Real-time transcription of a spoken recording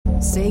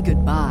Say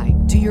goodbye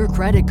to your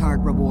credit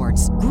card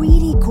rewards.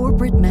 Greedy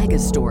corporate mega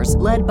stores,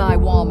 led by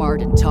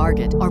Walmart and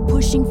Target, are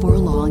pushing for a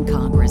law in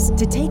Congress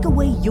to take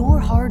away your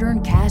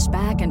hard-earned cash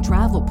back and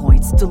travel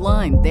points to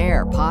line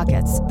their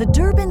pockets. The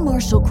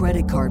Durbin-Marshall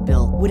credit card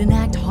bill would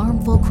enact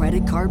harmful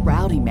credit card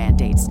routing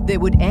mandates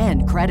that would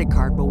end credit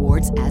card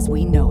rewards as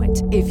we know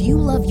it. If you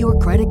love your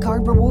credit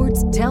card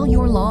rewards, tell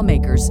your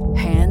lawmakers,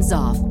 hands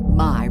off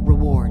my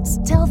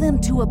rewards. Tell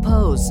them to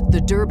oppose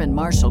the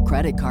Durbin-Marshall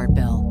credit card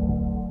bill.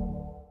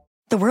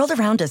 The world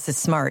around us is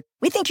smart.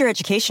 We think your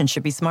education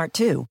should be smart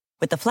too.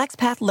 With the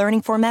FlexPath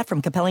learning format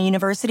from Capella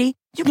University,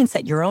 you can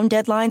set your own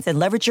deadlines and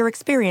leverage your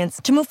experience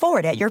to move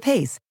forward at your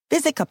pace.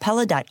 Visit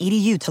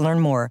capella.edu to learn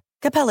more.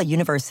 Capella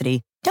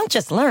University. Don't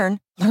just learn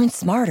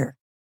smarter.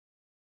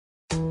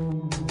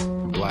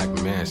 Black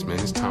mass, man,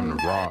 it's time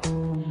to rock.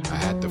 I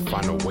had to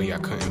find a way, I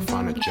couldn't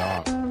find a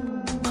job.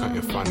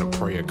 Couldn't find a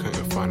prayer,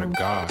 couldn't find a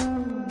God.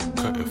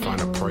 Couldn't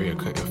find a prayer,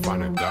 couldn't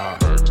find a God.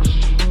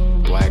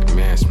 Black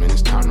mass, man,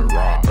 it's time to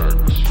rock.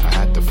 I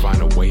had to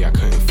find a way, I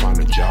couldn't find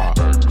a job.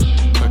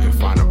 Couldn't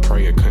find a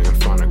prayer,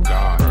 couldn't find a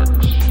God.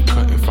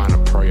 Couldn't find a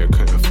prayer,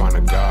 couldn't find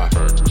a God.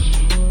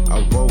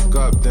 I woke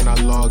up, then I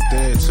logged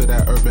in to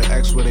that Urban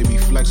X where they be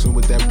flexing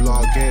with that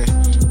blog in.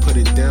 Put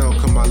it down,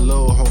 cause my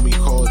little homie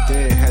called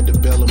in. Had to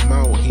bail him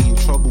out, he in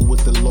trouble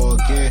with the law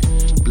again.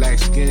 Black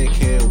skin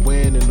can't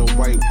win in the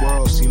white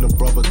world. Seen a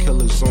brother kill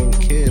his own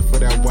kid for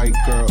that white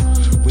girl.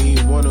 We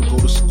ain't wanna go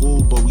to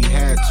school, but we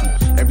had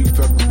to. Every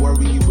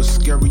February it was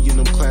scary in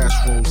them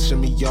classrooms.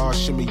 Shimmy y'all,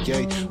 shimmy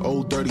yay.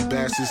 Old dirty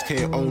bastards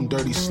can't own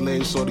dirty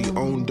slaves, so they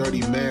own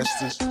dirty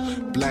masters.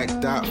 Black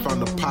Dot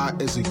found a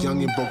pot as a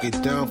youngin', broke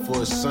it down for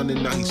his son,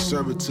 and now he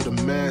serve it to the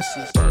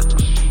masses.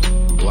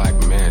 Black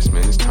mass,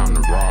 man, it's time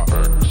to rock.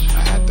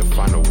 I had to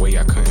find a way,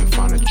 I couldn't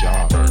find a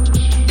job.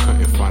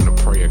 Couldn't find a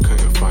prayer,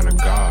 couldn't find a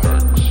God.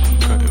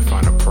 Couldn't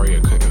find a prayer,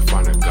 couldn't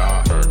find a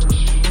God.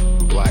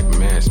 Black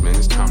mass, man,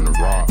 it's time to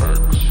rock.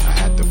 I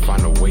had to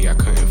find a way, I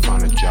couldn't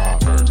find a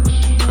job.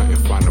 Couldn't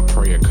find a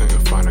prayer,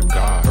 couldn't find a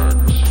God.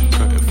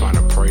 Couldn't find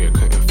a prayer,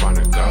 couldn't find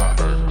a God.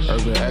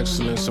 Urban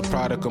excellence, a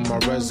product of my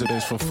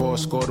residence. From 4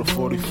 to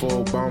 44,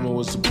 Obama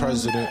was the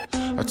president.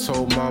 I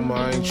told mama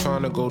I ain't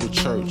trying to go to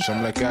church.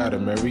 I'm like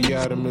Adam, every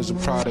Adam is a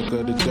product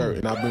of the dirt.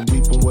 And I've been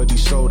reaping what he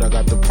sowed. I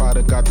got the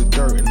product, got the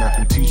dirt. And I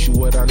can teach you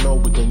what I know,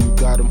 but then you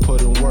gotta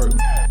put in work.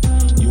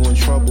 You in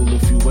trouble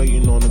if you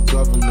waiting on the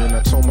government.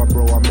 I told my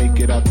bro I make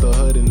it out the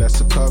hood, and that's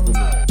a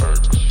covenant.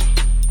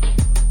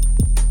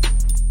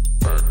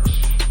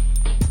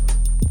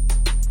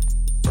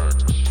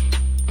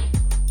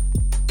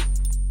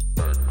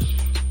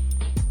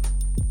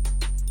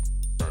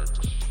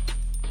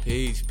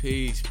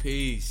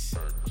 Peace.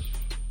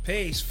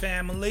 Peace,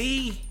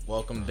 family.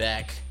 Welcome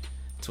back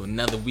to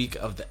another week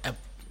of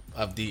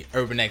the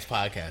Urban X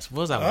podcast.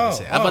 What was I about to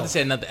say? I was about to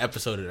say another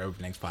episode of the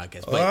Urban X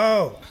podcast.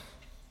 But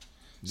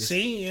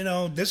See,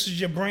 this is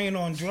your brain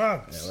on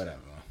drugs. Yeah, whatever.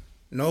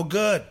 No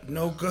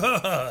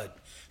good.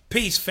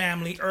 Peace,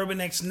 family.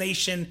 Urban X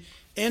Nation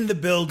in the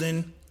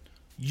building.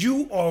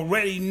 You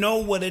already know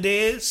what it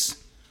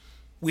is.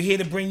 We're here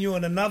to bring you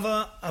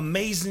another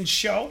amazing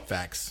show.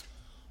 Facts.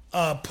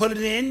 Put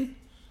it in.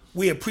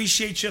 We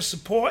appreciate your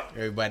support.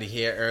 Everybody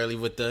here early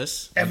with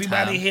us.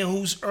 Everybody here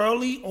who's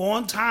early,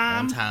 on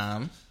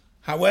time.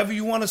 However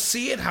you want to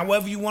see it,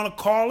 however you want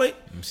to call it.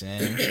 I'm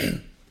saying.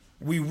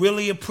 We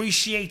really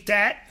appreciate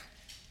that.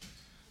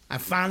 I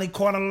finally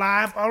caught her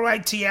live. All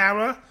right,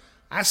 Tiara.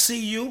 I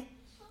see you.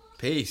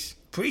 Peace.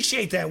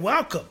 Appreciate that.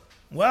 Welcome.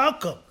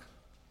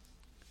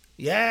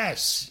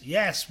 Yes.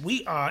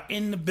 We are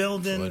in the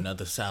building. For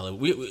another solid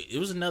week. It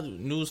was another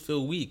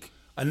news-filled week.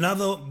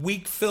 Another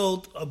week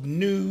filled of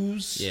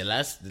news. Yeah,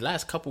 the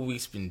last couple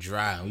weeks been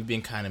dry. We've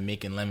been kind of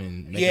making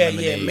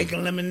lemonade.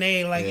 Making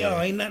lemonade.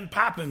 Ain't nothing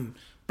popping.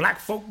 Black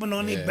folk been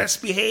on their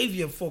best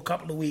behavior for a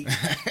couple of weeks.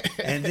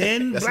 And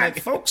then black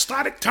folks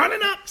started turning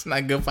up. It's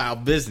not good for our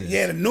business.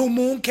 Yeah, the new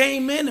moon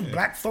came in and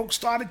black folks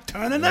started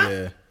turning up.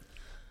 Yeah.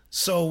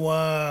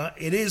 So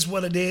it is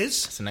what it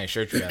is. It's a nice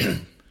shirt you got.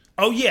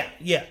 Oh, yeah.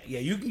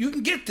 You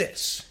can get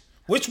this.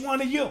 Which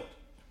one are you?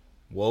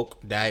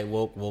 Woke, diet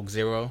woke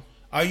zero.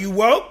 Are you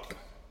woke?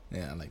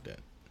 Yeah, I like that.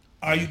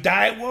 Are you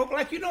diet woke?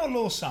 Like, a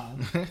little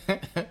song.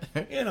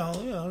 you know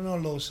a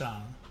little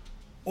song.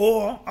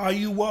 Or are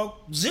you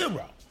woke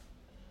zero?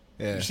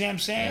 Yeah. You see what I'm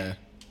saying? Yeah.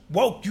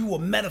 Woke, you a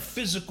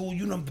metaphysical,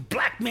 the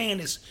black man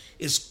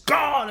is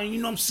God, and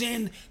you know what I'm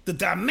saying? The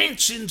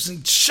dimensions and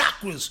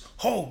chakras.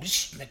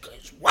 This nigga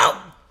is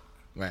woke.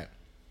 Right.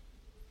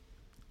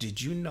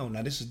 Did you know,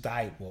 now this is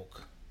diet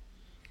woke.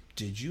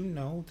 Did you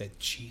know that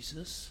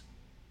Jesus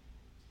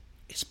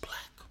is black?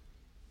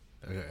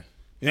 Okay.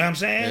 You know what I'm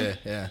saying?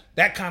 Yeah.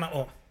 That kind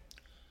of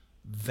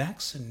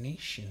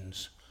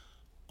vaccinations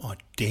are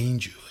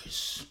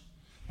dangerous.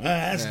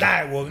 That's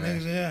diet woke. Right.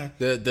 Yeah.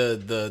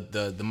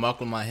 The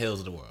Mark Lamont Hills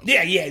of the world.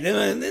 Yeah.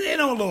 They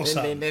know a little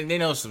something. They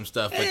know some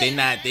stuff, but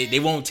they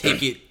won't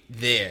take it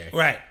there.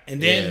 Right.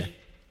 And then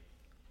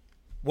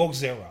woke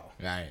zero.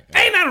 Right.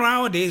 Ain't nothing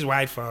wrong with these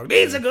white folk.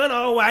 These are good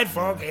old white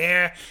folk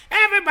here.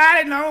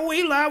 Everybody know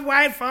we love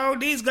white folk.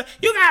 These good.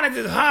 You gotta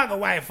just hug a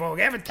white folk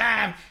every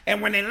time.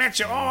 And when they let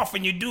you off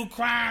and you do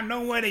crime,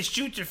 know where they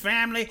shoot your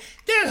family,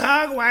 just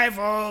hug white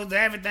folks.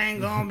 Everything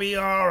gonna be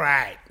all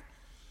right.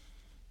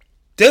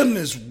 Them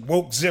is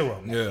woke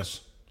zero.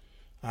 Yes.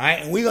 All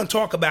right, and we're gonna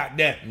talk about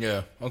them.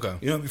 Yeah. Okay.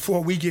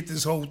 Before we get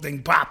this whole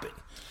thing popping.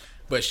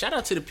 But shout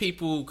out to the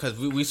people because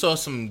we saw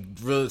something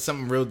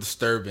real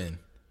disturbing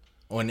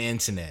on the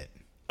internet.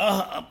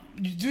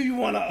 Do you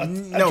want to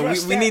No,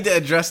 we need to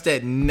address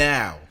that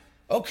now.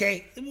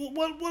 Okay,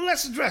 well,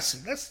 let's address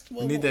it.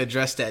 We need to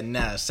address that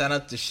now. Shout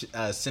out to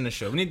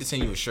Seneschal. We need to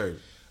send you a shirt.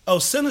 Oh,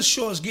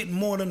 Seneschal is getting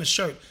more than a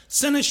shirt.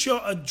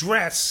 Seneschal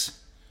address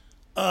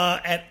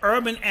at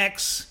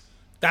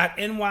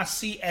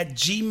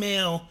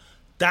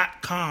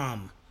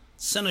urbanx.nyc@gmail.com.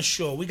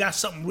 Seneschal, we got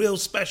something real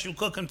special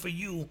cooking for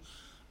you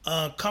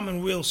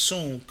coming real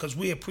soon because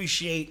we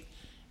appreciate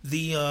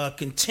the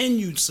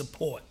continued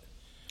support.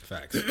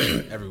 Facts.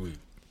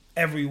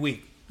 Every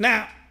week.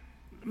 Now,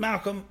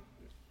 Malcolm,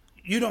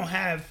 you don't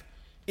have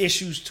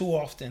issues too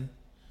often.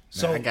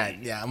 So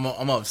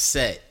I'm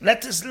upset.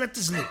 Let this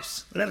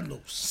loose. Let it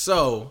loose.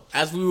 So,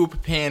 as we were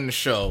preparing the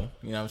show,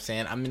 you know what I'm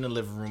saying? I'm in the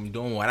living room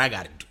doing what I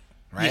got to do,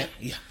 right?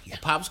 Yeah.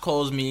 Pops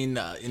calls me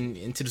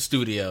into the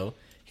studio.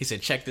 He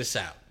said, check this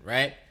out,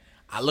 right?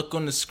 I look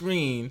on the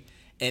screen,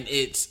 and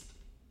it's,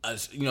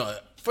 first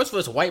of all,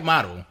 it's a white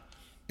model.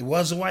 It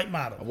was a white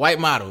model. A white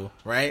model,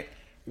 right?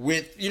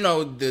 With,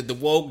 the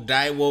woke,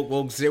 diet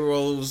woke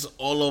zeros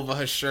all over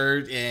her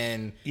shirt.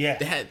 And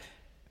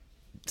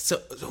so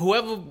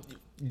whoever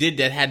did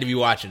that had to be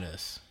watching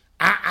us.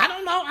 I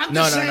don't know. I'm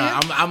just saying. No.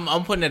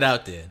 I'm putting it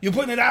out there. You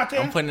putting it out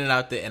there? I'm putting it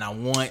out there, and I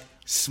want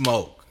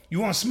smoke. You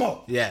want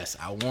smoke? Yes,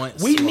 I want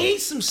smoke. We need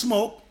some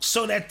smoke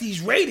so that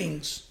these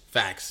ratings...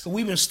 Facts.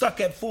 We've been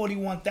stuck at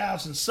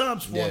 41,000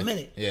 subs for a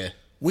minute. Yeah.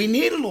 We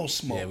need a little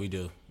smoke. Yeah, we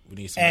do. We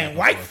need some. And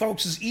white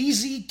folks is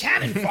easy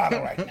cannon fodder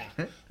right now.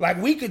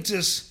 Like, we could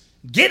just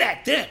get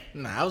at them.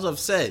 Nah, I was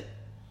upset.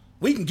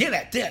 We can get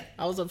at them.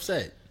 I was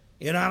upset.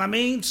 You know what I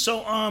mean?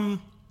 So,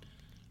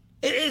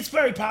 it's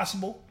very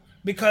possible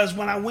because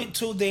when I went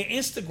to their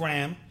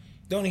Instagram,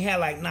 they only had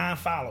like 9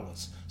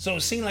 followers. So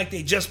it seemed like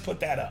they just put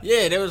that up.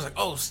 Yeah, they was like,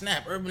 oh,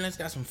 snap, Urban X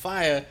got some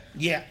fire.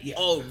 Yeah.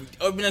 Oh,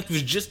 Urban X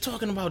was just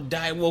talking about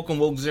diet woke and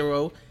woke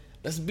zero.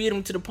 Let's beat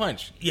him to the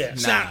punch. Yeah,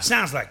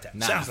 sounds like that.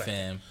 Nah, sounds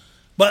fam.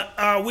 Like that.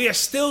 But we are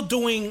still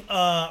doing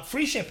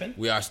free shipping.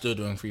 We are still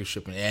doing free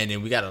shipping. And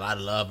then we got a lot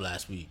of love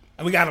last week.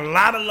 And we got a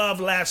lot of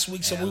love last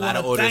week. So and we a lot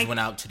of orders went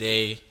out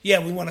today.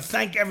 Yeah, we want to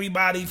thank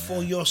everybody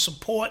for your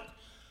support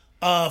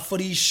for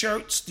these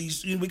shirts.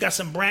 We got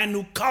some brand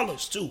new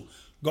colors, too.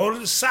 Go to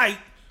the site.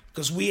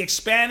 Because we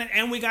expanded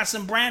and we got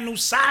some brand new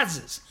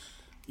sizes.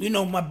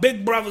 My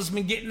big brother's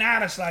been getting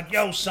at us like,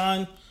 yo,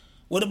 son,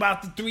 what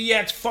about the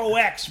 3X,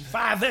 4X,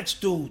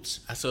 5X dudes?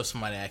 I saw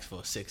somebody ask for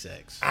a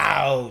 6X.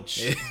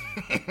 Ouch.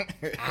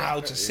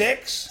 Ouch, a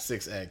 6?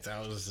 6X.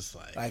 I was just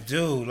like,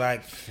 dude,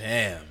 like,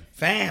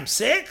 fam,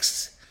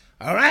 6?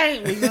 All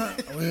right, we're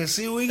gonna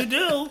see what we can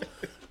do.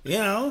 We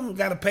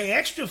got to pay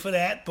extra for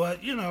that, but,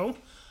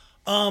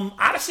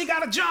 Odyssey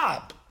got a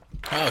job.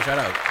 Oh, shout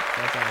out.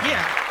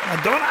 Yeah, my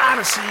daughter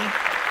Odyssey,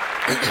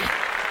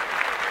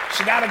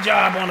 she got a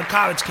job on the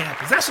college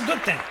campus. That's a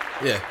good thing.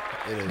 Yeah,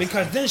 it is.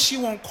 Because then she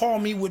won't call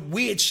me with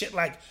weird shit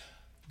like,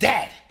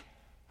 Dad,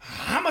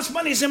 how much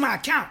money is in my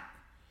account?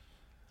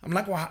 I'm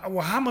like,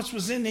 well, how much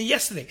was in there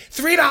yesterday?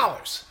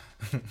 $3.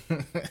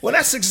 Well,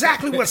 that's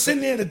exactly what's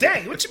in there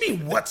today. What you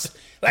mean,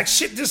 like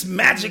shit just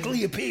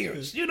magically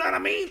appears? You know what I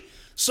mean?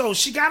 So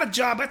she got a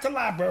job at the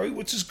library,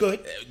 which is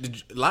good.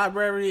 The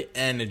library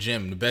and the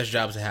gym, the best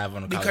jobs to have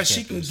on a college because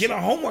she campus. can get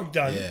her homework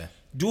done,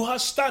 do her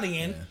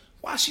studying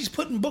while she's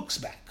putting books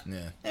back.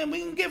 Yeah. And we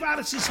can give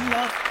Odyssey some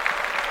love.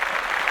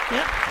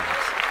 Yeah.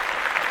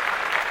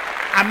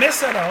 I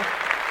miss her, though.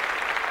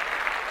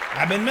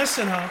 I've been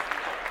missing her.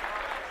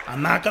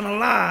 I'm not going to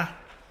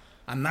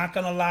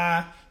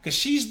lie. Because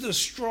she's the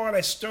straw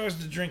that stirs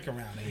the drink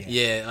around here.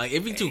 Yeah, like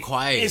it be too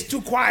quiet. It's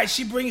too quiet.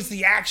 She brings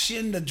the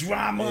action, the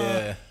drama.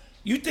 Yeah.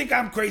 You think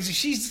I'm crazy.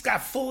 She's just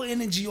got full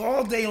energy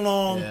all day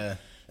long. Yeah.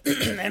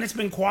 And it's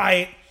been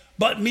quiet.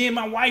 But me and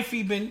my wife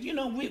even,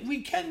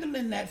 we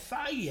kindling that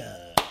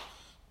fire.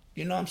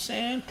 You know what I'm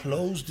saying?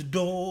 Close the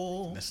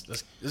door.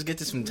 Let's get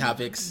to some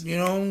topics.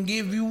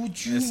 Give you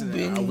what you've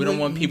been we don't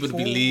want people to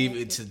for.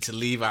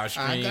 leave our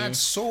stream. I got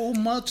so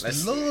much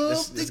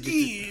love to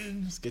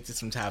give. Let's get to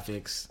some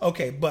topics.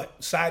 Okay,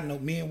 but side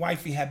note, me and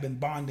wifey have been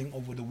bonding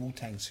over the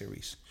Wu-Tang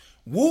series.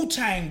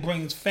 Wu-Tang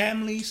brings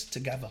families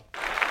together.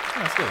 Oh,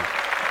 that's good.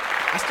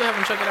 I still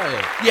haven't checked it out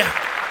yet.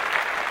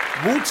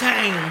 Yeah.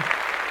 Wu-Tang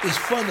is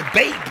for the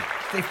baby.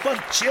 They for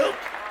the children.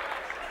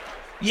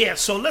 Yeah,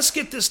 so let's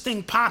get this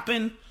thing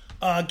popping.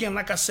 Again,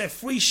 like I said,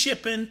 free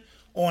shipping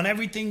on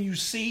everything you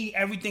see.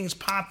 Everything's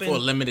popping. For a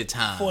limited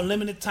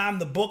time.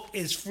 The book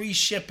is free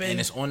shipping. And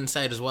it's on the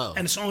site as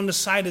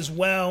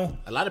well.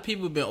 A lot of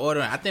people have been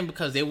ordering. I think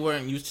because they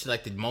weren't used to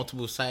like the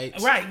multiple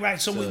sites. Right.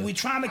 So we're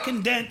trying to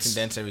condense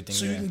everything.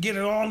 So you can get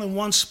it all in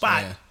one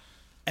spot. Yeah.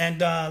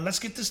 And let's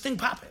get this thing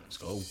popping. Let's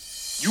go.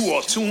 You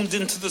are tuned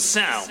into the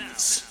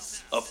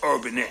sounds of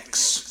Urban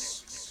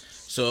X.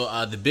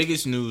 So the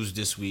biggest news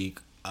this week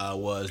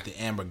was the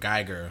Amber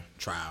Geiger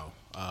trial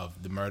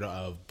of the murder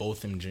of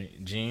Botham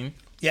Jean.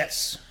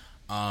 Yes.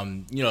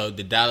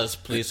 The Dallas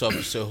police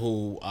officer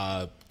who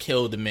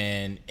killed the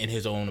man in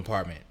his own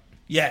apartment.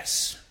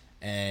 Yes.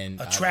 And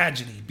a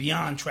tragedy,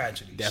 beyond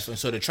tragedy. Definitely.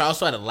 So the trial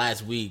started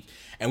last week,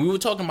 and we were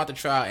talking about the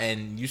trial,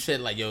 and you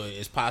said like, "Yo,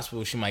 it's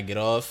possible she might get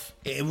off."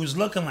 It was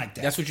looking like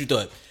that. That's what you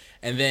thought,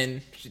 and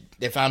then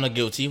they found her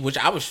guilty, which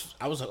I was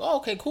like, "Oh,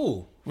 okay,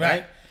 cool,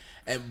 right?"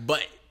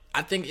 But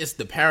I think it's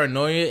the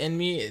paranoia in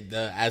me,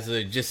 as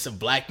just a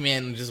black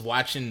man just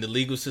watching the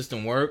legal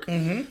system work.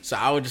 Mm-hmm. So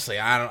I was just like,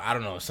 I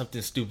don't know,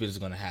 something stupid is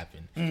going to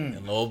happen.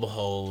 And lo and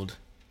behold,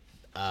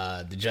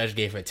 the judge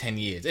gave her 10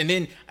 years, and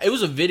then it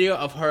was a video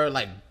of her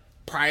like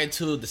prior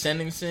to the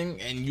sentencing,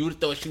 and you would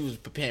have thought she was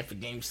preparing for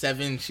Game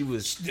 7. She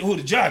was the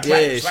judge, yeah.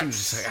 Right. She was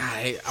just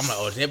like, I'm like,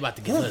 oh, they're about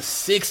to give her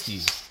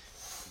 60.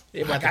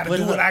 I gotta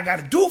do what I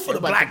gotta do for the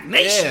black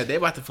nation. Yeah, they're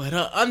about to put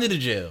her under the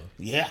jail.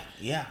 Yeah.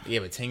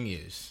 But 10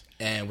 years,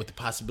 and with the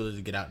possibility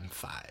to get out in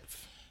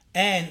 5.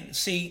 And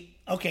see,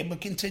 okay, but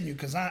continue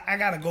because I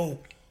gotta go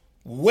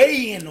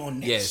way in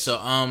on this. Yeah.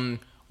 So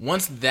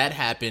once that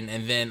happened,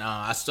 and then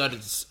a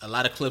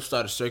lot of clips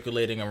started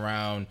circulating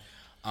around.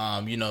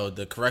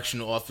 The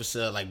correctional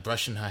officer like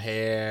brushing her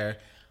hair.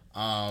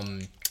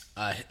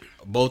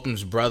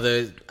 Botham's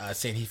brother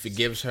saying he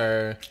forgives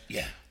her.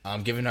 Yeah.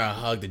 Giving her a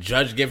hug. The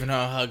judge giving her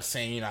a hug,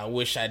 saying, I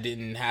wish I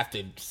didn't have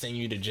to send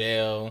you to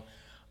jail.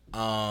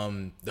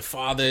 The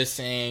father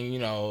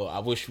saying, I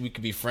wish we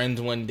could be friends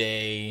one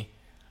day.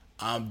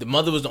 The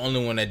mother was the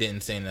only one that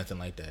didn't say nothing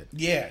like that.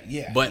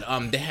 Yeah. But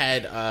they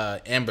had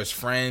Amber's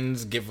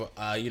friends give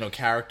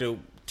character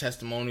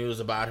testimonials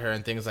about her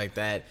and things like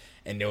that,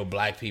 and they were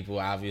black people,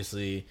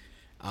 obviously,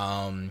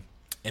 and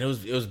it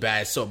was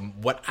bad. So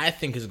what I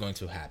think is going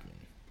to happen,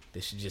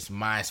 this is just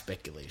my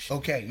speculation.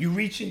 Okay, you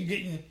reaching, you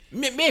getting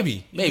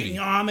maybe getting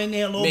your arm in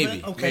there a little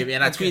bit. Okay, maybe.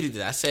 And I tweeted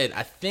it. I said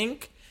I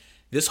think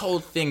this whole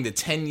thing, the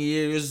 10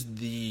 years,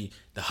 the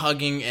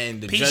hugging,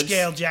 and the peace. Judge,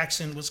 Gail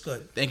Jackson was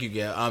good. Thank you,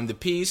 Gail. The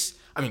peace.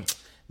 I mean,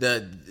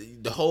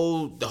 the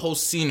whole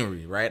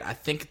scenery, right? I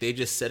think they're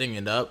just setting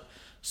it up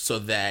so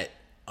that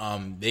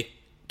they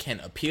can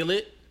appeal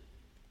it.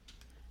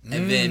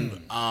 And then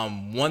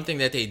one thing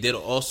that they did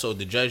also,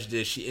 the judge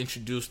did, she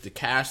introduced the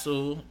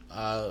castle,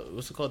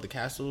 what's it called? The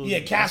castle?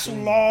 Yeah, castle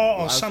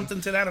law or something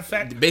to that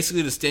effect.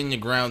 Basically the stand your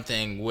ground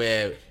thing,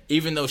 where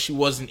even though she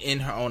wasn't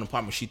in her own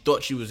apartment, she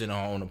thought she was in her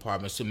own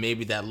apartment. So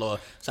maybe that law.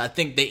 So I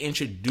think they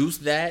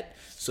introduced that.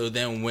 So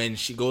then when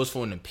she goes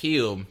for an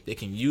appeal, they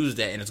can use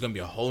that, and it's going to be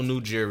a whole new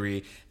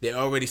jury. They're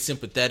already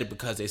sympathetic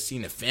because they've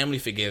seen the family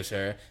forgives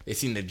her. They've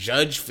seen the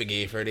judge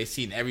forgave her. They've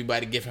seen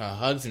everybody give her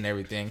hugs and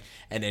everything.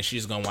 And then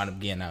she's going to wind up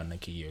getting out in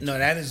like a year. No,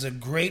 that is a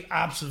great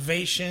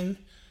observation,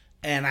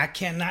 and I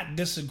cannot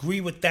disagree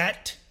with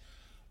that.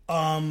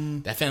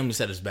 That family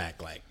set us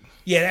back, like...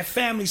 Yeah, that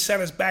family set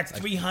us back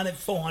 300,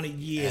 400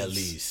 years. At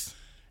least.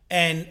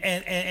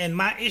 And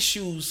my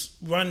issues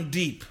run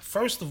deep.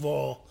 First of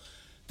all,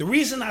 the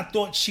reason I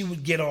thought she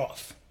would get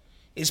off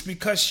is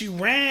because she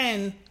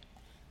ran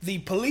the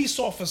police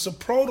officer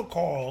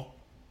protocol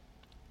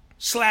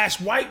 /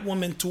 white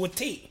woman to a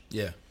T.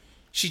 Yeah.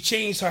 She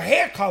changed her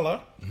hair color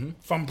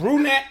from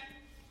brunette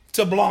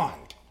to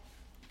blonde.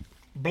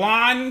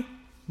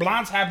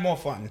 Blondes have more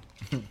fun,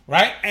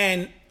 right?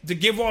 And to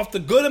give off the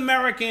good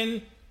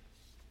American,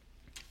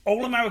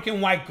 old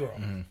American white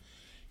girl,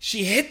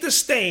 she hit the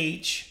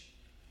stage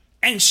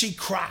and she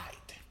cried.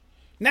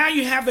 Now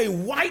you have a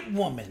white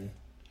woman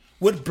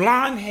with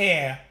blonde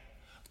hair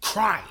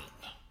crying.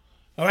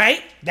 All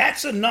right?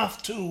 That's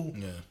enough to,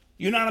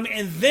 you know what I mean?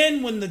 And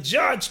then when the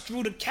judge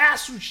threw the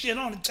castle shit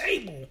on the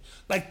table,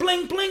 like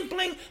bling, bling,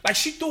 bling, like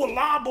she threw a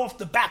lob off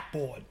the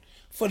backboard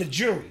for the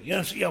jury.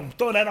 You know,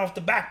 throw that off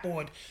the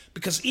backboard,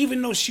 because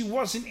even though she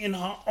wasn't in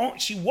her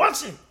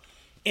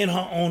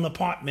own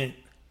apartment,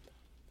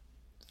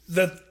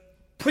 the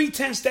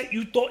pretense that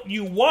you thought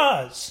you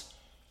was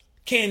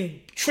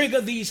can trigger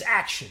these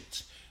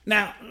actions.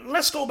 Now,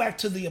 let's go back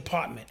to the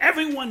apartment.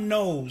 Everyone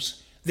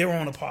knows their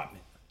own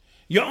apartment.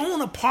 Your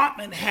own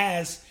apartment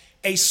has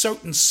a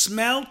certain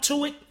smell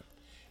to it.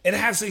 It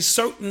has a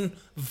certain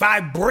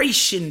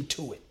vibration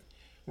to it,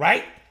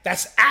 right?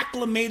 That's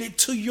acclimated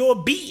to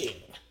your being.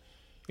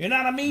 You know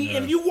what I mean?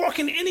 If you walk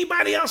into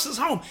anybody else's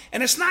home,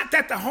 and it's not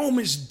that the home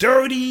is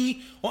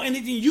dirty or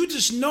anything, you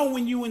just know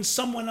when you're in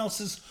someone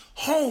else's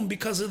home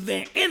because of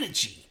their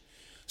energy.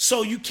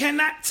 So you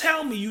cannot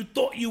tell me you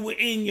thought you were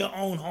in your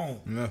own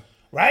home.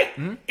 Right?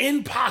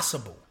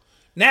 Impossible.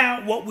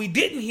 Now, what we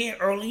didn't hear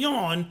early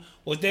on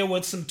was there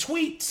were some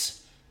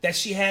tweets that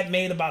she had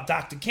made about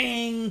Dr.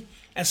 King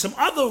and some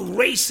other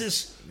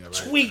racist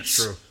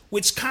tweets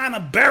which kind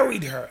of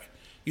buried her.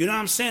 You know what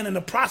I'm saying? And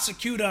the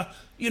prosecutor,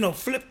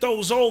 flipped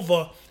those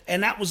over,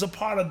 and that was a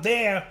part of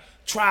their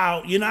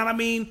trial. You know what I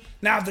mean?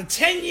 Now, the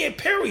 10-year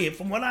period,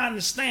 from what I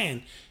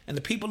understand, and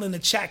the people in the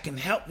chat can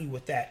help me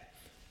with that,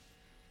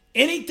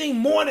 anything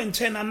more than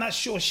 10, I'm not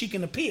sure she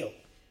can appeal.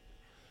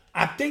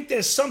 I think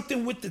there's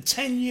something with the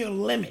 10-year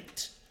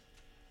limit.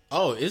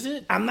 Oh, is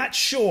it? I'm not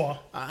sure.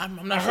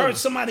 I'm not I sure. heard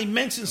somebody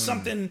mention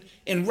something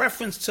in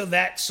reference to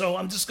that, so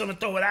I'm just going to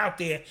throw it out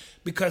there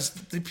because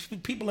the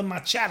people in my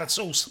chat are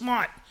so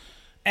smart.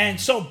 And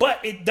so,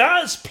 but it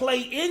does play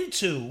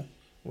into,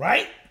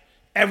 right,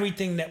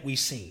 everything that we've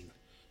seen.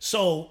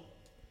 So,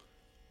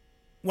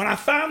 when I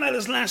found out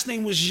his last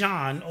name was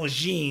Jean or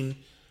Jean,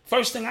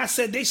 first thing I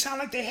said, they sound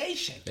like they're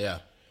Haitian. Yeah.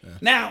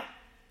 Now,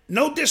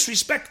 no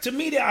disrespect to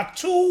me, there are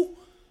two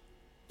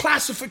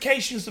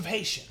classifications of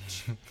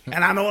Haitians.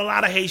 And I know a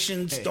lot of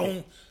Haitians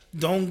don't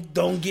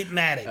get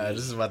mad at me.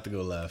 This is about to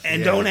go left.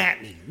 And don't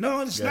at me.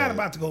 No, it's not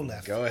about to go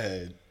left. Go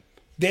ahead.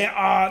 There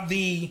are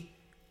the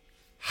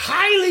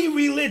highly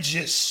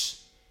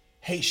religious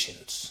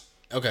Haitians.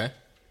 Okay.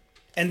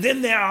 And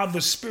then there are the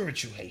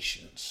spiritual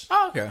Haitians.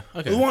 Oh, okay.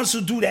 The ones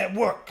who do that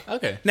work.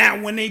 Okay.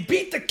 Now, when they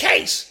beat the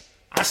case,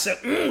 I said,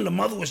 the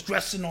mother was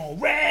dressed in all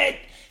red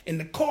in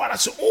the court. I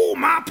said,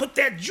 Ma, put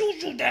that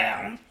juju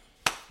down.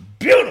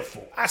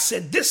 Beautiful. I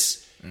said,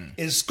 this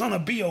is going to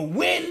be a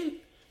win.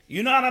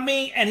 You know what I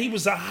mean? And he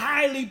was a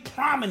highly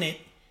prominent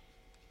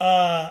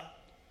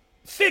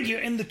figure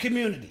in the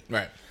community.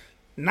 Right.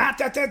 Not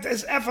that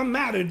has ever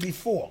mattered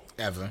before.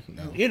 Ever,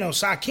 no.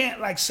 So I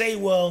can't say,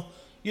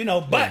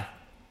 but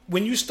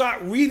when you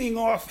start reading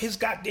off his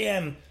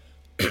goddamn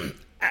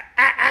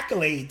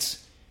accolades,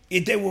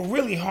 they were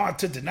really hard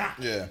to deny.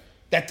 Yeah.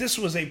 That this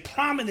was a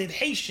prominent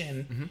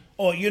Haitian,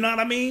 or you know what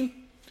I mean?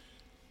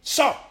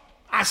 So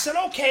I said,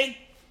 okay,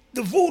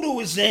 the voodoo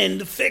is in,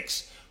 the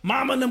fix.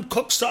 Mama and them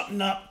cooked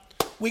something up.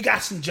 We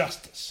got some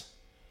justice.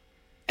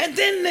 And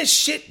then this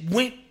shit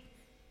went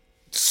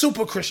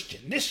super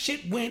Christian. This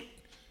shit went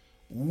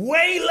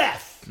way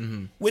left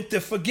with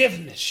the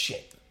forgiveness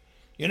shit.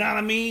 You know what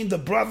I mean? The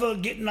brother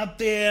getting up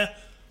there,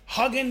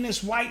 hugging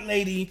this white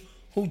lady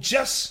who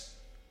just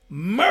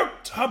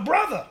murked her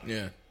brother.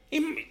 Yeah.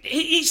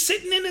 He's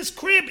sitting in his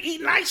crib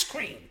eating ice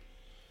cream,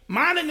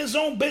 minding his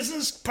own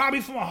business,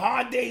 probably from a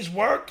hard day's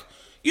work,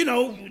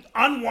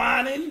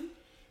 unwinding,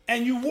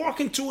 and you walk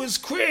into his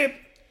crib,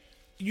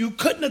 you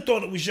couldn't have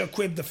thought it was your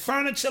crib. The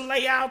furniture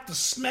layout, the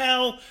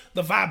smell,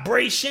 the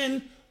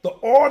vibration, the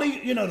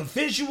audio, the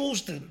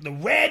visuals, the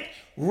red.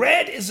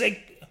 Red is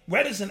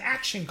an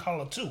action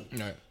color too.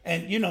 Right.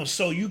 And,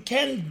 so you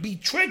can be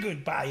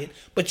triggered by it,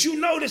 but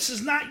this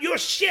is not your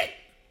shit.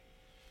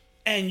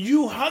 And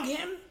you hug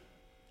him.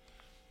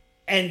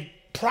 And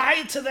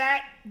prior to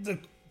that, the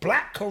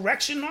black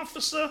correction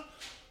officer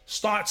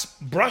starts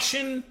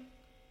brushing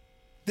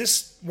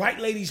this white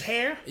lady's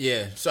hair.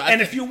 Yeah.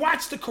 If you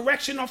watch the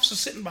correction officer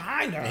sitting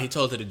behind her, he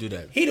told her to do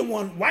that. He the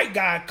one white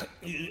guy.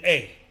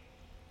 Hey,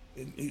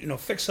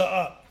 fix her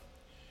up.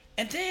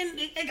 And then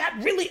it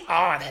got really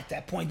odd at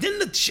that point. Then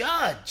the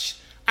judge.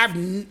 I've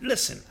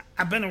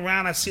been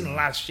around. I've seen a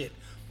lot of shit.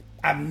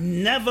 I've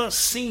never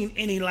seen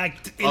anything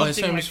his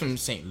family's from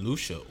St.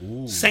 Lucia.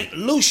 Ooh. St.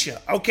 Lucia.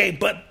 Okay,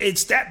 but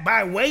it's that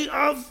by way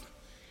of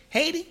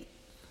Haiti?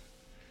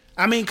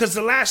 I mean, because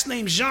the last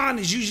name Jean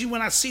is usually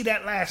when I see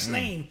that last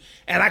name,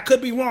 and I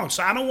could be wrong,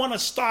 so I don't want to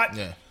start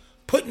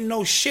putting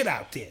no shit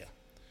out there,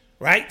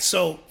 right?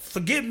 So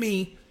forgive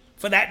me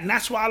for that, and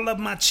that's why I love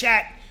my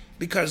chat,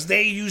 because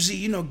they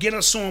usually, get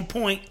us on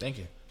point. Thank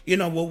you.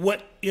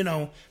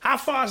 How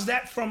far is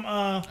that from,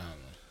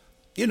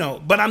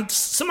 but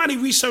somebody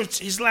researched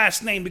his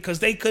last name because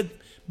they could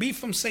be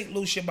from St.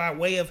 Lucia by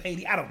way of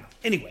Haiti. I don't know.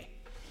 Anyway,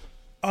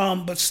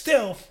 but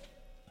still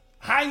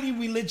highly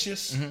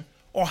religious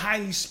or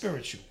highly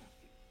spiritual,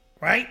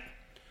 right?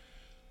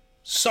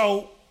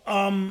 So,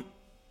 I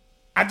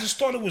just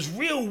thought it was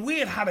real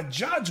weird how the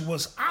judge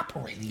was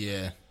operating.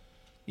 Yeah.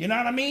 You know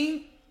what I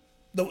mean?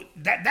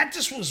 That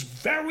just was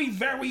very,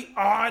 very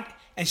odd.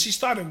 And she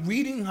started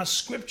reading her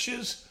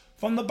scriptures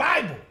from the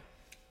Bible.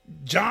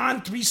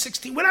 John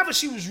 3:16, whatever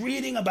she was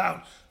reading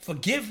about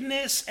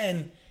forgiveness,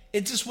 and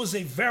it just was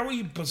a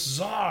very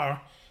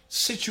bizarre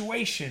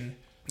situation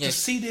to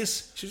see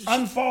this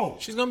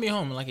unfold. She's gonna be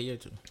home in like a year or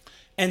two.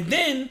 And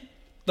then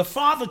the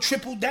father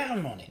tripled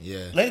down on it.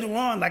 Yeah. Later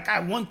on, I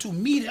want to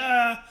meet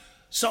her.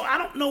 So I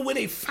don't know where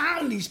they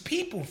found these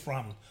people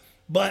from,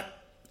 but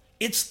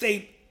it's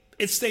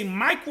the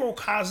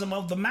microcosm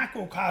of the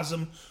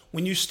macrocosm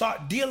when you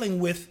start dealing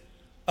with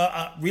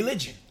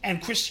religion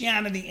and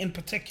Christianity in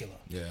particular.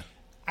 Yeah.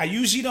 I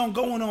usually don't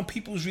go in on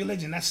people's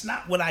religion. That's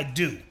not what I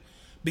do,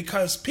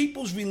 because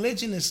people's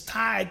religion is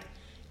tied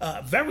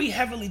very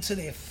heavily to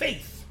their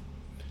faith,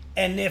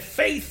 and their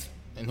faith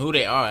and who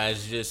they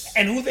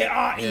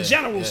are in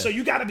general. Yeah. So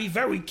you got to be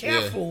very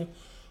careful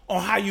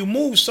on how you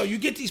move. So you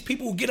get these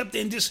people who get up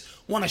there and just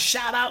want to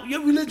shout out,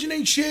 your religion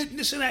ain't shit, and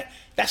this and that.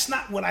 That's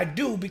not what I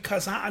do,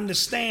 because I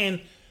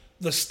understand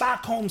the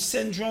Stockholm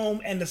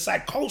syndrome and the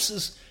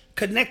psychosis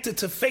connected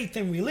to faith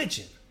and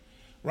religion.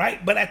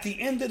 right? But at the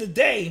end of the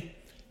day,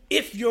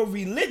 if your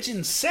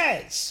religion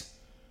says,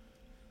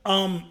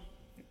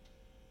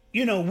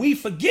 we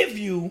forgive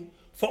you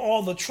for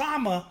all the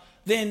trauma,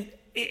 then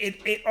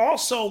it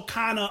also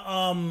kind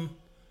of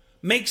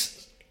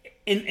makes,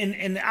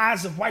 in the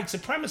eyes of white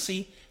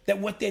supremacy, that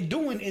what they're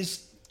doing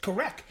is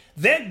correct.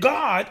 Their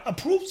God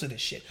approves of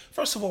this shit.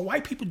 First of all,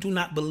 white people do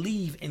not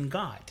believe in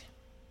God.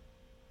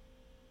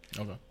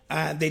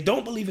 Okay. They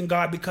don't believe in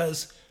God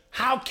because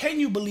how can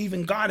you believe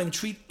in God and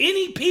treat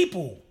any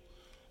people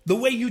the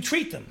way you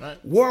treat them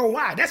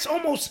worldwide? That's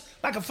almost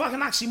like a fucking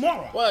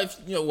oxymoron.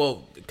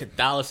 Well,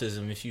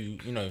 Catholicism, if you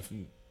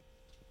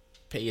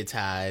pay your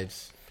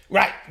tithes,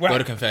 right, go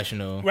to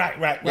confessional, right,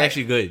 you're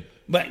actually good.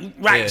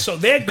 But so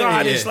their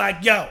God is like,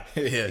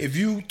 if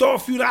you throw a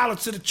few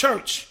dollars to the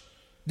church,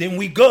 then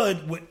we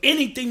good with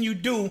anything you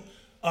do.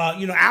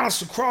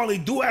 Aleister Crowley,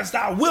 do as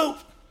thou wilt,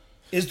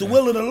 is the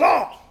will of the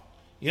law.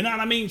 You know what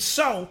I mean?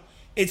 So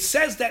it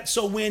says that.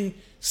 So when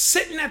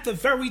sitting at the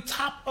very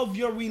top of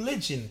your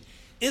religion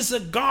is a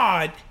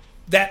God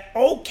that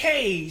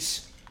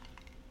okays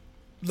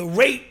the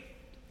rape,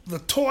 the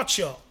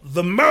torture,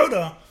 the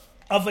murder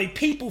of a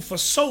people for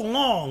so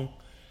long,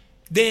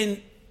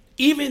 then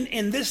even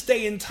in this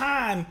day and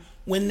time,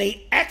 when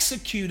they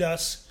execute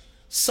us,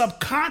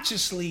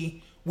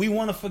 subconsciously, we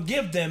want to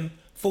forgive them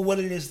for what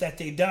it is that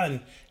they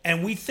done.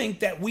 And we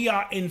think that we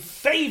are in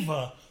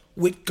favor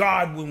with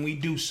God when we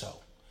do so.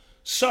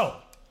 So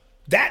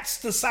that's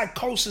the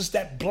psychosis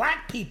that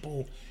black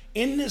people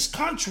in this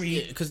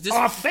country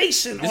are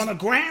facing on a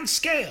grand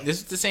scale. This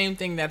is the same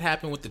thing that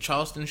happened with the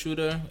Charleston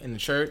shooter in the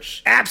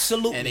church.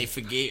 Absolutely. And they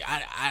forgave.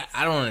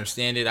 I don't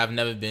understand it. I've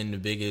never been the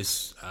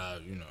biggest,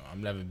 I've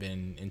never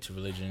been into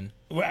religion.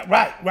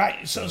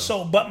 Right.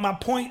 So, but my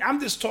point, I'm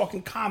just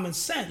talking common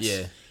sense.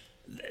 Yeah.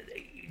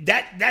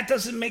 That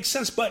doesn't make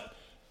sense, but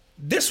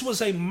this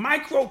was a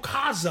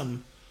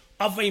microcosm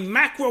of a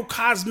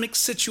macrocosmic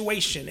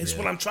situation is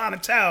what I'm trying to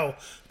tell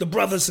the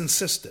brothers and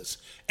sisters.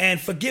 And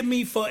forgive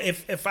me for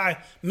if I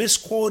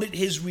misquoted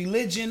his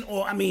religion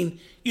or,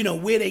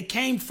 where they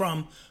came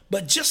from.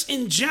 But just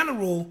in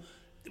general,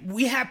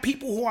 we have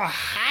people who are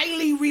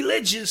highly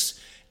religious,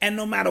 and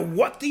no matter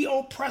what the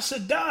oppressor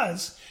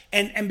does,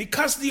 and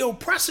because the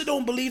oppressor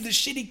don't believe the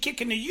shit he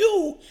kicking to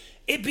you,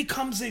 it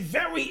becomes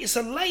it's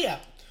a layup.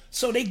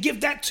 So they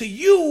give that to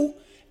you,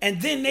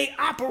 and then they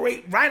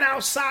operate right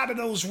outside of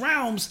those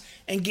realms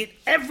and get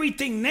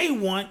everything they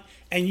want,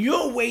 and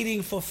you're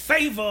waiting for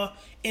favor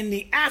in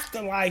the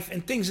afterlife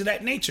and things of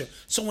that nature.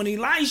 So when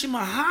Elijah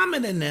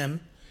Muhammad and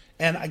them,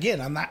 and again,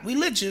 I'm not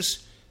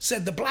religious,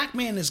 said the black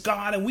man is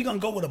God and we're going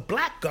to go with a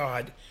black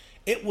God,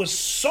 it was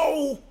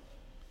so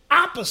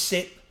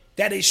opposite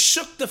that it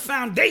shook the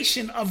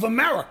foundation of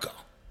America.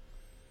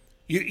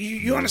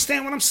 You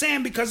understand what I'm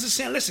saying? Because it's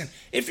saying, listen,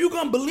 if you're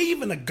going to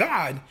believe in a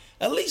God,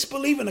 at least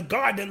believe in a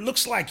God that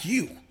looks like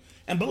you.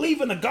 And believe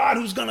in a God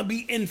who's going to be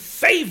in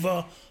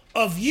favor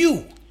of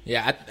you.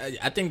 Yeah,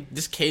 I think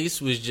this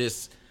case was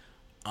just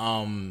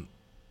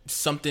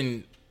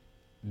something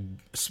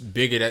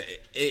bigger. That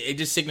it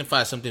just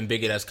signifies something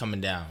bigger that's coming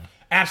down.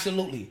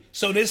 Absolutely.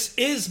 So this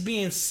is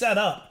being set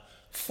up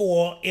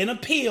for an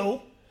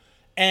appeal.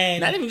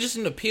 And not even just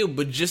an appeal,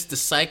 but just the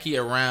psyche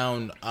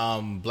around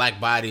black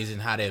bodies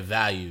and how they're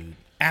valued.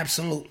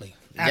 Absolutely.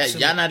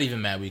 Y'all not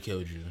even mad we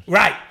killed you.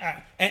 Right.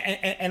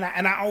 And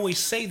I always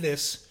say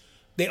this.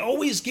 They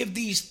always give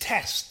these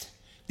tests,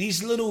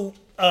 these little,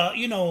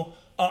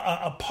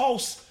 a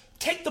pulse.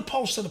 Take the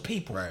pulse of the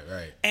people.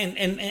 Right.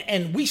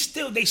 And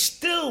they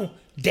still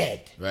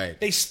dead. Right.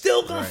 They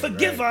still gonna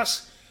forgive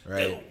us.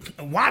 Right.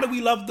 Why do we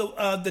love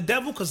the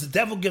devil? Because the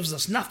devil gives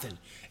us nothing.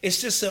 It's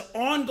just an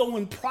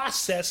ongoing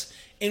process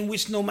in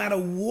which no matter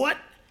what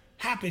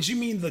happens, you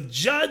mean the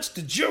judge,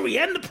 the jury,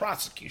 and the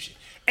prosecution,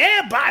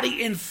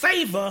 everybody in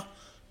favor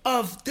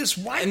of this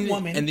white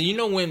woman. And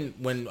then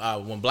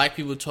when black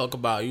people talk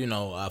about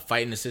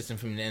fighting the system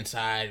from the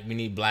inside, we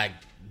need black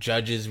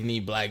judges, we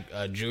need black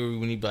jury,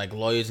 we need black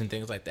lawyers and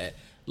things like that.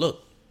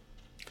 Look.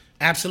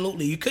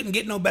 Absolutely. You couldn't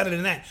get no better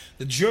than that.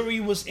 The jury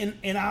was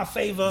in our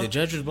favor. The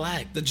judge was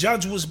black. The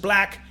judge was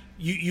black.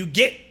 You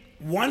get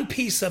one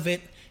piece of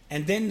it,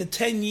 and then the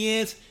 10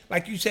 years,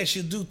 like you said,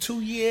 she'll do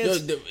 2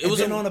 years, and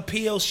then on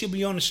appeal, she'll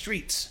be on the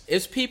streets.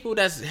 It's people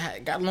that's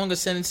got longer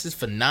sentences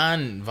for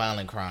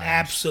non-violent crimes.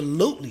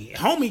 Absolutely.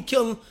 Homie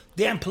killed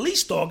damn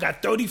police dog,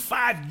 got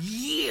 35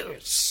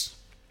 years.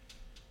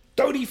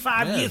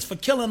 35 years for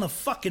killing a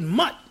fucking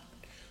mutt.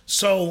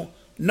 So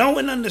know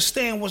and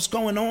understand what's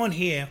going on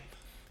here.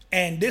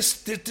 And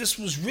this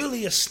was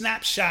really a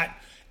snapshot,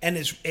 and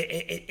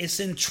it's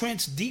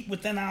entrenched deep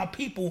within our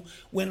people.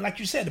 When, like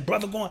you said, the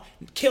brother going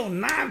kill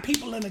 9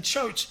 people in the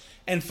church,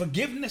 and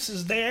forgiveness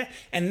is there,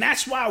 and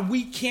that's why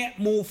we can't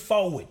move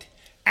forward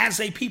as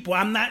a people.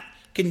 I'm not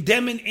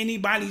condemning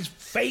anybody's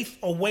faith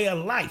or way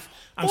of life.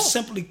 I'm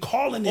simply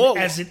calling it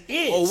as it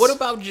is. Or what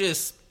about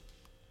just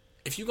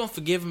if you're gonna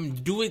forgive him,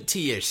 do it to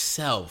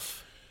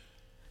yourself.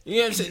 You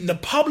know what I'm saying? The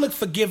public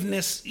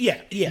forgiveness,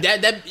 yeah. That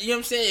you know what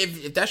I'm saying?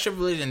 If that's your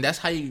religion, that's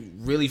how you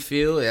really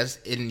feel.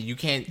 And you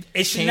can't.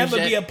 It should never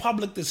be a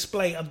public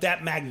display of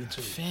that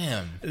magnitude.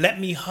 Fam, let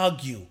me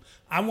hug you.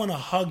 I want to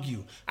hug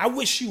you. I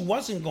wish you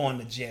wasn't going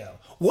to jail.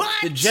 What?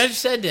 The judge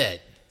said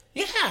that.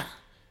 Yeah.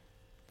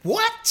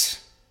 What?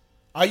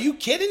 Are you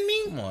kidding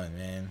me? Come on,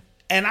 man.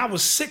 And I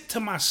was sick to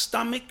my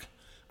stomach.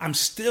 I'm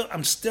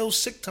still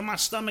sick to my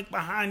stomach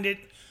behind it.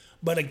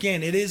 But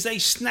again, it is a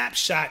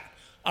snapshot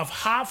of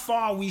how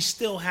far we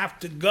still have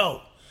to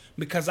go.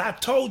 Because I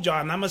told y'all,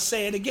 and I'm going to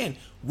say it again,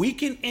 we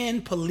can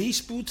end police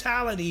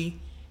brutality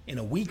in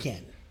a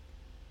weekend.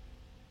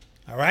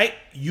 All right?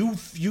 You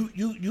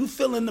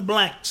fill in the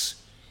blanks.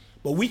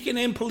 But we can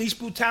end police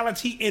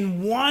brutality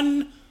in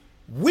one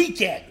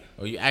weekend.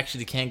 Well, you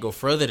actually can't go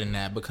further than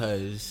that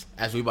because,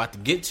 as we're about to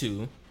get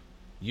to,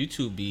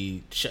 YouTube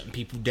be shutting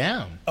people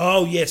down.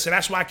 Oh, yeah. So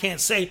that's why I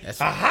can't say,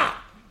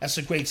 aha. That's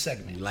a great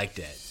segment. We like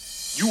that.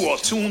 You are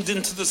tuned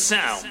into the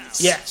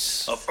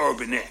sounds of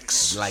Urban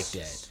X. We like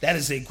that. That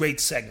is a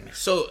great segment.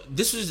 So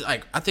this was I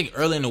think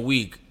early in the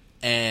week,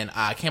 and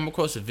I came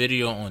across a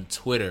video on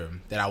Twitter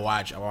that I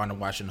watched. I wanted to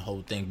watch the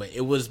whole thing, but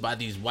it was by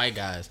these white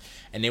guys,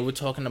 and they were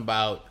talking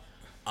about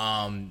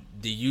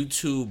the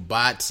YouTube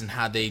bots and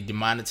how they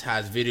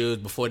demonetize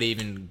videos before they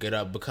even get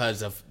up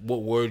because of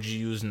what words you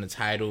use in the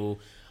title,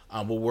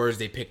 what words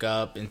they pick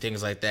up, and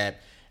things like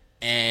that.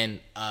 And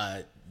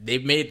they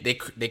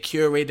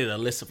curated a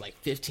list of like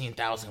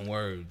 15,000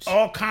 words,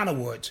 all kind of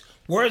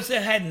words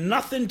that had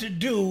nothing to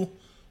do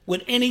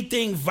with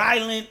anything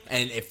violent.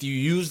 And if you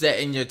use that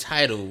in your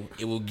title,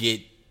 it will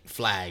get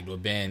flagged or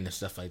banned and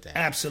stuff like that.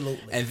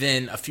 Absolutely. And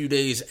then a few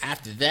days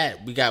after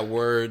that, we got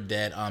word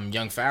that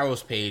Young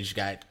Pharaoh's page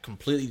got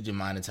completely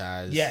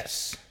demonetized.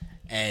 Yes.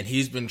 And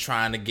he's been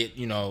trying to get,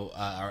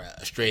 a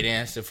straight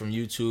answer from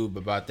YouTube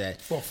about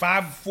that. For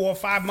 4 or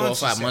 5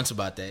 months. 4 or 5 months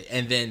about that.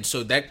 And then,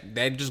 so that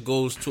just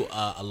goes to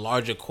a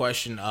larger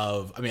question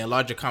a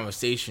larger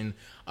conversation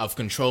of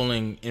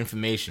controlling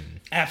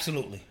information.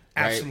 Absolutely.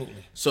 Right?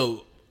 Absolutely.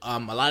 So, a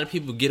lot of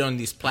people get on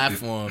these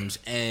platforms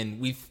and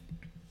we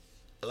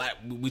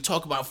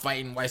talk about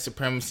fighting white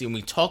supremacy and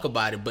we talk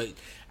about it, but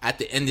at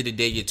the end of the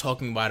day, you're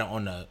talking about it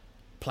on a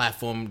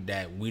platform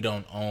that we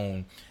don't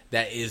own,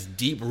 that is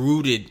deep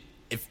rooted,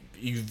 if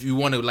you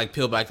want to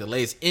peel back the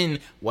layers, in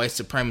white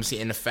supremacy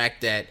and the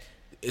fact that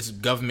it's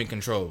government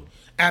controlled.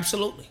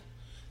 Absolutely.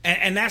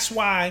 And that's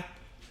why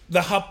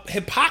the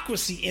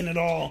hypocrisy in it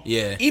all,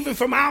 even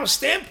from our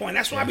standpoint,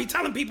 that's why I be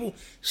telling people,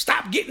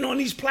 stop getting on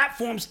these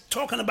platforms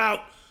talking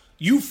about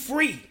you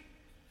free.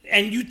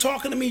 And you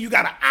talking to me, you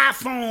got an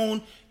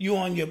iPhone, you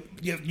on your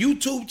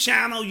YouTube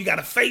channel, you got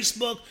a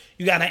Facebook,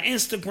 you got an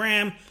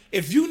Instagram.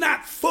 If you're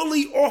not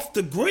fully off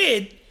the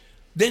grid,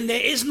 then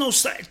there is no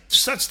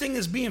such thing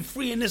as being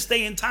free in this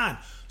day and time.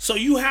 So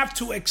you have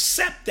to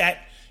accept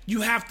that.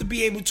 You have to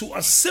be able to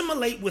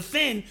assimilate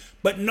within,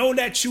 but know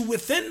that you're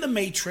within the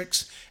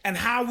matrix and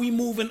how we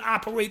move and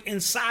operate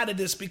inside of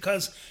this.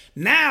 Because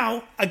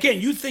now,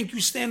 again, you think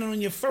you're standing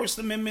on your First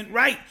Amendment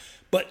right,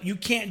 but you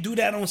can't do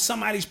that on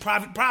somebody's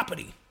private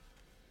property.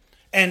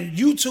 And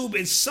YouTube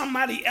is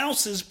somebody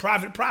else's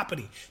private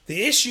property.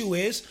 The issue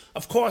is,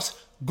 of course,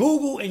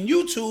 Google and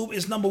YouTube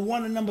is number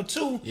 1 and number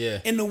 2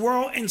 in the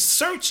world in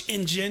search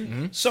engine.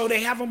 Mm-hmm. So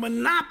they have a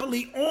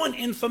monopoly on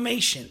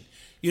information.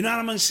 You know what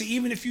I'm going to say?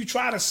 Even if you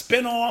try to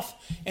spin off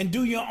and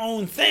do your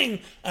own thing,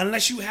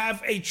 unless you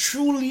have a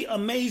truly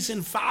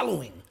amazing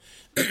following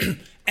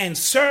and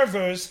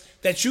servers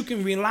that you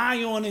can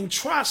rely on and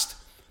trust,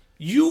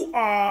 you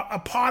are a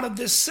part of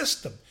this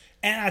system.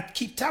 And I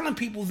keep telling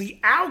people the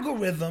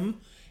algorithm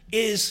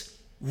is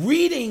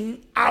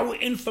reading our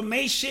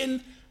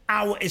information,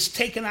 it's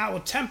taking our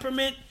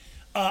temperament,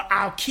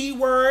 our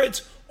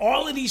keywords,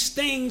 all of these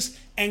things,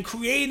 and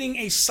creating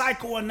a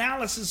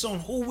psychoanalysis on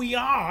who we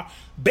are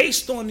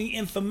based on the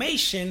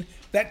information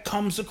that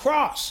comes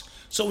across.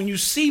 So when you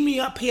see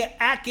me up here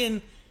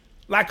acting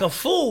like a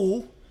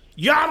fool,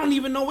 y'all don't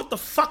even know what the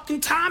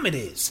fucking time it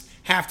is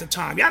half the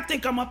time. Y'all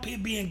think I'm up here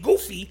being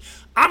goofy.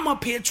 I'm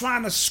up here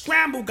trying to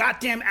scramble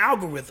goddamn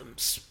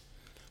algorithms.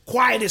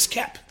 Quiet as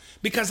kept.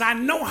 Because I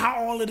know how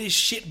all of this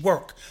shit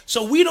work.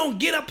 So we don't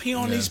get up here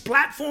on these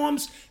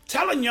platforms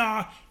telling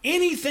y'all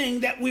anything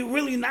that we're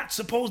really not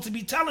supposed to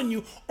be telling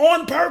you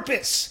on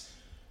purpose.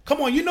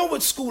 Come on, you know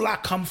what school I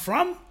come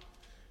from.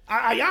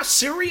 Are y'all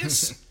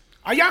serious?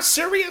 Are y'all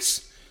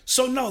serious?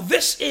 So no,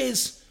 this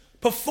is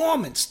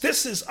performance.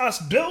 This is us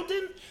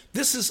building.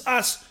 This is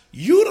us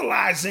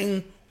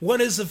utilizing what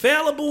is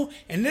available.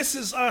 And this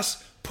is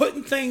us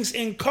putting things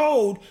in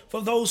code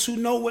for those who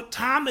know what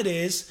time it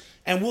is.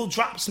 And we'll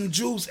drop some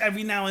jewels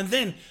every now and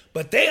then.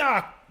 But they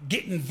are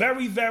getting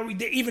very,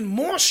 they're even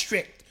more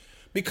strict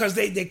because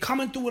they're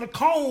coming through with a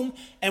comb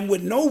and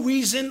with no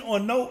reason or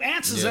no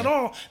answers at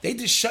all. They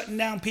just shutting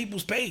down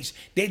people's page.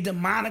 They're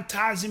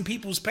demonetizing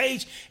people's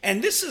page.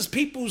 And this is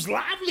people's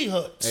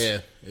livelihoods.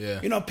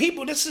 Yeah. You know,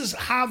 people, this is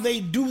how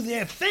they do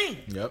their thing.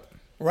 Yep.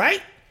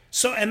 Right?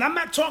 So, and I'm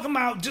not talking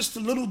about just a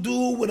little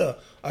dude with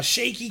a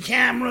shaky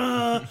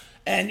camera.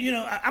 And, you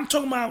know, I'm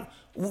talking about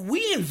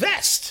we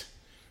invest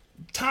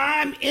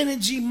time,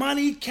 energy,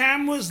 money,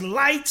 cameras,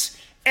 lights,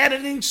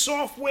 editing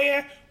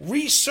software,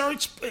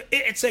 research.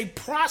 It's a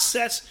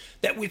process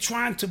that we're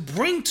trying to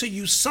bring to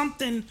you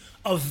something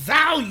of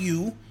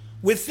value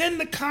within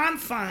the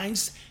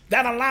confines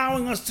that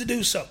allowing us to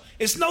do so.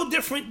 It's no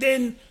different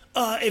than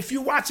if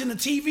you're watching a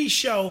TV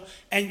show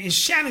and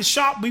Shannon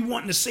Sharpe be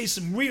wanting to say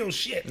some real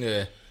shit.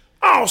 Yeah.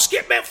 Oh,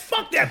 Skip, man,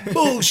 fuck that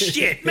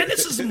bullshit. Man,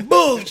 this is some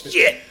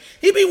bullshit.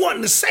 He be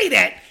wanting to say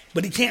that,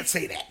 but he can't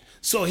say that.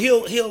 So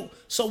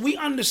so we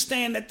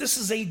understand that this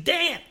is a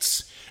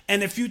dance.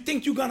 And if you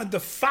think you're gonna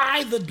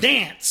defy the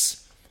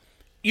dance,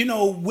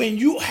 when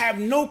you have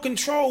no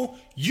control,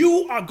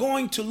 you are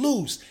going to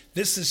lose.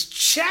 This is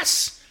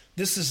chess.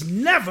 This is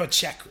never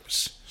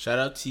checkers. Shout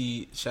out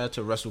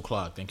to Russell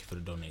Clark. Thank you for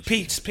the donation.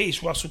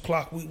 Peace, Russell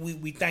Clark.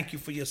 We thank you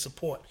for your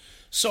support.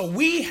 So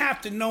we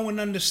have to know and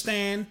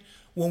understand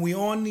when we're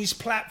on these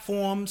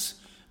platforms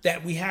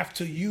that we have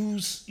to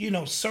use,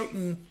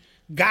 certain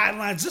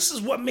guidelines. This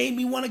is what made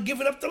me want to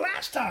give it up the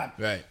last time.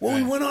 Right.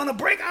 When we went on a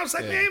break, I was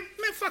like, man,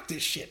 fuck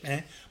this shit,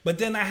 man. But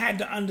then I had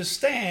to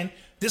understand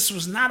this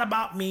was not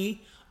about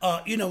me.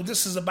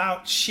 This is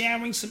about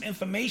sharing some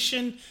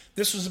information.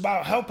 This was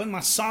about helping my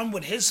son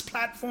with his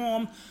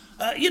platform.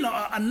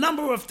 A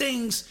number of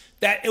things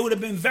that it would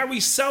have been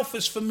very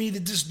selfish for me to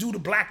just do the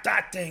Black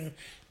Dot thing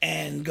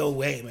and go,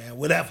 hey, man,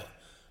 whatever.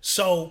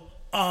 So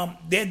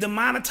they're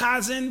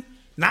demonetizing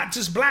not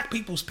just black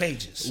people's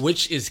pages.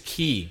 Which is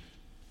key.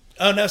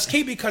 That's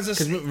key because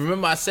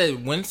remember I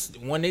said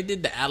when they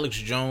did the Alex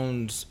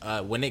Jones,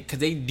 because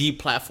they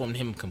deplatformed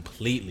him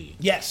completely.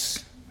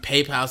 Yes.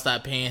 PayPal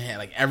stopped paying him,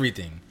 like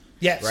everything.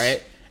 Yes.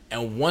 Right?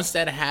 And once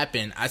that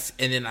happened,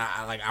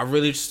 I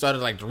really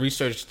started to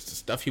research the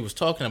stuff he was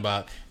talking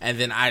about, and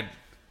then I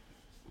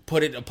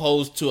put it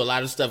opposed to a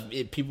lot of stuff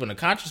people in the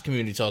conscious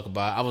community talk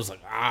about. I was like,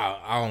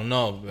 I don't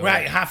know.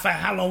 Right?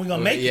 How long we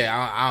gonna make it?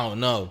 Yeah, I don't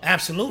know.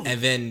 Absolutely.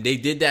 And then they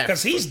did that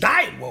because he's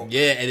diet woke.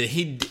 Yeah,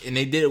 and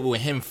they did it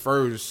with him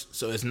first,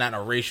 so it's not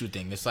a racial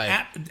thing. It's like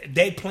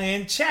they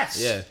playing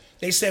chess. Yeah.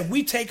 They said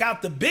we take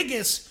out the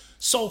biggest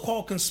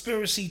so-called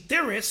conspiracy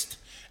theorist,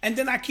 and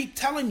then I keep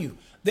telling you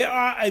there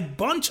are a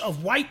bunch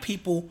of white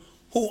people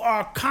who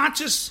are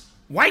conscious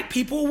white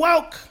people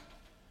woke.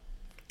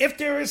 If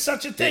there is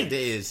such a thing. There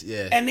is,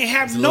 yeah. And they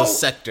have it's a little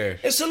sector.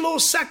 It's a little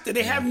sector.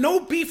 They have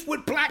no beef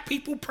with black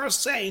people per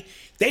se.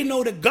 They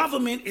know the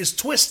government is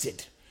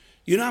twisted.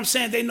 You know what I'm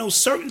saying? They know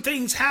certain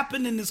things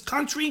happen in this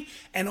country,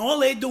 and all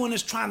they're doing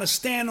is trying to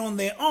stand on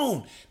their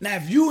own. Now,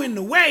 if you in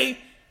the way,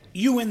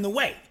 you in the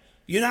way.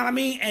 You know what I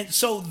mean? And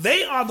so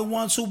they are the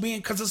ones who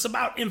because it's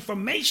about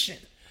information.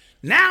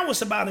 Now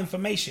it's about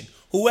information.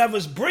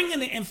 Whoever's bringing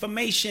the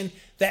information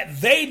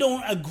that they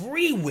don't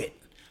agree with.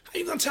 How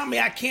you going to tell me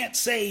I can't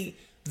say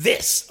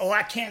this or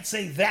I can't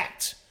say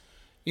that?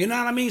 You know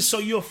what I mean? So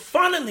you're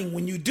funneling,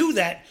 when you do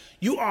that,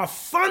 you are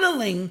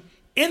funneling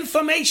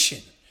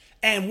information.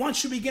 And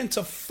once you begin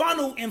to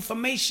funnel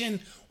information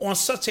on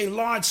such a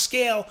large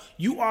scale,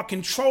 you are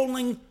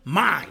controlling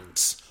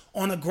minds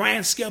on a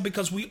grand scale,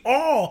 because we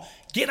all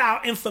get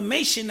our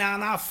information now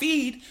in our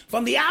feed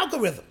from the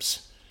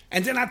algorithms.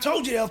 And then I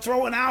told you they'll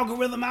throw an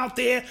algorithm out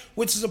there,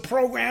 which is a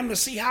program to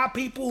see how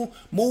people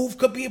move.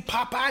 Could be a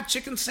Popeye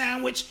chicken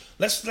sandwich.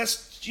 Let's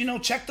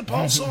check the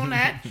pulse on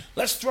that.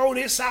 Let's throw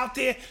this out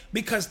there,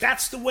 because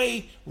that's the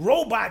way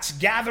robots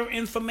gather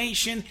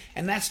information,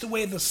 and that's the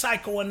way the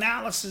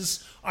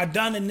psychoanalysis are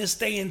done in this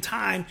day and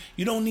time.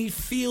 You don't need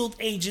field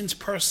agents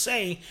per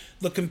se.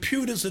 The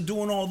computers are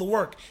doing all the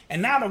work.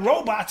 And now the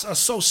robots are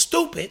so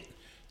stupid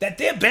that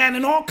they're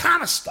banning all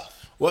kind of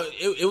stuff. Well,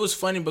 it was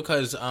funny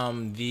because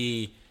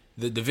the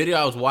video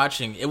I was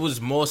watching, it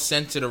was more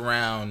centered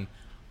around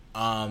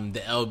the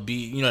LB,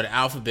 the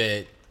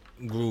Alphabet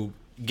group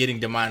getting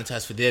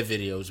demonetized for their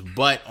videos.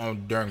 But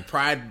during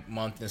Pride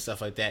Month and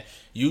stuff like that,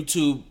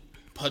 YouTube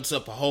puts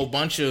up a whole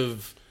bunch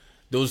of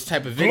those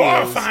type of videos.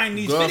 Glorifying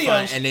these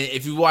videos. And then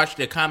if you watch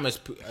the comments,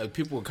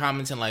 people were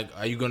commenting like,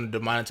 are you going to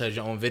demonetize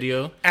your own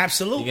video?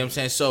 Absolutely. You get what I'm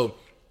saying? So,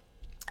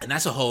 and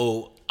that's a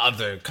whole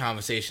other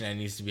conversation that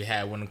needs to be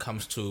had when it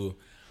comes to,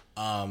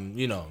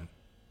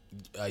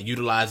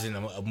 utilizing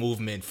a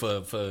movement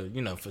for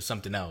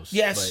something else.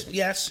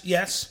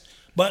 Yes.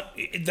 But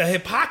the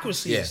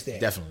hypocrisy is there.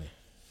 Definitely.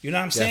 You know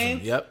what I'm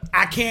saying? Yep.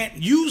 I can't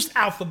use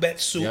alphabet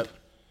soup, yep.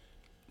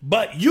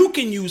 But you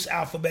can use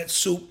alphabet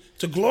soup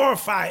to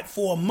glorify it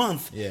for a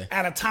month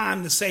at a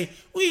time to say,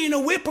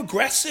 well, we're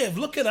progressive.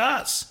 Look at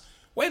us.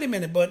 Wait a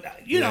minute, but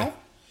you know.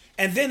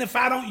 And then if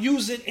I don't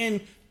use it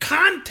in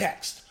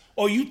context,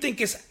 or you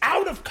think it's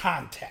out of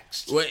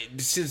context. Well,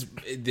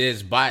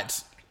 there's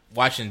bots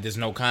watching. There's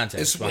no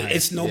context.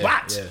 It's no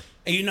bots. Yeah.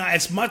 And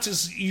as much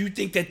as you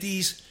think that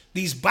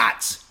these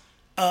bots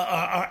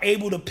are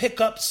able to pick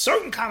up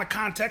certain kind of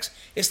context,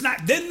 it's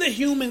not. Then the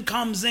human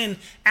comes in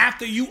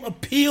after you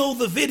appeal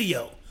the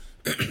video,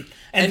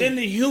 and then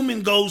the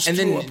human goes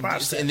through a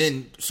process. And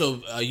then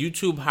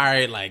YouTube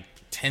hired like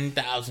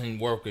 10,000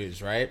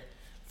 workers, right,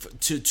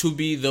 to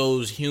be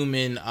those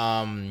human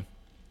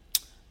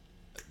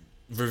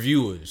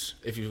reviewers,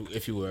 if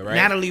you will, right?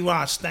 Natalie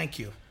Ross, thank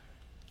you.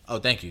 Oh,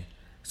 thank you.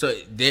 So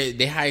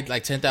they hired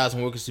like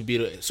 10,000 workers to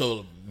be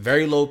so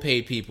very low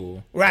paid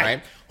people,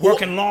 right?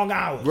 Working long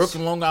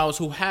hours,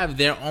 who have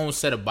their own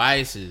set of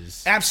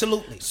biases.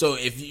 Absolutely. So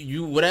if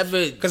you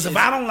whatever, because if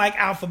I don't like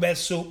alphabet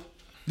soup,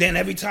 then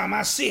every time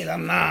I see it,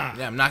 I'm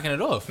knocking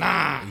it off.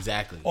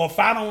 Exactly. Or if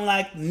I don't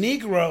like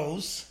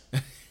Negroes,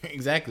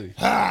 exactly.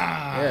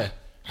 Yeah.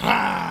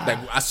 Like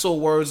I saw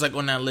words like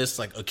on that list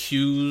like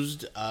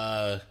accused.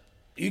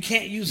 You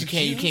can't use you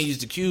can't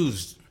use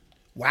accused.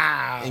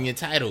 Wow. In your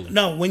title.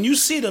 No, when you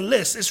see the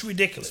list, it's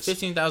ridiculous. It's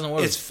 15,000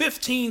 words. It's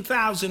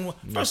 15,000.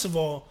 First of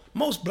all,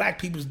 most black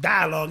people's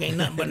dialogue ain't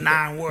nothing but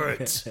 9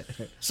 words.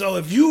 So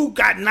if you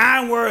got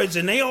 9 words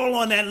and they all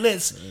on that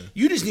list,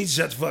 you just need to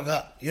shut the fuck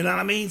up. You know what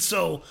I mean?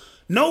 So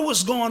know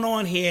what's going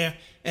on here,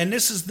 and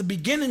this is the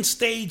beginning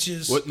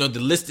stages. No, the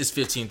list is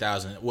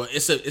 15,000. Well,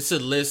 it's a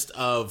list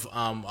of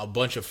a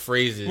bunch of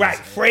phrases. Right,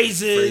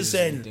 phrases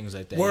and things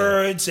like that.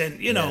 Words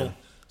and, you know.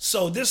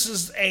 So this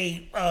is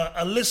a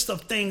list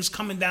of things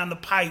coming down the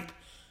pipe.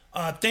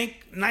 Think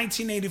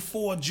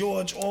 1984,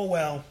 George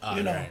Orwell.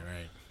 Right.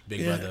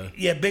 Big Brother.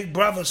 Yeah, Big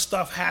Brother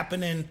stuff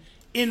happening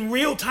in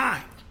real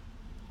time.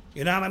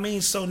 You know what I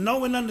mean? So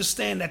know and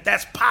understand that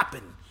that's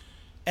popping.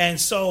 And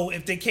so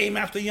if they came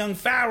after young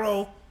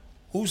Pharaoh,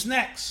 who's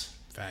next?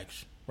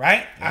 Facts.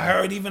 Right? Yeah. I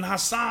heard even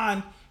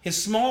Hassan,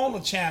 his smaller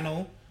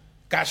channel,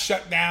 got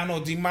shut down or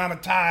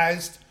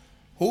demonetized.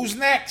 Who's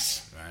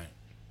next? Right.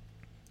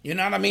 You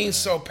know what I mean? Yeah.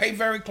 So pay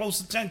very close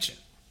attention.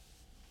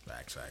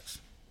 Facts.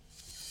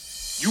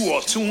 You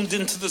are tuned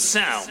into the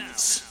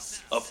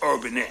sounds of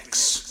Urban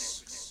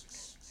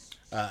X.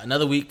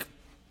 Another week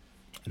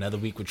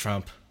with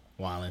Trump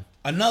wilding.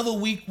 Another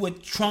week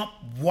with Trump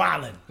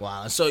wilding.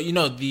 So,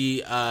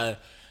 the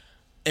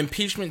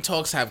impeachment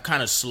talks have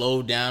kind of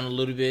slowed down a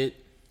little bit.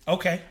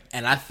 Okay.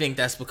 And I think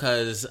that's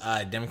because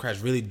Democrats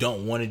really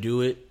don't want to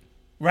do it.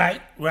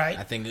 Right.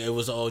 I think it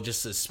was all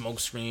just a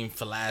smokescreen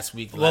for last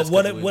week. Well,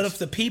 what if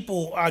the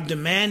people are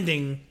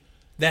demanding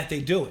that they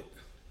do it?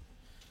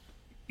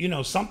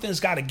 Something's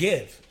got to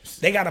give.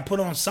 They got to put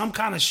on some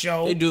kind of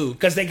show. They do.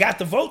 Because they got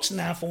the votes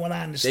now, from what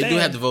I understand. They do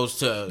have the votes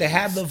to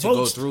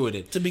go through with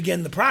it. To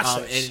begin the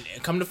process.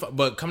 And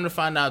come to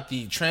find out,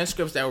 the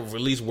transcripts that were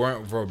released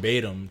weren't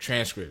verbatim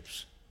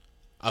transcripts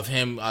of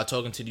him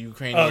talking to the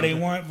Ukrainian. Oh, they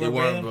weren't verbatim? They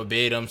weren't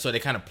verbatim, so they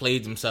kind of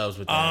played themselves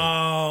with that.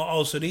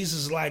 Oh, so these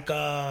is like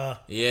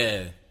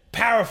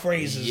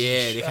paraphrases.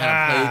 Yeah, they kind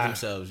of played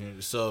themselves.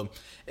 So,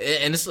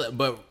 and it's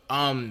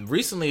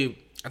recently,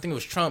 I think it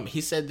was Trump.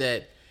 He said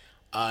that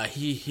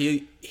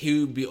he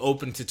would be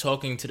open to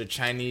talking to the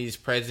Chinese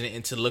president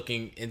into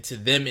looking into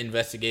them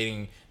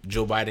investigating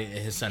Joe Biden and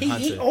his son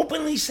Hunter. He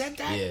openly said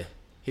that? Yeah.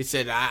 He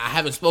said, I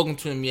haven't spoken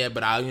to him yet,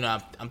 but I'm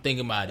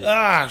thinking about it.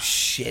 Ah,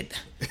 shit.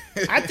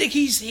 I think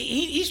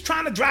he's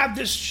trying to drive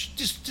this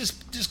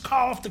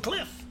car off the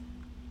cliff.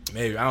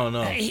 Maybe, I don't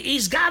know.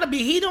 He's got to be.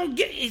 He don't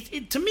get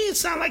it. To me, it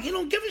sounds like he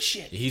don't give a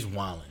shit. He's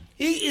wilding.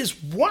 He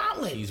is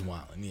wilding. He's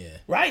wilding, yeah.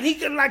 Right? He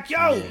could I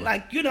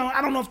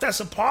don't know if that's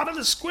a part of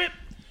the script,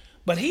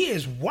 but he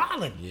is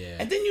wilding. Yeah.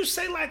 And then you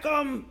say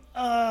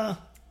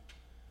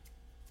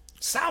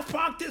South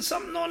Park did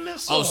something on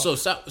this? Oh,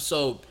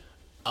 South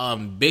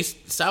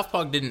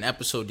Park did an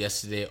episode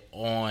yesterday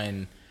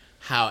on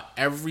how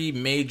every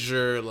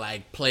major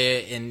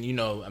player in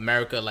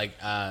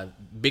America,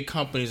 big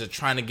companies are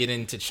trying to get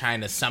into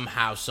China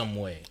somehow, some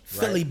way. Right?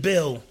 Philly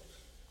Bill,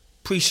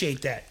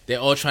 appreciate that. They're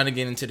all trying to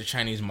get into the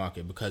Chinese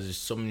market because there's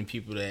so many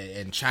people that,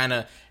 and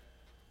China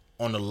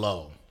on the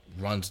low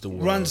runs the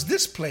world. Runs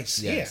this place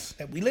here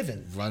that we live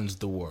in. Runs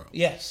the world.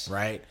 Yes.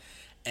 Right?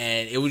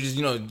 And it was just,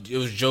 it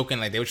was joking,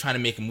 they were trying to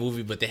make a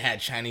movie, but they had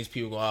Chinese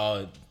people go,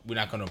 oh, we're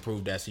not going to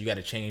approve that, so you got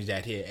to change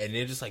that here. And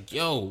they're just like,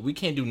 yo, we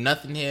can't do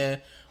nothing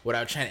here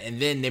without China. And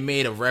then they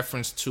made a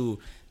reference to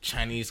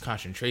Chinese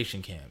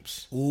concentration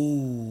camps.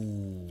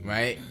 Ooh.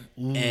 Right?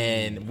 Ooh.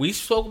 And we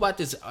spoke about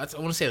this, I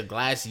want to say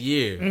last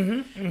year.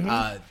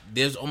 Mm-hmm.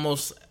 There's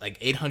almost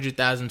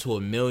 800,000 to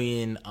 1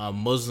 million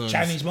Muslims.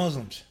 Chinese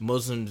Muslims.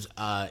 Muslims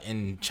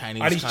in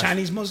Chinese. Are these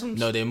Chinese Muslims?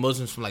 No, they're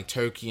Muslims from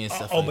Turkey and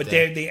stuff like that.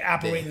 But they're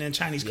operating in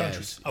Chinese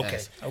countries.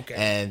 Yes. Okay.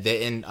 And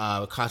they're in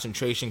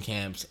concentration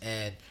camps.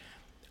 And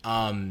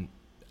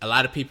a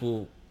lot of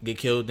people get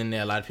killed in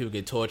there. A lot of people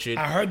get tortured.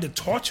 I heard the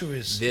torture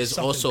is There's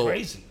something also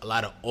crazy. A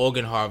lot of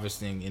organ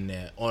harvesting in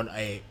there on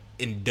a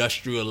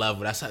industrial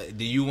level. That's how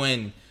the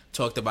UN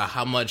talked about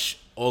how much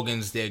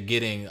organs they're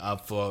getting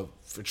for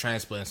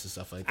transplants and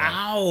stuff like that.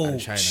 Ouch. Out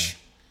of China.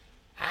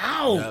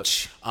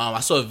 Ouch. Yep.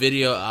 I saw a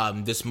video.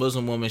 This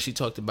Muslim woman, she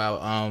talked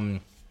about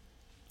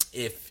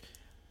if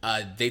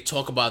they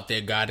talk about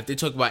their God, if they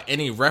talk about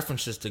any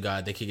references to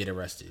God, they could get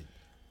arrested.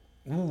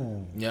 Ooh.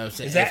 You know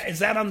what I'm saying? Is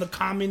that under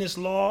communist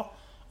law?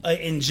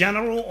 In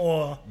general,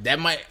 or that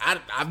might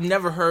I've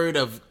never heard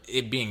of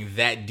it being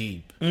that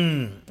deep.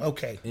 Okay,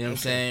 you know what I'm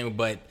saying.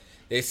 But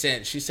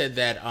she said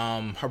that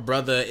her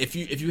brother, if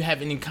you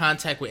have any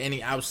contact with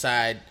any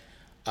outside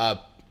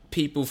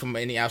people from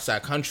any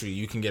outside country,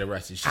 you can get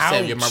arrested. She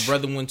said, "Yeah, my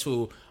brother went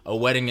to a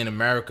wedding in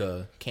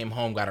America, came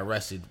home, got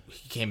arrested.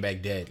 He came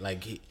back dead."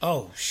 Like,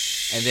 and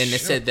then they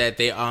said that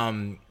they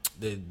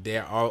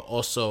are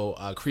also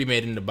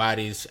cremating the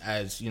bodies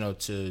as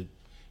to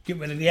get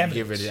rid of the evidence.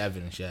 Get rid of the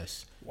evidence.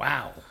 Yes.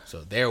 Wow.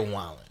 So they're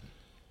wilding.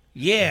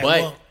 Yeah,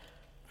 but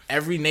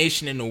every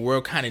nation in the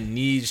world kind of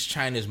needs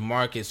China's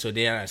market, so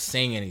they're not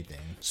saying anything.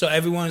 So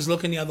everyone's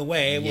looking the other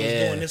way. Everyone's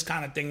doing this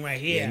kind of thing right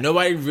here. Yeah,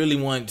 nobody really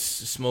wants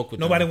smoke with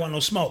them. Nobody wants no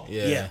smoke.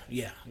 Yeah,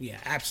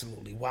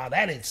 absolutely. Wow,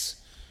 that is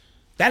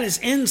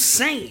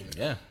insane.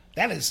 Yeah.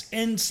 That is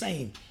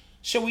insane.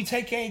 Shall we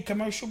take a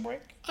commercial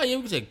break? Oh, yeah,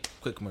 we can take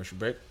a quick commercial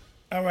break.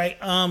 All right.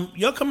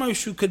 Your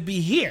commercial could be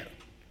here,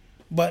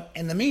 but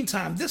in the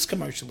meantime, this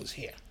commercial is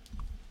here.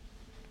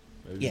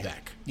 We'll be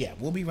back. Yeah,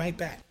 we'll be right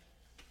back.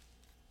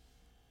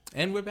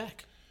 And we're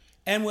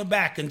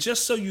back. And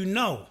just so you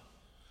know,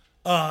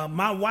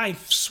 my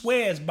wife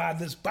swears by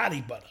this body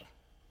butter.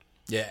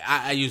 Yeah,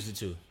 I used it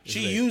too.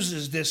 She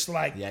uses this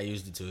I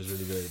used it too. It's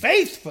really good.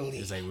 Faithfully.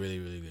 It's like really,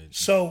 really good.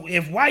 So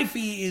if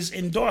wifey is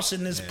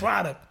endorsing this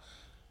product,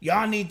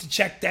 y'all need to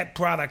check that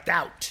product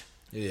out.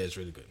 Yeah, it's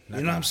really good. You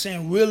know what I'm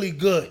saying? Really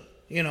good.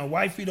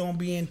 Wifey don't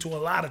be into a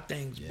lot of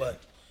things,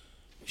 but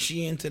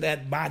she into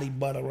that body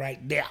butter right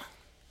there.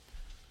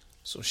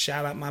 So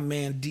shout out my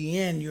man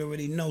DN. You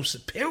already know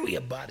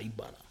Superior Body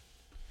Butter.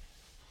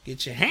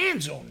 Get your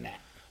hands on that.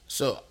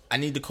 So I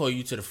need to call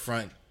you to the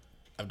front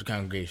of the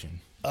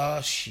congregation.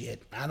 Oh,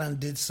 shit. I done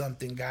did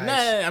something, guys.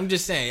 Nah, I'm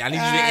just saying. I need you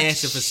to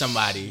answer for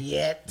somebody.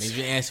 Shit. I need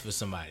you to answer for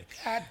somebody.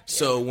 God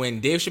so when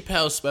Dave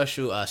Chappelle's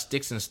special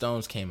Sticks and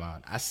Stones came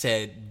out, I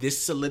said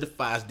this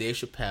solidifies Dave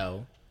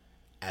Chappelle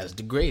as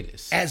the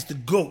greatest. As the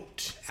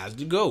GOAT. As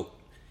the GOAT.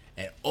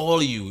 And all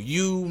of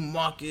you,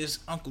 Marcus,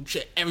 Uncle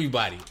Chet,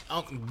 everybody,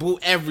 Uncle Boo,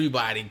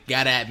 everybody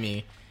got at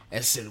me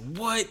and said,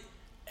 "What?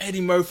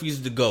 Eddie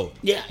Murphy's the GOAT."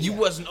 Yeah. You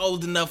wasn't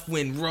old enough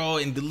when Raw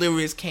and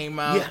Delirious came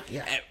out.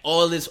 Yeah. And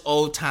all this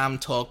old time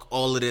talk,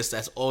 all of this,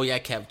 that's all y'all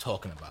kept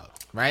talking about,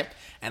 right?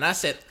 And I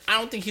said, I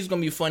don't think he's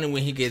going to be funny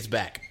when he gets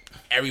back.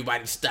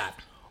 Everybody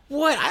stopped.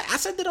 What? I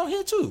said that on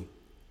here too.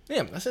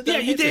 Yeah, I said that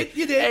on here too.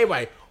 You did.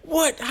 Everybody,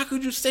 what? How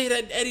could you say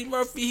that Eddie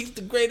Murphy, he's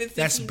the greatest?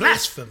 That's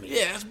blasphemy.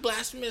 Yeah, that's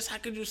blasphemous. How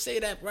could you say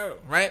that, bro?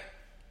 Right?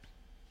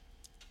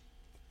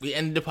 We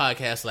ended the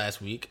podcast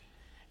last week.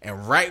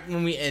 And right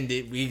when we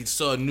ended, we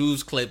saw a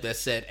news clip that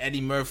said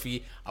Eddie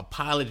Murphy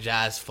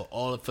apologized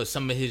for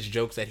some of his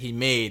jokes that he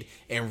made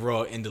in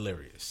Raw and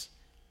Delirious.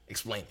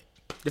 Explain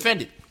it.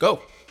 Defend it.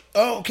 Go.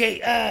 Oh, okay.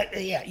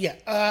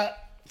 Yeah.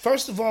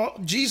 First of all,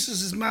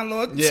 Jesus is my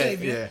Lord and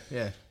Savior.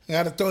 Yeah. I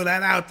got to throw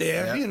that out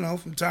there,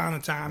 from time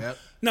to time. Yep.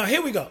 No,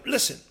 here we go.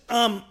 Listen,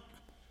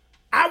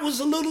 I was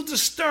a little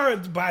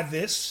disturbed by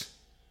this,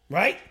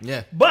 right?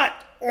 Yeah. But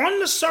on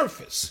the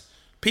surface,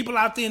 people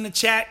out there in the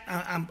chat,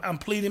 I'm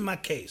pleading my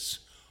case.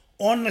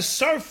 On the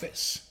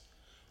surface,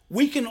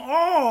 we can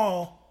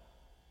all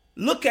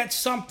look at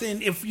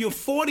something. If you're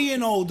 40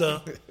 and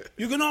older,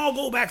 you can all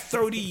go back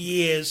 30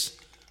 years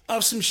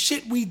of some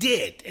shit we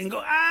did and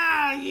go,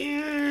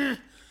 yeah,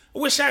 I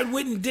wish I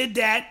wouldn't did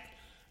that.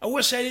 I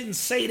wish I didn't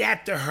say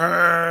that to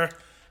her,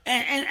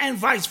 and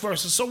vice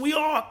versa. So we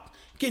all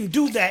can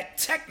do that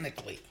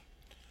technically.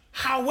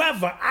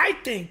 However, I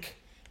think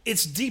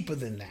it's deeper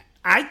than that.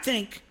 I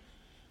think,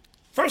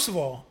 first of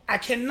all, I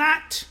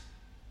cannot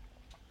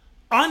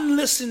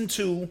unlisten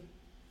to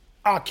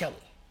R. Kelly.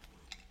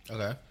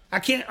 Okay. I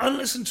can't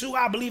unlisten to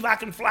I Believe I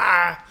Can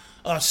Fly,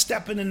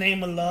 Step in the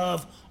Name of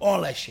Love,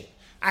 all that shit.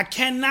 I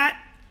cannot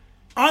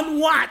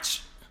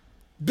unwatch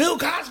Bill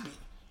Cosby,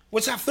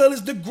 which I feel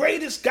is the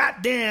greatest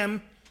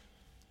goddamn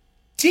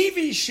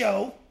TV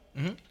show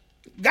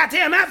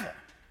goddamn ever.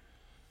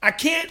 I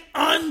can't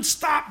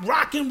unstop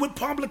rocking with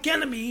Public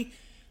Enemy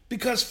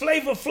because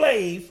Flavor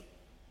Flav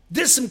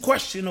did some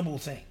questionable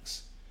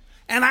things.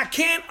 And I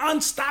can't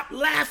unstop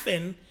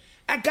laughing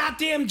at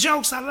goddamn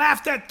jokes I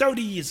laughed at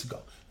 30 years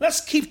ago.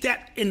 Let's keep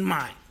that in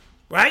mind,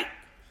 right?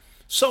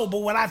 So, but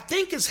what I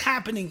think is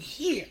happening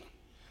here,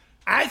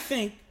 I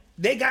think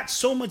they got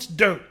so much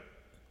dirt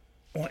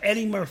on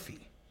Eddie Murphy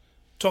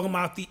talking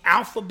about the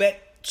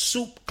Alphabet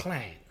Soup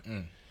Clan.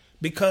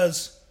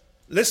 Because,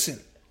 listen,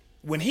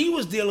 when he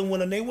was dealing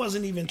with them, they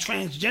wasn't even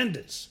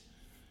transgenders.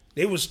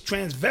 They was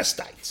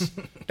transvestites.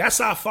 That's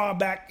how far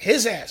back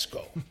his ass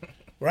go,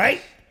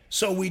 right?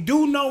 So we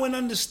do know and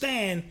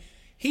understand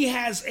he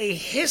has a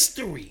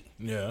history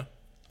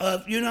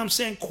of, you know what I'm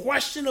saying,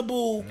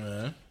 questionable.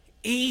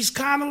 He's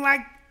kind of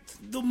like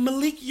the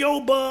Malik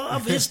Yoba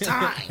of his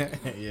time.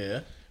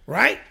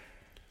 Right?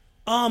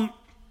 And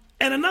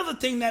another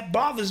thing that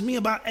bothers me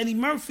about Eddie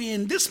Murphy,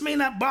 and this may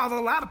not bother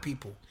a lot of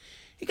people,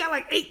 he got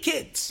like 8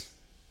 kids.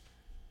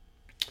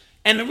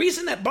 And the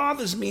reason that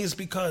bothers me is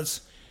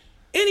because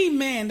any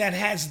man that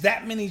has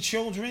that many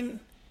children,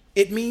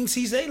 it means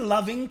he's a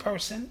loving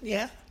person,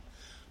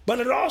 but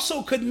it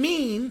also could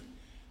mean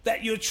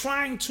that you're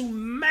trying to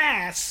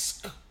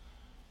mask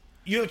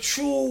your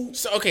true...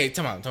 So, okay,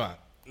 come on.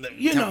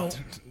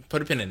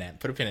 Put a pin in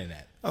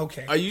that.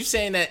 Okay. Are you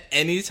saying that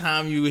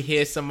anytime you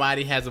hear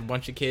somebody has a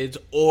bunch of kids,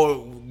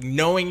 or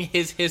knowing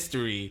his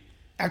history,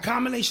 a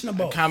combination of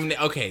both?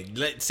 Okay,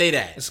 let's say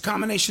that. It's a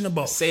combination of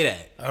both. Say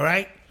that. All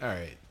right.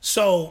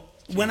 So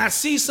when I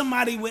see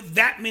somebody with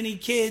that many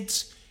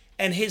kids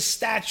and his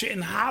stature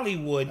in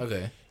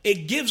Hollywood,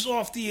 it gives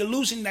off the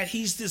illusion that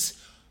he's this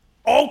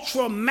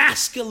ultra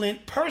masculine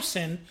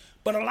person.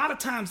 But a lot of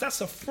times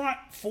that's a front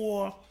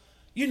for,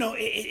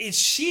 it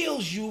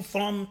shields you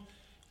from,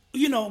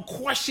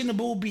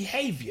 questionable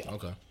behavior.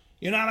 Okay.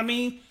 You know what I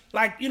mean?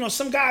 Like,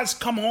 some guys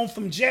come home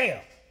from jail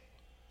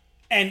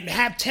and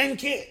have 10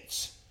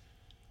 kids.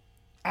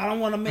 I don't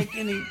want to make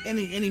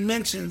any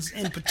mentions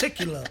in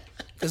particular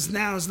because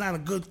now is not a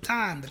good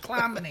time. The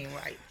climate ain't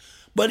right.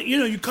 But,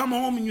 you come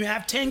home and you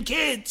have 10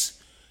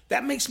 kids.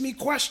 That makes me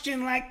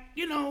question, like,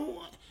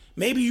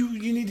 maybe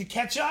you need to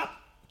catch up.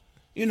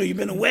 You've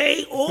been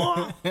away,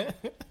 or,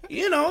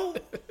 you've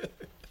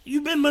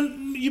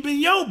been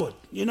yobered.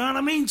 You know what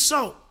I mean?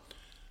 So,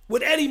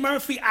 with Eddie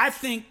Murphy, I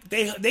think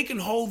they can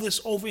hold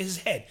this over his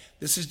head.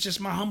 This is just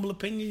my humble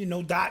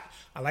opinion. Doc,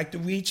 I like to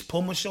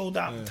pull my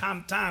shoulder out from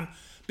time to time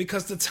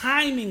because the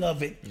timing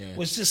of it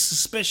was just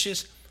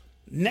suspicious.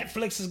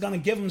 Netflix is going to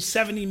give him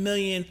 $70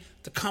 million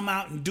to come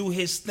out and do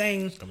his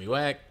thing. It's going to be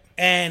whack.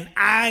 And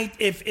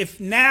if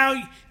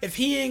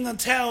he ain't going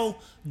to tell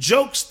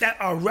jokes that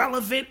are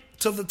relevant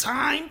to the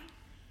time,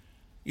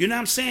 you know what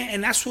I'm saying?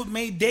 And that's what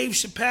made Dave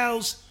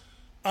Chappelle's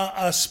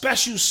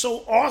special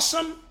so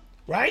awesome,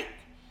 right?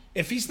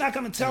 If he's not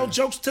going to tell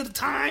jokes to the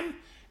time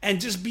and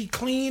just be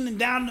clean and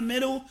down the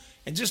middle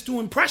and just do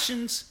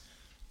impressions,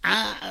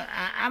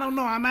 I don't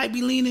know. I might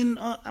be leaning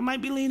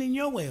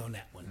your way on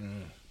that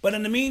one. But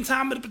in the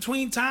meantime, in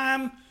between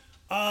time,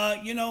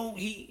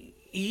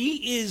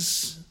 he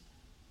is,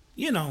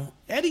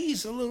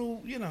 Eddie's a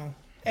little,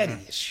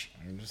 Eddie-ish.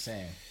 I'm just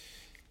saying.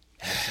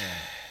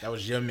 That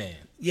was your man.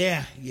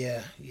 Yeah.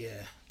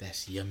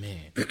 That's your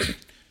man.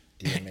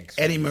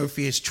 Eddie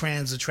Murphy is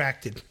trans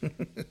attracted.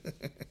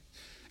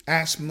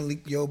 Ask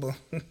Malik Yoba.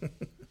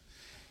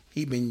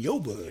 He been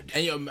yobered.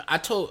 And I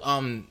told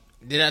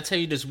did I tell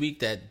you this week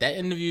that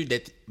interview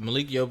that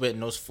Malik Yoba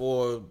and those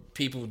 4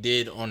 people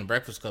did on the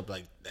Breakfast Club,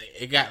 like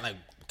it got like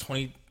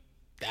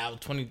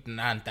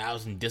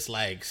 29,000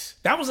 dislikes.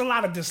 That was a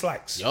lot of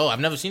dislikes. Yo,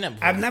 I've never seen that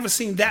before. I've never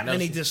seen that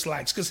many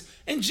dislikes because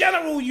in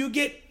general you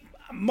get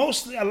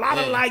mostly a lot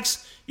of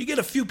likes. You get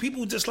a few people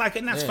who dislike it,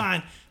 and that's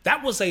fine.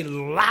 That was a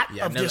lot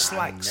of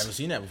dislikes. I've never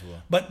seen that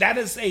before. But that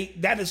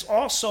is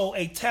also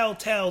a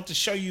telltale to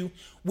show you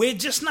we're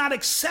just not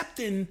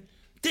accepting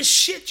this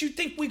shit you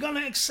think we're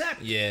gonna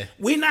accept. Yeah.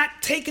 We're not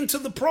taking to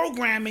the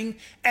programming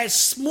as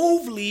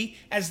smoothly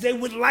as they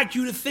would like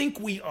you to think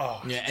we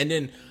are. Yeah, and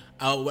then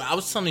I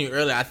was telling you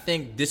earlier, I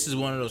think this is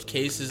one of those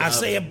cases.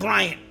 Isaiah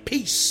Bryant,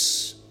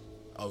 peace.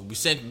 Oh,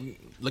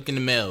 look in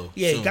the mail.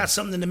 Yeah, soon. You got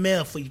something in the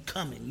mail for you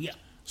coming. Yeah.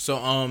 So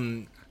I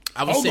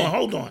was saying,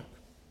 hold on.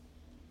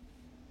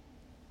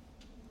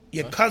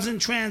 Your cousin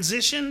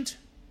transitioned?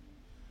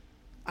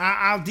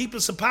 Our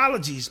deepest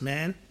apologies,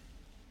 man.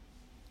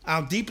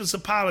 Our deepest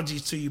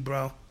apologies to you,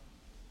 bro. All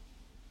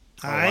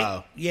right?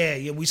 Wow.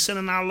 Yeah, we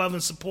sending our love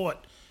and support.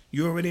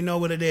 You already know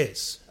what it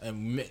is.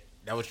 And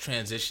that was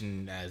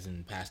transition as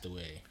in passed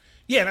away.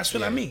 Yeah, that's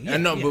what I mean. Yeah, I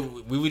know,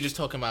 but we were just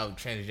talking about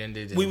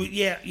transgenders.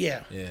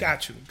 Yeah.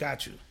 Got you.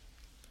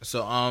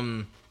 So,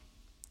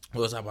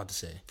 what was I about to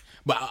say?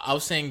 But I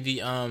was saying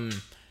the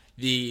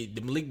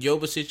Malik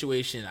Yoba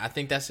situation, I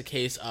think that's a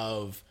case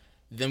of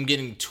them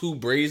getting too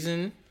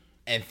brazen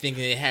and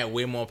thinking they had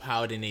way more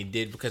power than they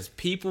did, because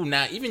people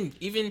now,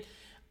 even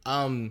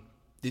the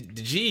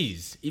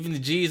G's, even the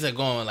G's are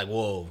going like,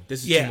 whoa,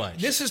 this is too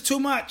much. This is too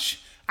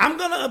much. I'm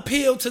going to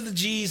appeal to the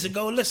G's and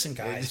go, listen,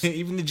 guys.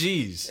 Even the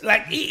G's.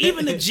 Like,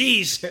 even the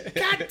G's,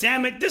 God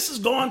damn it, this is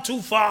going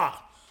too far.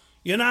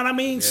 You know what I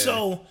mean? Yeah.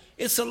 So,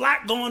 it's a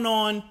lot going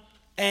on,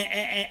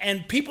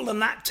 and people are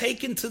not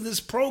taken to this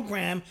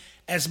program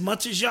as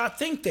much as y'all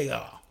think they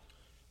are.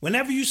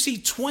 Whenever you see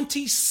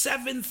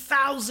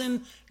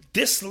 27,000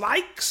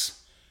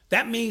 dislikes,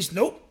 that means,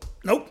 nope,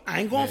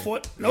 I ain't going for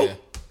it. Nope.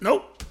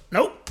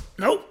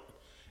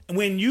 And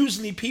when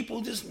usually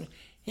people just...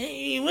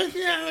 Hey, what's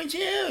wrong with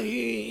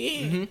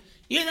you?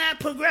 You're not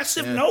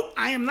progressive. Yeah. Nope,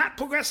 I am not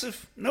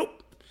progressive.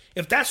 Nope.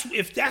 If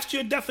that's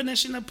your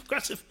definition of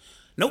progressive,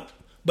 nope.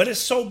 But it's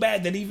so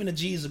bad that even the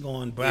G's are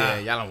going, bro. Yeah,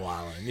 y'all are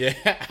wilding. Yeah,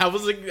 I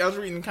was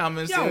reading the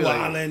comments. Y'all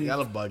wilding.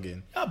 Y'all are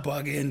bugging. Y'all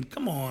bugging.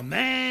 Come on,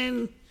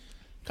 man.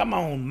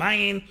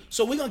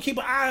 So we're gonna keep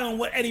an eye on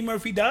what Eddie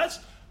Murphy does.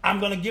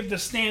 I'm gonna give the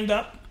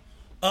stand-up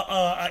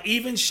a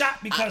even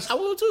shot because I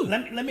will too.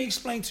 Let me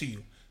explain to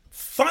you.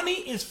 Funny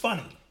is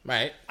funny.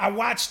 Right. I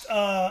watched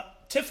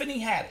Tiffany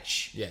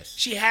Haddish. Yes.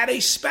 She had a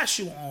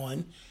special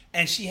on,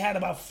 and she had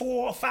about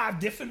 4 or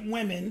 5 different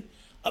women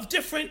of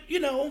different,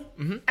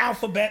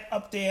 alphabet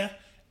up there.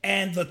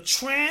 And the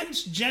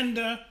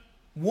transgender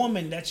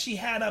woman that she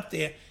had up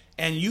there,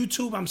 and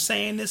YouTube, I'm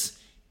saying this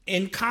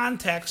in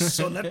context,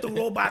 so let the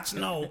robots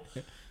know,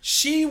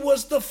 she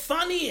was the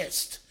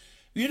funniest.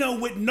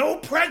 with no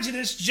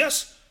prejudice,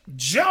 just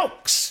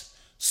jokes.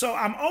 So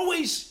I'm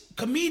always,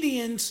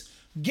 comedians,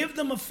 give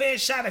them a fair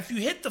shot. If you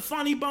hit the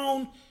funny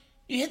bone,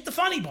 you hit the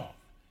funny bone.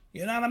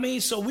 You know what I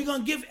mean? So we're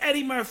going to give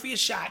Eddie Murphy a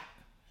shot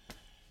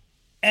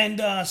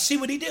and see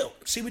what he do.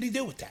 See what he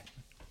do with that.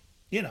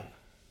 You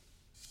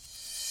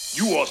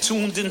are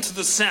tuned into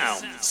the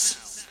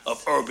sounds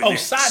of Urban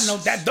X. Side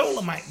note, that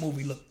Dolomite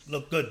movie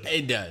look good.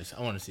 It does.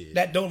 I want to see it.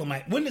 That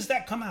Dolomite. When does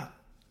that come out?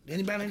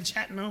 Anybody in the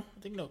chat know? I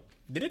think no.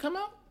 Did it come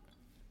out?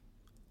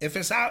 If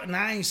it's out and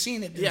I ain't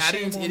seen it, then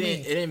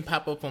it didn't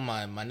pop up on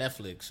my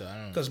Netflix, so I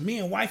don't know. Because me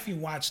and wifey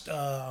watched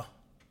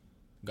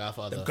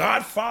Godfather. The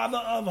Godfather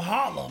of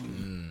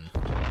Harlem.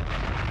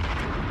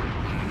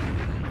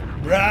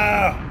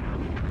 Bruh.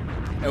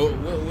 Hey,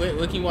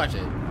 where can you watch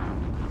it?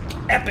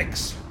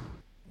 Epix.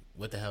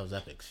 What the hell is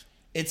Epix?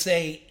 It's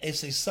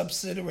a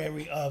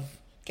subsidiary of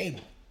cable.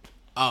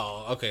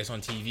 Oh, okay. It's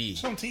on TV.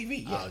 It's on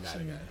TV. Yeah. Oh, got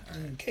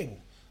it. Cable.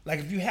 Like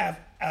if you have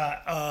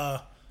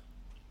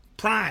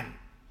Prime.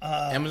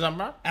 Amazon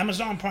Prime?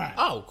 Amazon Prime.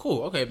 Oh,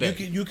 cool. Okay, bet.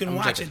 You can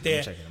watch it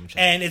there.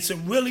 And it's a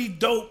really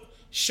dope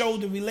show,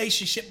 the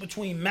relationship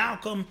between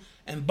Malcolm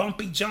and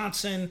Bumpy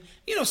Johnson.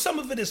 Some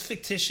of it is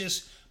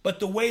fictitious, but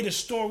the way the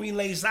story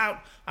lays out,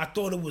 I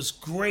thought it was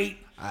great.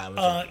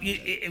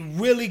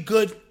 Really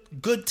good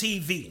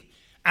TV.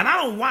 And I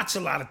don't watch a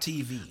lot of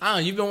TV.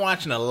 You've been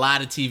watching a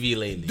lot of TV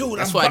lately. Dude,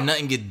 that's why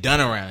nothing get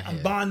done around here.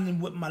 I'm bonding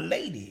with my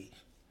lady.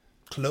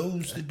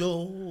 Close the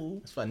door.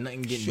 That's why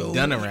nothing getting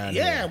done around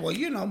here. Yeah,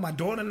 well, my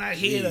daughter not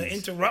here to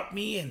interrupt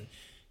me, and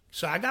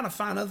so I gotta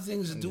find other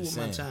things to do with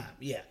my time.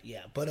 Yeah.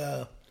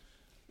 But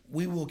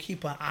we will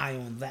keep an eye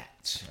on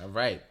that. All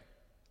right.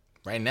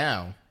 Right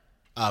now,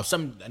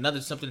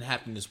 something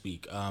happened this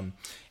week.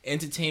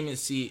 Entertainment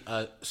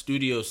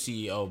studio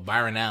CEO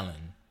Byron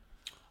Allen.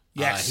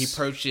 Yes. He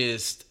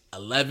purchased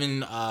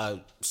 11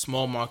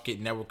 small market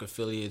network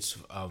affiliates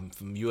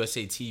from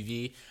USA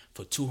TV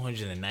for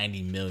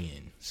 $290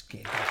 million.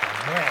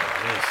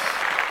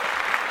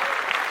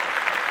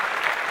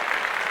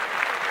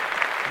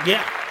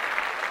 Yeah.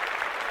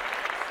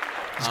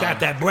 He's got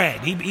that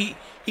bread.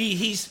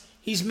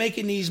 He's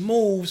making these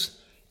moves,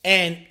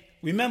 and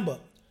remember,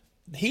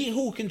 he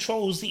who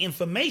controls the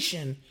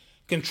information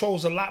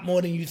controls a lot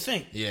more than you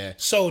think. Yeah.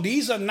 So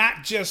these are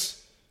not just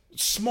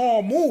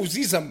small moves;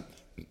 these are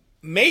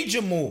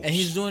major moves. And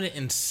he's doing it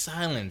in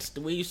silence, the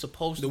way you're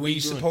supposed to. Operate.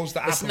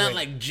 It's not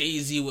like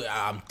Jay-Z.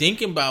 I'm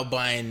thinking about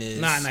buying this.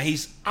 Nah.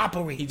 He's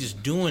operating. He's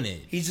just doing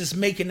it. He's just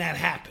making that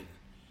happen.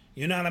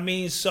 You know what I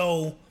mean?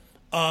 So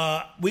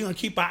we're gonna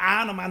keep our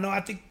eye on him. I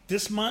think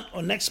this month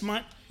or next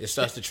month it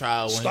starts the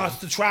trial. He's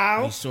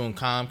suing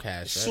Comcast.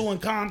 Right? Suing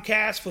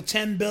Comcast for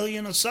 $10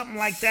 billion or something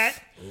like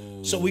that.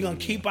 Ooh. So we're gonna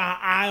keep our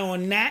eye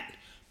on that.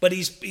 But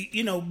he's,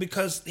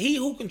 because he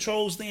who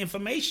controls the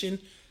information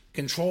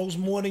controls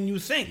more than you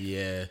think.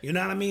 Yeah. You know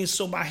what I mean?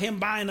 So by him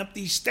buying up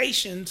these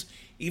stations,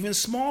 even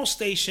small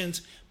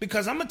stations,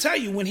 because I'm going to tell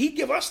you, when he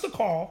give us the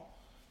call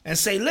and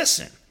say,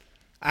 listen,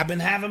 I've been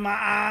having my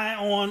eye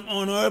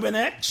on Urban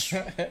X,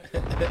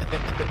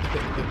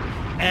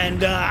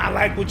 and I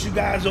like what you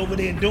guys over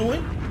there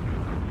doing,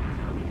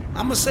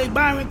 I'm going to say,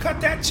 Byron, cut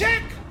that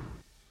check.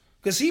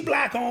 Because he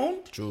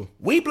black-owned. True.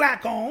 We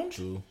black-owned.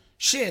 True.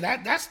 Shit,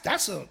 that's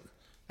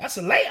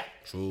a layup.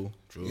 True.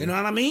 You know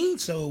what I mean?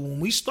 So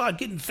when we start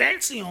getting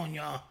fancy on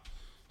y'all,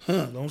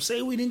 don't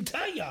say we didn't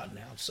tell y'all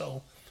now.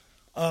 So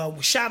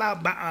shout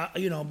out,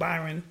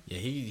 Byron. Yeah,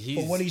 he's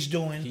for what he's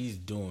doing. He's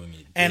doing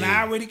it. And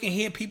I already can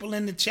hear people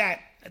in the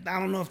chat. I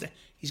don't know if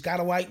he's got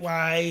a white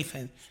wife,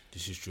 and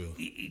this is true.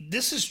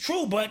 This is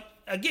true, but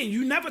again,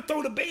 you never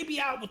throw the baby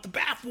out with the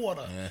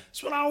bathwater. Yeah.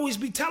 That's what I always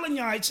be telling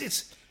y'all.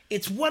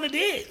 It's what it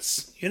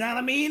is. You know what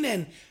I mean?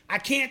 And I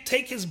can't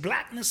take his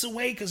blackness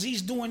away because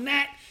he's doing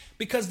that.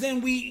 Because then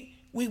we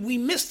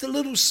miss the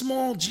little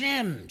small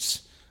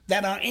gems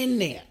that are in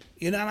there.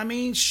 You know what I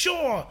mean?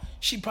 Sure,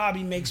 she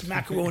probably makes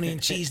macaroni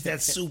and cheese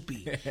that's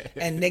soupy.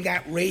 And they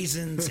got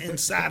raisins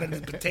inside of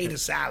the potato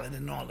salad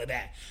and all of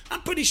that.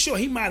 I'm pretty sure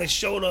he might have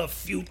showed her a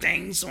few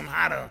things on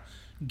how to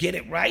get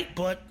it right.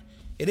 But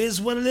it is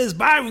what it is.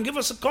 Byron, give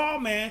us a call,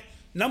 man.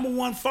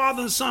 #1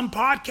 father and son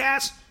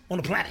podcast on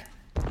the planet.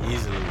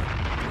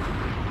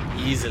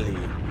 Easily.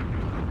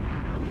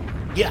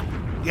 Yeah.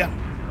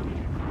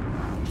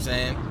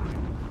 Saying,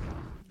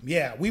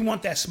 yeah, we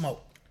want that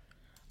smoke.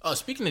 Oh,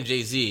 speaking of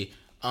Jay-Z,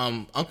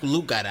 Uncle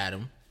Luke got at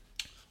him.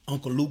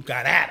 Uncle Luke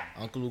got at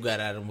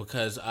him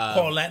because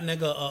call that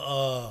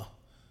nigga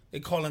they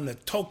call him the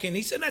token.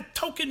 He said that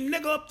token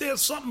nigga up there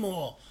something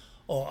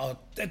or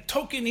that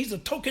token. He's a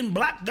token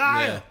black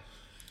guy. Yeah.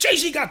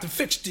 Jay-Z got to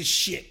fix this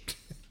shit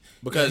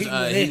because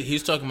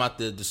he's talking about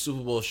the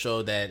Super Bowl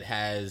show that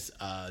has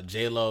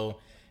J-Lo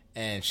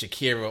and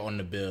Shakira on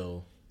the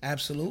bill.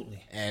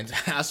 Absolutely. And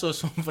I saw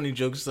some funny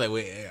jokes like,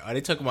 wait, are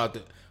they talking about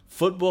the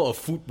football or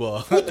football?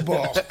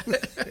 Football.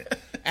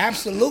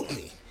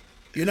 Absolutely.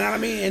 You know what I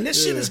mean? And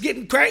this shit is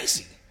getting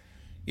crazy.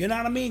 You know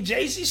what I mean?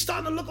 Jay-Z's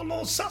starting to look a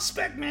little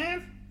suspect,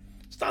 man.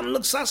 starting to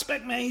look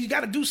suspect, man. You got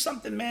to do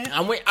something, man.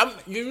 I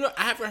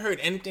haven't heard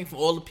anything from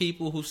all the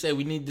people who said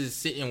we need to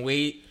sit and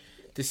wait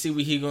to see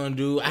what he gonna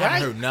do. I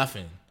haven't heard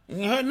nothing.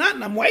 You heard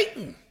nothing. I'm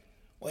waiting.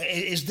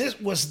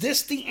 Was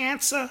this the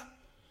answer?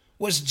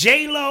 Was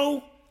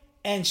J-Lo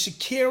and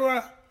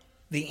Shakira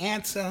the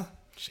answer?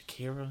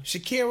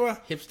 Shakira.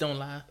 Hips don't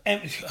lie.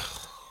 And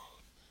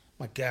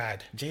my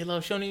God, J-Lo,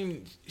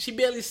 she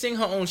barely sing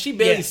her own. She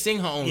barely sing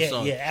her own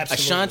song. Yeah,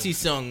 absolutely. Ashanti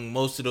sung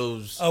most of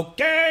those.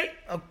 Okay.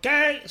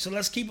 So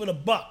let's keep it a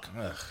buck,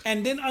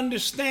 and then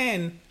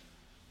understand.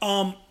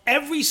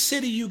 Every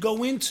city you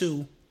go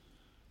into,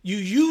 you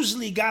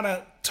usually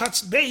gotta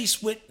touch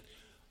base with,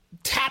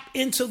 tap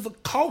into the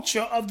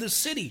culture of the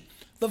city,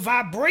 the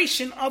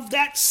vibration of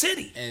that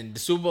city. And the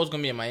Super Bowl's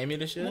gonna be in Miami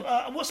this year.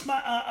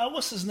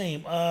 What's his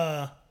name?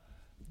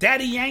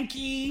 Daddy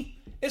Yankee.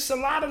 It's a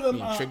lot of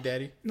them. Trick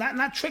Daddy?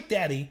 Not Trick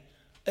Daddy.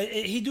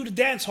 He do the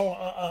dance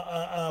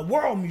hall,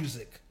 world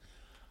music.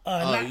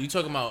 You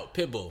talking about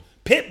Pitbull?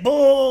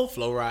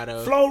 Flo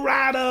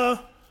Rida.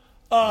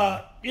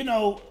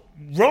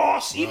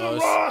 Ross. Even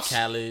Ross.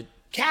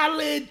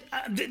 Khaled.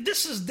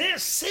 This is their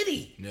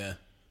city. Yeah.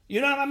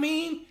 You know what I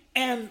mean?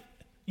 And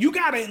you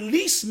got to at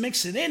least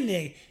mix it in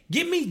there.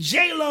 Give me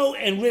J-Lo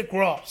and Rick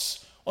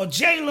Ross. Or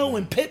J-Lo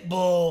and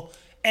Pitbull.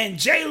 And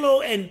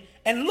J-Lo and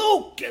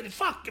Luke.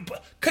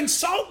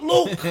 Consult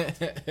Luke.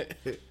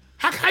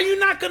 How you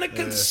not going to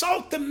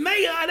consult the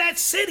mayor of that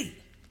city?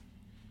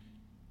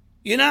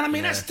 You know what I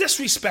mean? That's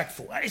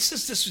disrespectful. It's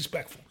just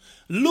disrespectful.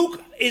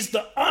 Luke is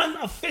the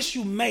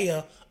unofficial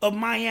mayor of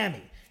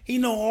Miami. He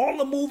know all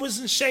the movers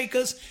and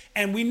shakers,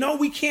 and we know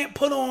we can't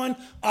put on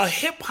a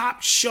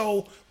hip-hop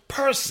show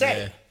per se.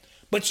 Yeah.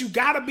 But you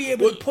got to be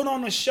able to put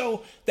on a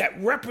show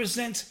that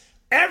represents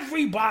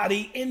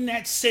everybody in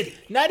that city.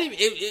 Not even,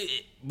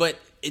 but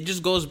it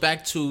just goes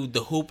back to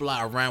the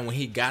hoopla around when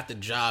he got the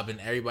job, and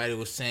everybody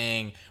was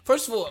saying,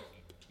 first of all,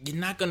 you're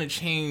not gonna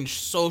change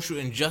social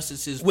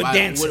injustices with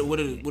dancing. With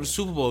a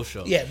Super Bowl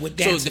show. Yeah, with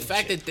dancing. So the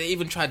fact that they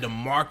even tried to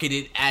market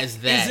it as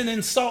that is an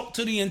insult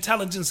to the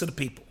intelligence of the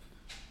people.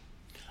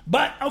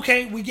 But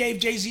okay, we gave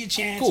Jay-Z a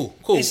chance. Cool.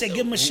 They said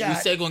give him a shot. We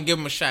said gonna give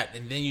him a shot,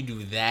 and then you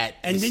do that,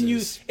 and then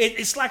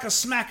it's like a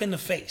smack in the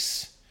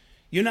face.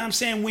 You know what I'm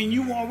saying? When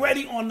you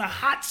already on the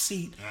hot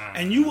seat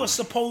and you were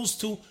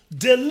supposed to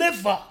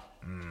deliver,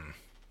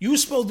 you were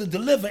supposed to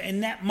deliver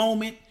in that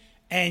moment.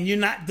 And you're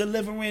not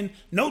delivering.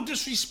 No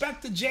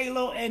disrespect to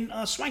J-Lo and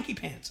Swanky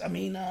Pants. I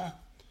mean,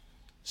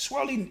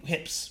 Swirly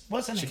Hips.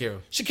 What's her name?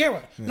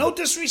 Shakira. Yeah. No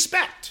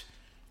disrespect.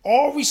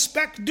 All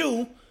respect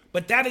due,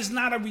 but that is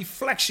not a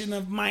reflection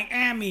of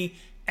Miami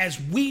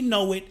as we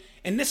know it.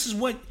 And that's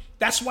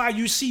why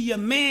you see your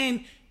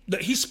man,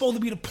 he's supposed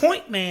to be the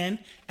point man,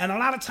 and a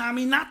lot of time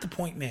he's not the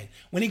point man.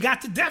 When he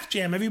got to Def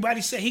Jam,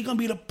 everybody said he's going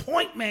to be the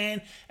point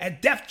man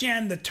at Def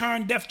Jam to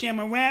turn Def Jam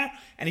around,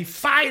 and he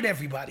fired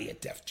everybody at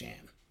Def Jam.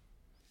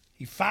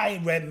 He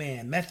fired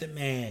Redman, Method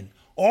Man,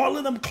 all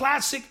of them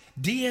classic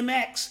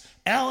DMX,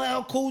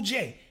 LL Cool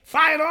J.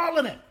 Fired all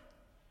of them,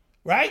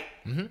 right?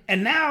 Mm-hmm.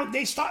 And now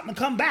they starting to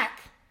come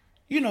back,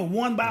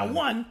 one by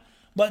one.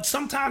 But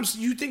sometimes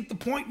you think the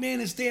point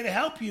man is there to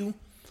help you,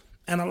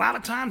 and a lot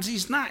of times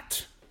he's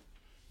not.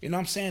 You know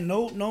what I'm saying?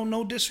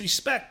 No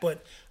disrespect,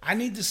 but I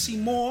need to see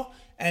more.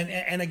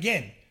 And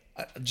again,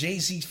 a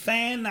Jay-Z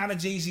fan, not a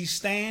Jay-Z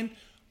stan.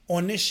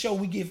 On this show,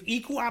 we give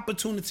equal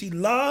opportunity,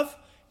 love,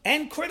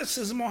 and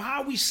criticism on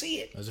how we see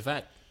it. That's a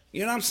fact.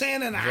 You know what I'm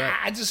saying? And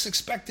I just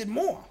expected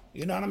more.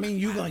 You know what I mean?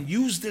 You're going to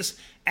use this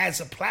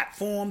as a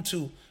platform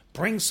to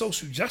bring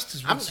social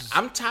justice.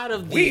 I'm tired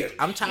of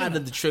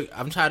the trick.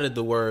 I'm tired of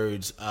the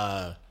words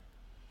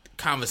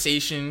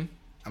conversation.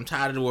 I'm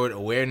tired of the word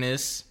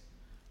awareness.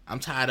 I'm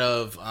tired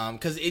of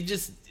because it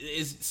just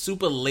is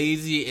super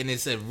lazy and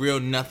it's a real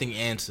nothing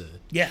answer.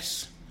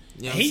 Yes.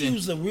 You know he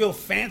used a real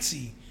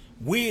fancy,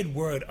 weird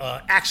word,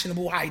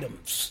 actionable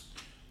items.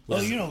 Well,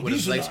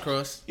 these are not,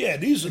 cross? Yeah,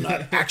 these are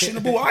not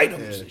actionable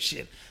items and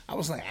shit. I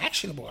was like,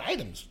 actionable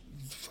items?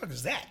 What the fuck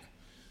is that?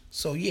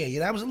 So yeah,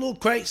 that was a little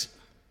crazy.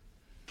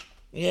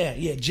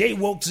 Yeah, Jay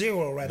woke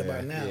zero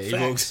about now.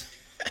 Yeah,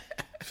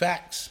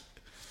 Facts.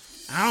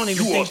 I don't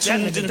even think that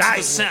nigga died.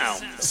 The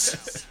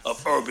sounds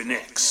of Urban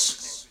X.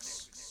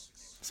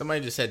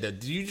 Somebody just said that.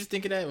 Did you just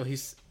think of that, or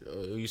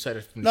you said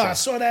it from the chat? No, I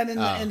saw that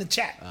in the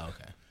chat. Oh,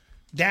 okay.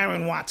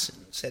 Darren Watson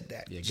said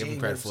that. Yeah, give him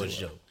credit for his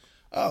joke.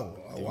 Give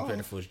him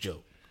credit for his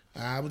joke.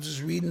 I was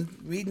just reading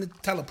the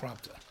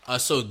teleprompter.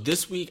 So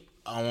this week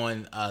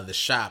on The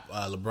Shop,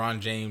 LeBron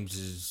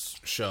James's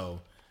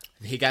show,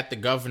 he got the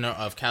governor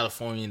of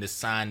California to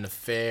sign the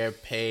Fair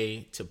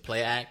Pay to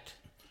Play Act.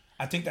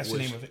 I think that's the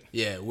name of it.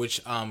 Yeah, which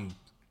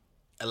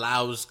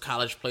allows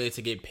college players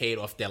to get paid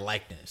off their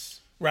likeness.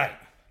 Right.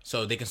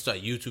 So they can start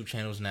YouTube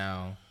channels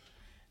now.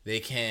 They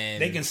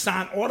can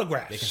sign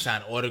autographs. They can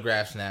sign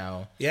autographs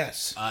now.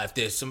 Yes. If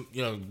there's some,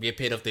 get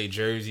paid off their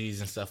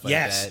jerseys and stuff like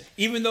that.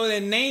 Even though their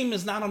name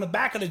is not on the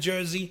back of the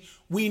jersey,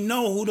 we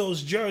know who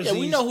those jerseys. Yeah,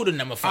 we know who the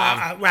number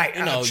 5. Right.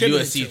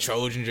 USC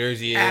Trojan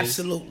jersey is.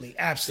 Absolutely.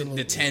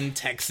 The 10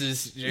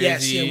 Texas jersey.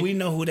 Yes. Yeah, we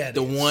know who that is.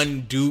 The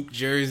 1 Duke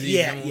jersey.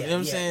 Yeah. You know what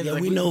I'm saying? Yeah,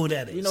 we know who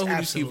that is. We know who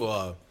these people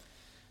are.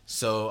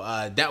 So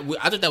I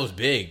thought that was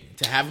big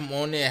to have him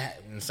on there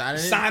and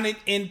sign it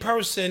in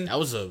person. That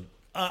was a.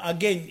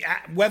 Again,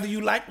 whether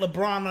you like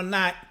LeBron or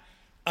not,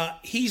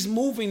 he's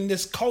moving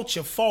this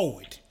culture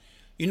forward,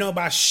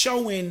 by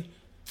showing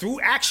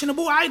through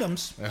actionable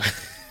items.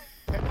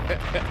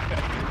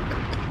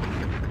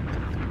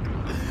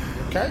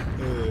 Okay?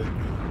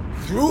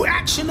 Through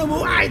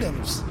actionable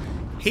items,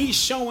 he's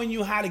showing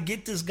you how to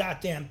get this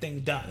goddamn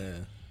thing done. Yeah.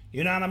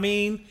 You know what I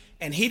mean?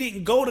 And he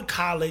didn't go to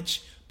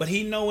college, but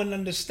he know and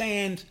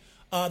understand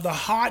the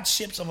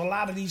hardships of a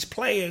lot of these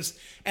players.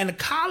 And the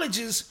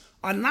colleges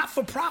are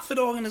not-for-profit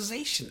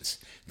organizations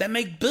that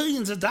make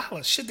billions of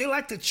dollars. Shit, they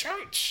like the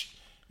church.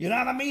 You know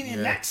what I mean?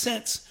 In that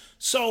sense.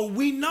 So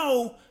we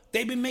know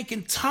they've been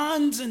making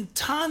tons and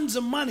tons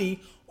of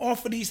money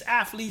off of these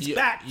athletes'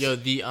 backs.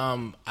 The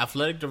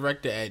athletic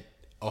director at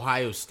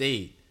Ohio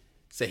State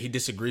said he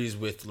disagrees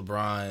with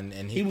LeBron,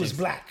 and he was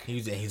black.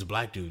 He's a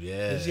black dude,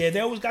 yeah. Yeah, they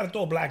always got to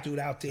throw a black dude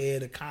out there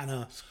to kind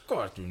of...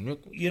 You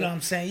know what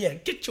I'm saying? Yeah,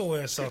 get your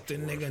ass out there,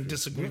 nigga, and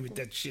disagree with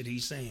that shit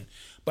he's saying.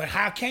 But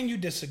how can you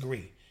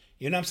disagree?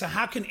 You know what I'm saying?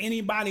 How can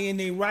anybody in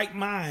their right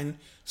mind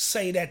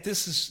say that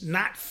this is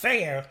not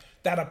fair,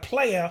 that a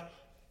player...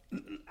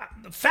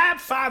 Fab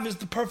Five is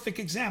the perfect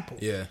example.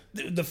 Yeah.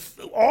 The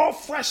all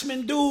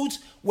freshman dudes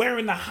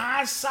wearing the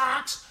high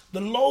socks,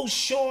 the low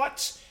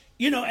shorts,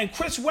 and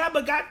Chris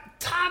Webber got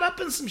tied up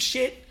in some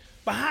shit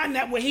behind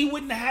that where he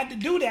wouldn't have had to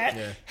do that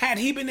had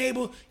he been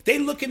able. They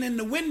looking in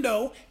the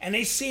window and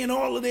they seeing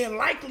all of their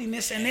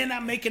likeliness and they're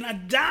not making a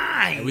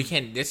dime.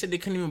 They said they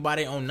couldn't even buy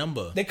their own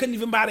number. They couldn't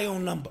even buy their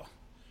own number.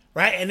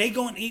 Right? And they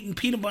going eating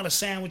peanut butter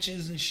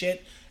sandwiches and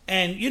shit.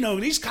 And,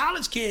 these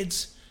college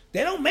kids,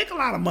 they don't make a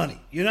lot of money.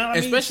 You know what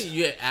I mean? Especially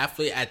you're an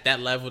athlete at that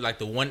level, like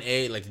the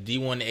 1A, like the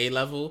D1A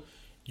level,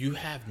 you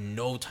have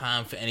no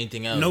time for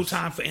anything else. No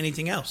time for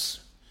anything else.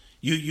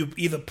 You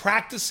either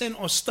practicing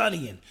or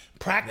studying.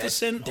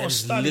 That's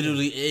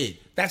literally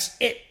it. That's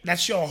it.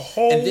 That's your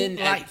whole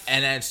life.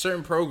 And at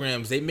certain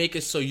programs, they make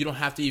it so you don't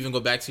have to even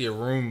go back to your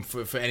room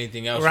for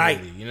anything else. Right.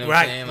 Really. You know what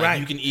I'm saying? Like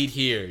you can eat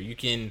here. You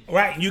can.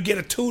 Right. You get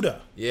a tutor.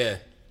 Yeah.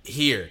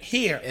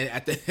 Here. And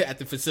at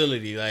the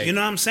facility. Like, you know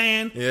what I'm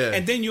saying? Yeah.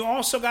 And then you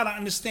also got to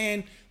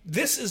understand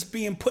this is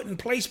being put in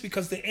place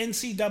because the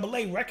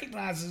NCAA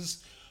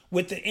recognizes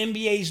with the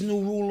NBA's new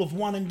rule of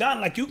one and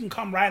done, like you can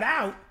come right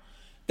out,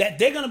 that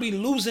they're going to be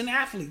losing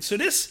athletes. So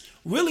this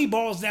really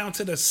boils down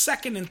to the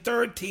second and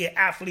third tier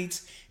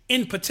athletes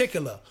in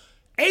particular.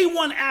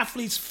 A1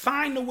 athletes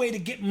find a way to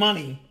get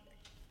money,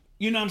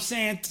 you know what I'm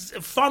saying,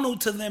 funnel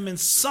to them in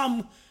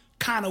some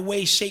kind of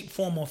way, shape,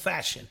 form, or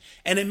fashion.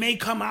 And it may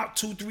come out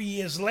 2-3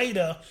 years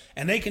later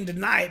and they can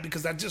deny it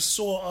because I just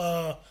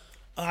saw,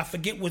 I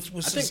forget what's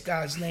this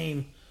guy's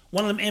name.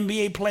 One of them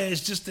NBA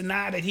players just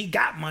denied that he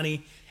got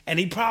money, and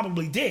he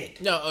probably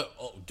did. No,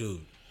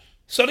 dude.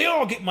 So they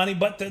all get money,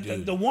 but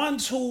the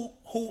ones who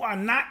are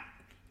not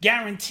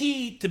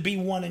guaranteed to be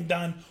one and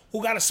done,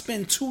 who got to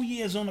spend 2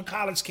 years on the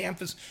college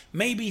campus,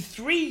 maybe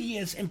 3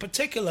 years in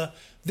particular,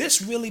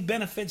 this really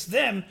benefits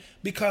them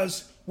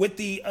because with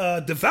the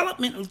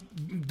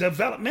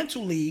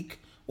developmental league,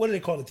 what do they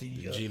call it? The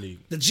G League.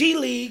 The G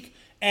League,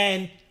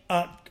 and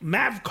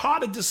Mav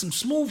Carter did some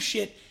smooth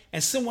shit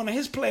and sent one of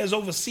his players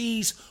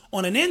overseas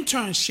on an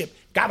internship,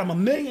 got him $1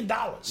 million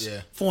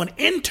for an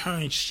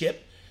internship.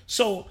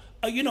 So,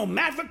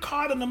 Maverick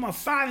Carter and them are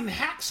finding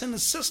hacks in the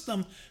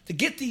system to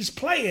get these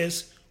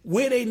players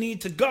where they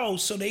need to go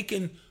so they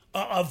can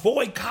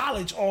avoid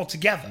college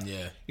altogether.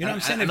 Yeah. You know what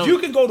I'm saying? If you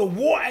can go to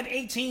war at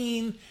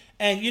 18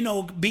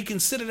 and, be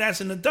considered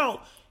as an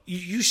adult,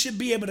 you should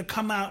be able to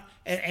come out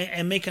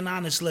and make an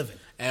honest living.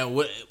 And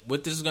what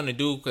this is going to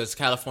do, because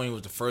California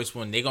was the first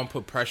one, they're going to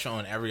put pressure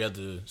on every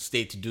other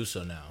state to do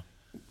so now.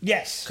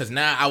 Yes. Because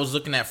now I was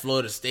looking at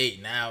Florida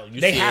State. Now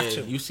they have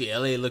to.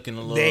 UCLA looking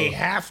a little. They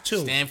have to.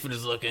 Stanford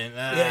is looking.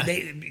 Yeah,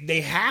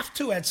 they have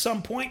to at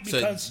some point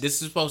because so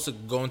this is supposed to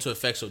go into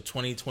effect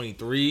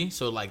 2023.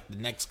 So like the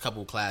next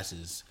couple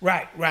classes.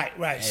 Right.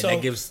 And so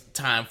that gives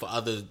time for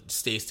other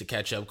states to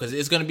catch up because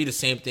it's going to be the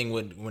same thing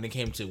when it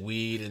came to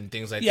weed and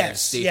things like that.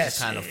 States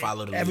just kind of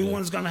follow the lead.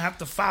 Everyone's going to have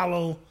to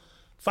follow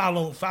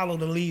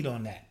the lead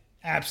on that.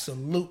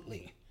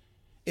 Absolutely.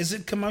 Is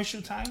it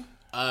commercial time?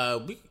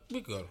 We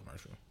could go to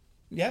commercial.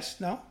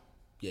 Yes? No?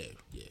 Yeah.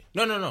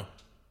 No.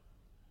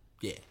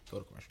 Yeah, go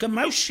to commercial.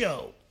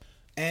 Commercial.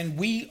 And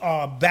we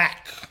are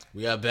back.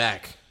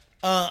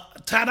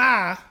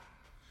 Ta-da.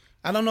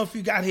 I don't know if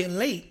you got here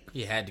late.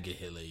 You had to get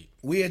here late.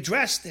 We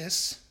addressed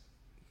this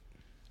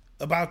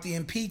about the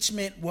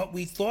impeachment, what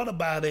we thought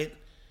about it,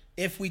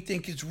 if we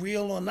think it's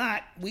real or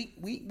not.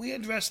 We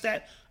addressed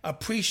that.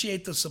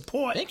 Appreciate the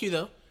support. Thank you,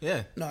 though.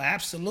 Yeah. No,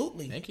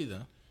 absolutely. Thank you,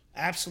 though.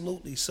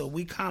 Absolutely. So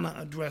we kind of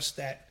addressed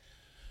that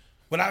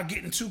without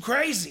getting too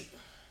crazy.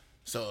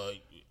 So,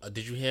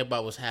 did you hear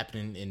about what's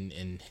happening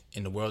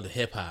in the world of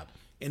hip hop?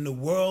 In the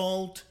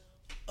world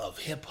of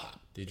hip hop.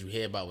 Did you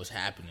hear about what's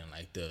happening?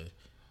 Like the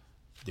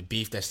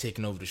beef that's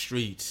taking over the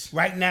streets.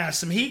 Right now,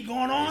 some heat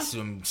going on.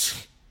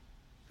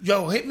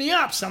 Yo, hit me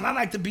up, son. I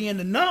like to be in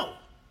the know.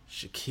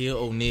 Shaquille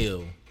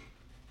O'Neal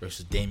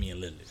versus Damian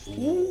Lillard.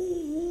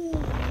 Ooh.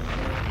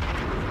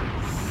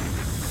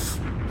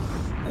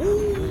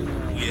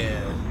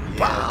 Yeah.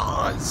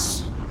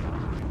 Bars.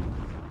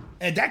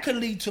 And that could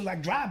lead to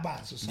like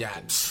drive-bys or something.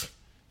 Yeah.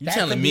 You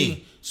telling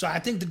me. So I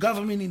think the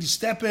government need to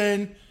step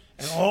in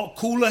and all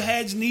cooler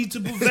heads need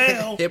to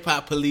prevail. The hip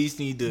hop police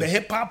need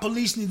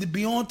to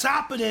be on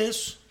top of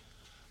this.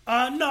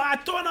 No, I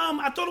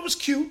thought it was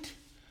cute.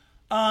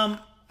 I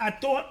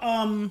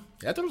thought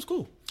it was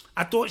cool.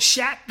 I thought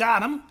Shaq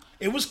got him.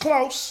 It was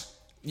close.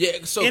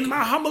 Yeah, so in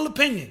my humble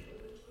opinion,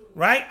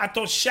 right? I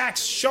thought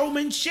Shaq's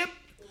showmanship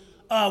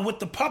with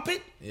the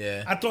puppet.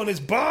 Yeah. I thought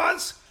his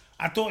bars.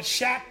 I thought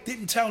Shaq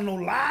didn't tell no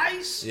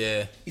lies.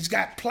 Yeah. He's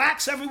got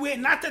plaques everywhere.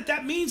 Not that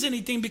that means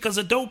anything because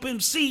a dope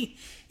MC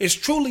is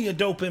truly a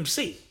dope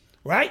MC,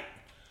 right?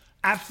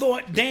 I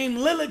thought Dame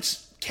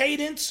Lillard's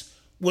cadence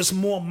was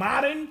more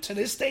modern to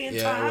this day and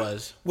time. Yeah, it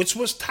was. Which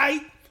was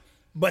tight,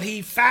 but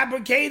he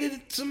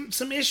fabricated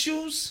some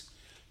issues.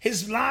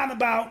 His line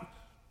about,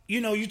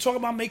 you talk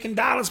about making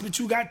dollars, but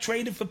you got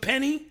traded for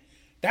penny.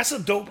 That's a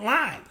dope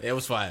line. It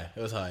was fire.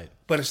 It was hard.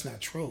 But it's not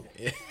true.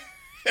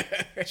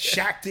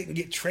 Shaq didn't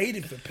get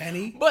traded for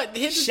penny. But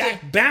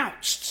Shaq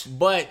bounced.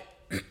 But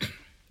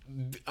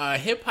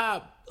hip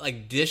hop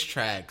like diss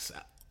tracks,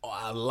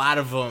 a lot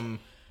of them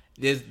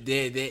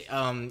they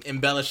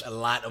embellish a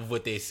lot of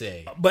what they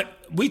say. But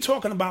we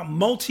talking about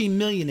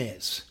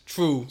multi-millionaires.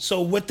 True.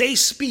 So what they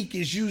speak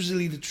is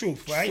usually the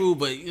truth, right? True,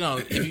 but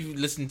if you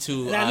listen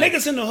to now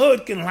niggas in the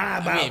hood can lie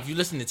about. I mean, if you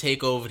listen to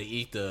Takeover, to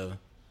Ether.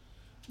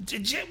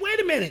 Wait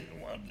a minute.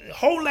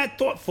 Hold that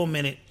thought for a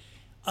minute.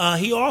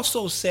 He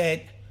also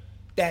said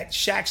that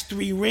Shaq's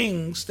 3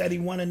 rings that he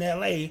won in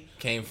L.A.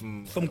 came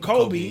from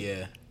Kobe.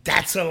 Yeah.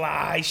 That's a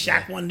lie.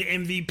 Shaq won the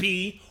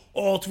MVP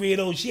all 3 of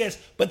those years.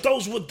 But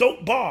those were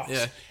dope bars.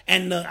 Yeah.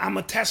 And I'm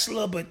a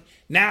Tesla, but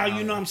now,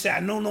 you know what I'm saying, I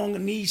no longer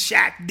need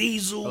Shaq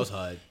Diesel. That was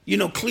hard.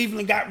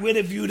 Cleveland got rid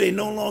of you. They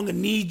no longer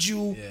need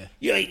you.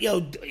 Yeah.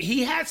 Yo,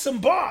 he had some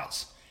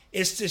bars.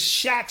 It's just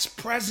Shaq's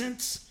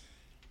presence,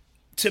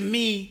 to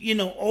me,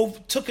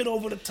 took it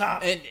over the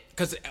top. And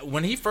because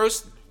when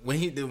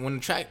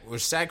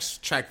Shaq's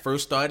track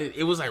first started,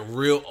 it was like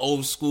real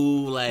old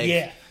school,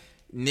 like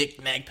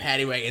knick-knack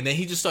paddywhack, and then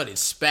he just started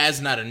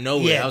spazzing out of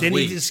nowhere. Yeah, then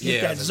he just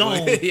hit that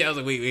zone. Yeah, I was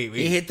like, wait.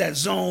 He hit that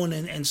zone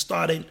and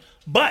started,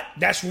 but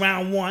that's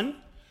round 1.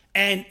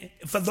 And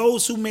for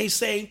those who may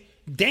say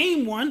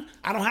Dame won,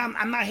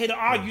 I'm not here to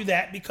argue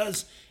that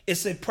because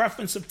it's a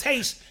preference of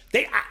taste.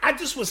 I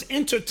just was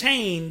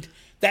entertained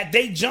that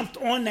they jumped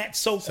on that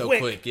so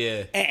quick,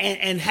 yeah,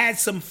 and had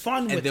some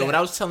fun with it. And then what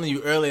I was telling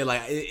you earlier,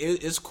 like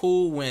it's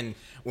cool when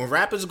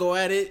rappers go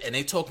at it and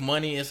they talk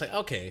money. It's like,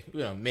 okay,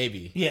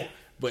 maybe, yeah,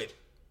 but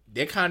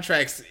their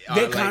contracts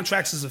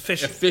is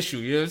official.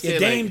 Official, you know what I'm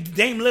saying?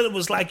 Dame Lillard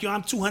was like,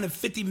 I'm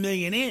 $250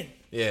 million in.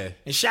 Yeah,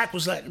 and Shaq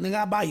was like, nigga,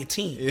 I'll buy your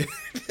team. Yeah.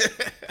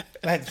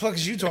 Like, the fuck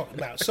is you talking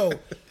about? So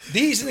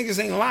these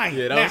niggas ain't lying.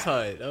 Yeah, that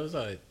was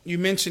hard. You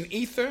mentioned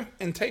Ether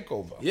and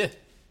Takeover. Yeah.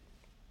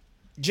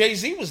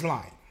 Jay-Z was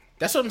lying.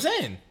 That's what I'm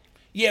saying.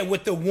 Yeah,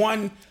 with the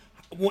one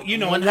hot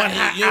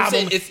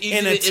album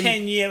in a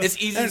 10-year.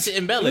 It's easy to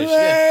embellish.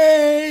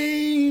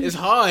 Yeah. It's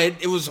hard.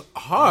 It was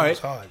hard. It was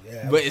hard,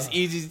 yeah. But it's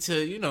easy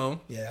to,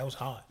 Yeah, that was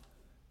hard.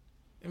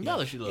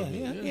 Embellish a little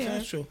bit. Yeah,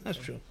 that's true. That's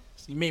true.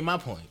 You made my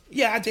point.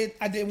 Yeah, I did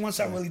once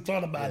I really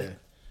thought about it.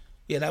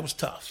 Yeah, that was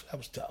tough.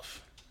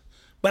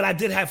 But I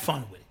did have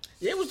fun with it.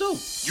 Yeah, it was dope.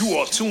 You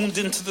are tuned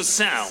into the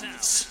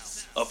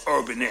sounds of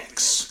Urban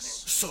X.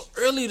 So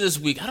early this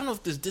week, I don't know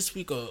if this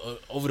week or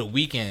over the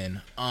weekend,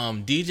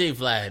 DJ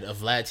Vlad of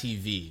Vlad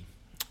TV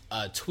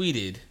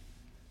tweeted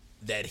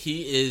that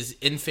he is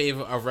in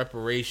favor of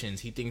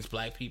reparations. He thinks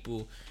black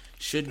people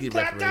should get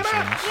reparations.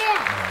 Yeah.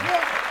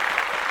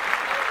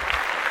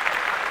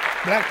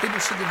 Black people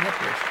should get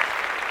reparations.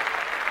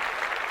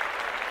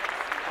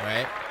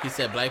 Right? He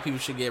said black people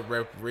should get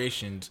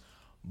reparations,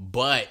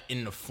 but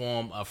in the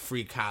form of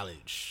free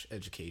college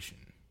education.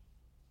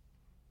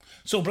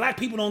 So black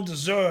people don't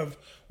deserve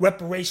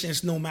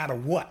reparations no matter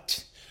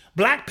what.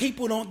 Black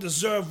people don't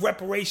deserve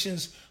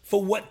reparations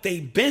for what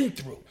they've been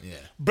through. Yeah.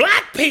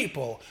 Black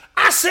people.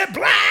 I said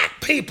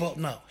black people.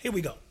 No, here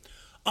we go.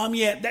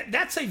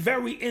 That's a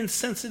very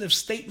insensitive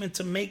statement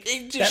to make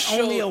that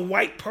only a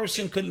white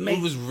person could make.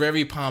 It was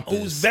very pompous.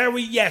 It was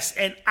very,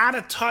 and out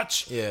of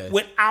touch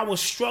with our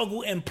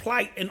struggle and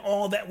plight and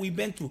all that we've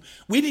been through.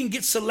 We didn't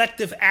get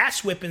selective ass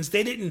whippings.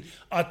 They didn't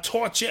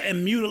torture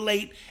and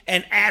mutilate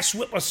and ass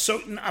whip a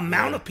certain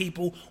amount of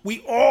people.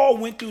 We all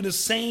went through the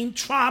same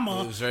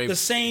trauma, the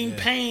same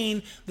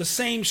pain, the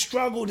same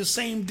struggle, the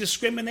same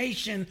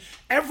discrimination,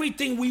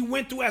 everything we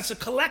went through as a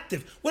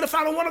collective. What if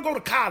I don't want to go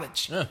to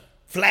college? Yeah.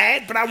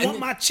 Vlad, but I want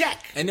my check.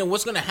 And then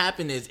what's going to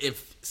happen is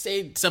if,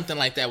 say, something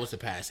like that was to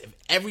pass, if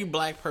every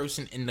black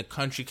person in the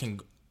country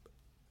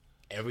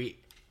every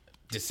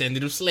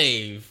descendant of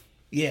slave.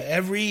 Yeah,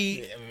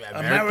 every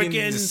American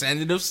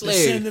descendant of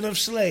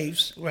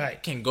slaves,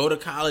 right, can go to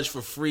college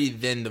for free,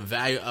 then the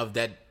value of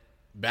that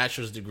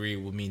bachelor's degree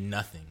will mean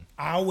nothing.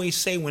 I always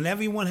say when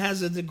everyone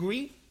has a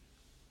degree,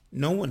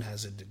 no one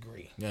has a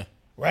degree. Yeah.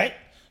 Right?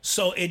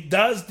 So it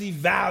does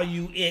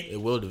devalue it.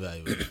 It will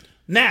devalue it.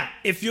 Now,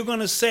 if you're going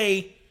to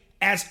say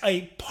as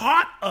a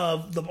part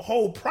of the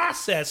whole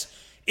process,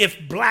 if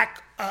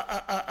black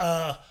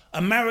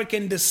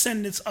American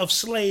descendants of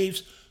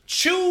slaves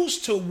choose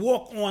to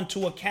walk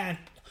onto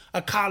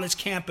a college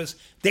campus,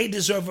 they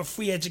deserve a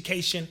free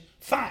education,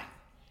 fine.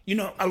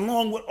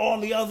 Along with all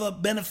the other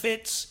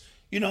benefits,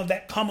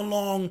 that come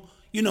along,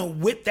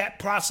 with that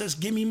process.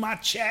 Give me my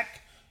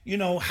check,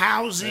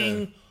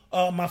 housing,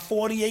 my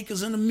 40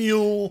 acres and a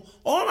mule,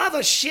 all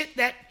other shit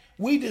that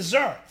we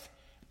deserve.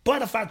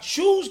 But if I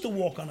choose to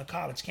walk on a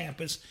college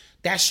campus,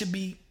 that should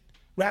be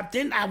wrapped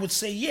in, I would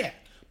say, yeah.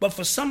 But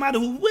for somebody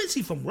is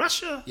he from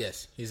Russia?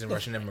 Yes, he's a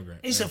Russian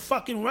immigrant. He's a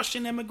fucking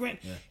Russian immigrant.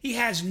 Yeah. He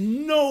has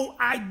no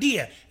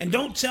idea. And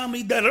don't tell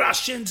me the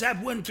Russians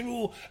have went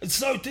through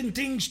certain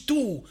things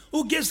too.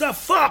 Who gives a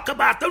fuck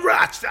about the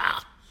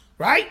Russia?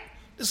 Right?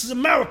 This is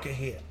America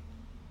here.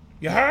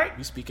 You heard?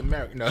 We speak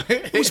American. No.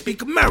 We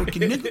speak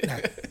American,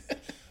 nigga.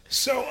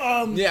 So,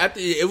 yeah, I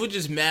think it was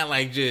just mad,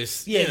 like,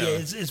 just,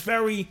 it's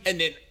very... And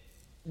then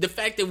the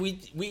fact that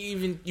you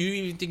even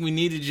think we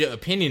needed your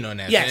opinion on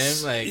that,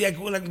 yes. man.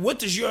 Like, what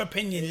does your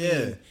opinion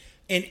mean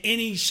in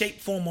any shape,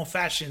 form, or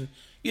fashion,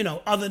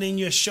 other than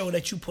your show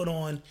that you put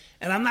on?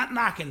 And I'm not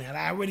knocking that.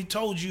 I already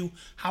told you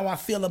how I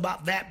feel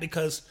about that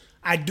because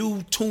I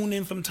do tune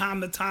in from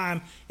time to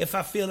time if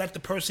I feel like the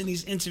person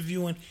he's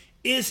interviewing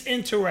is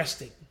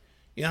interesting.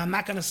 I'm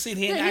not going to sit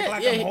here and act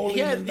like I'm holding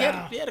him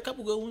down. He had a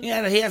couple good ones.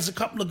 Yeah, he has a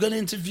couple of good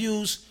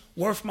interviews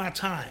worth my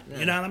time. Yeah.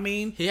 You know what I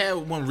mean? He had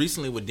one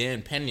recently with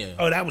Dan Pena.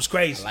 Oh, that was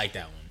crazy. I like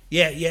that one.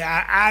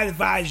 Yeah. I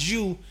advise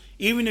you,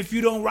 even if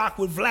you don't rock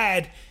with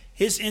Vlad,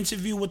 his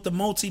interview with the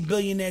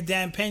multi-billionaire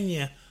Dan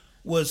Pena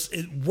was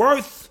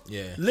worth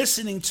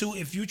listening to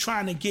if you're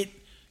trying to get,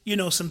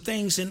 some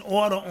things in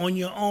order on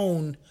your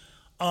own.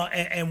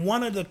 And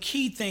one of the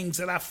key things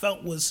that I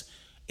felt was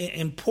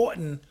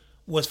important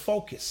was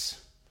focus.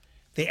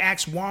 They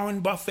asked Warren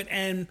Buffett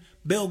and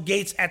Bill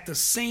Gates at the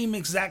same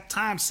exact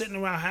time, sitting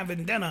around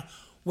having dinner,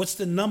 what's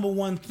the number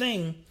one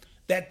thing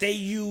that they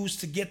use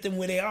to get them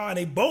where they are?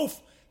 They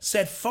both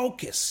said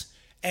focus.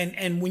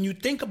 And when you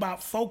think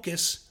about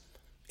focus,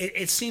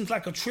 it seems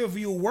like a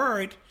trivial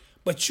word,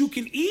 but you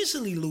can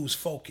easily lose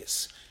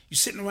focus. You're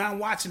sitting around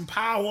watching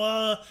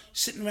Power,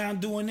 sitting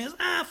around doing this.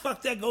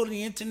 Fuck that, go to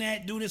the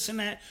internet, do this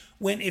and that.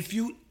 When if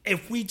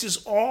we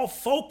just all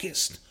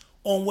focused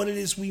on what it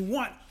is we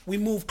want, we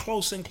move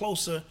closer and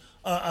closer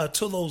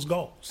to those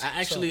goals.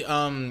 I actually,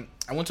 I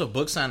went to a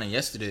book signing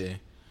yesterday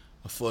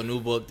for a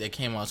new book that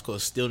came out. It's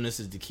called Stillness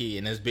is the Key,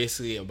 and it's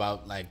basically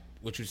about like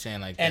what you're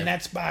saying, like. And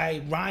that's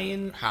by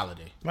Ryan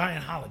Holiday.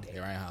 Ryan Holiday.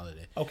 Yeah, Ryan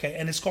Holiday. Okay,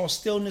 and it's called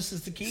Stillness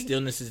is the Key.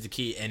 Stillness is the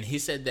Key, and he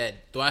said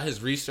that throughout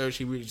his research,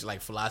 he reads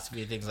like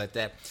philosophy and things like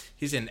that.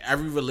 He said in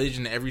every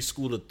religion, every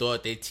school of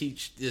thought, they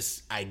teach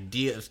this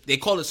idea of, they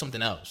call it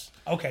something else.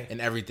 Okay. And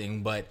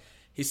everything, but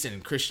he said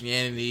in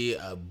Christianity,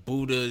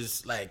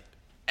 Buddha's, like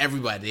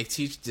everybody, they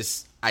teach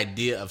this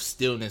idea of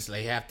stillness.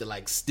 Like you have to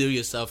like still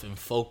yourself and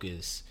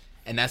focus,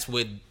 and that's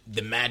where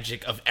the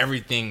magic of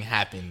everything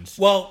happens.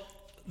 Well,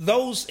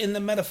 those in the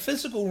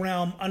metaphysical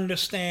realm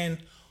understand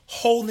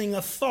holding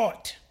a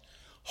thought.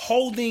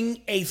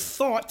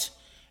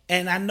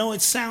 And I know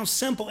it sounds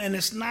simple, and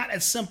it's not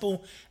as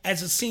simple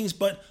as it seems,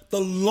 but the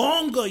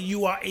longer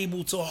you are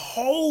able to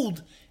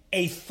hold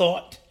a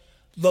thought,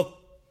 the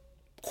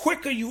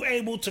quicker you're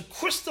able to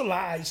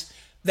crystallize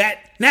that.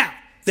 Now,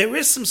 there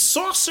is some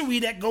sorcery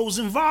that goes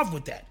involved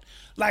with that.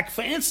 Like,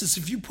 for instance,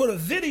 if you put a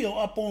video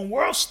up on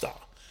WorldStar,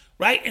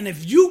 right? And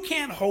if you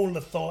can't hold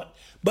a thought,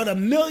 but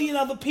 1 million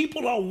other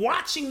people are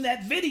watching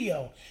that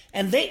video,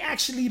 and they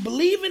actually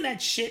believe in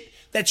that shit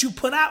that you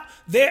put out,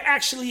 they're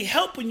actually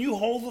helping you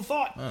hold the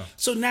thought.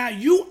 So now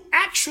you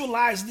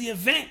actualize the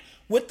event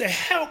with the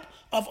help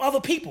of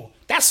other people.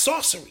 That's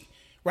sorcery,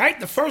 right?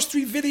 The first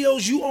 3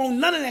 videos, you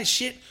own none of that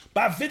shit.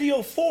 By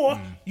video 4,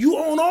 you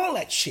own all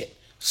that shit.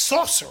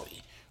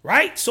 Sorcery,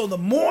 right? So the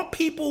more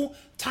people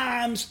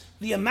times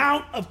the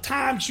amount of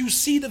times you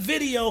see the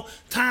video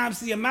times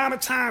the amount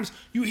of times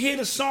you hear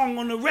the song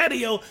on the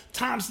radio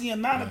times the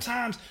amount of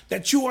times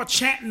that you are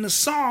chanting the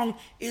song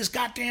is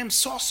goddamn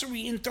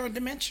sorcery in 3rd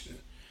dimension.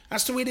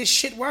 That's the way this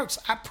shit works.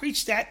 I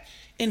preach that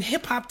in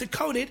Hip Hop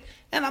Decoded,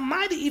 and I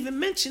might have even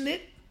mentioned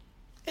it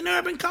in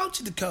Urban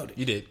Culture Decoded.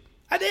 You did.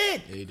 I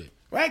did. Yeah, you did.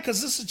 Right?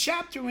 Because there's a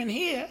chapter in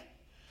here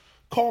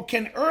called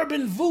Can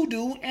Urban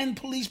Voodoo End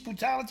Police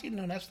Brutality?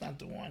 No, that's not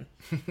the one.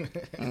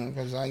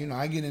 Because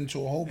I get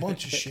into a whole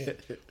bunch of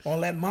shit. All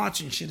that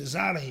marching shit is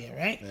out of here,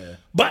 right? Yeah.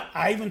 But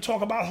I even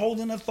talk about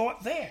holding a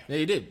thought there. Yeah,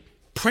 you did.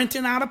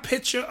 Printing out a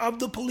picture of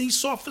the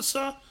police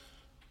officer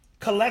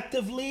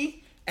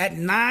collectively at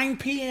 9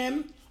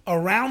 p.m.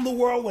 around the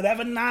world,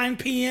 whatever 9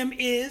 p.m.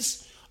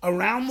 is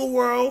around the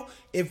world,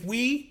 if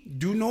we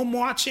do no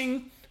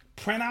marching,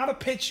 print out a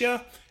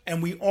picture,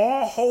 and we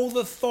all hold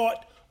the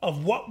thought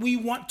of what we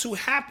want to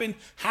happen,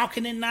 how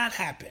can it not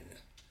happen?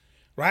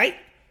 Right?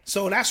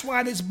 So that's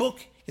why this book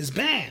is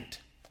banned.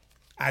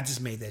 I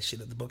just made that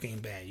shit up. The book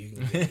ain't bad. You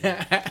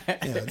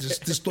can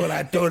just thought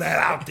I'd throw that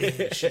out there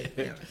and shit.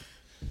 You know?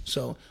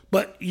 So,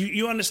 but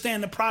you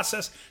understand the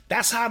process.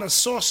 That's how the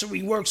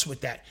sorcery works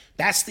with that.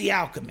 That's the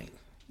alchemy.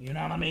 You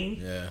know what I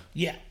mean? Yeah.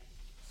 Yeah.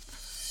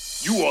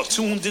 You are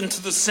tuned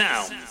into the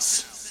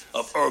sounds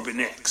of Urban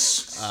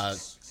X.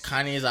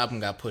 Kanye's album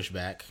got pushed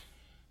back.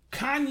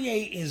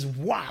 Kanye is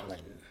wildin'.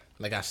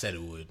 Like I said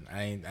it would.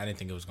 I didn't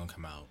think it was gonna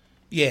come out.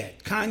 Yeah,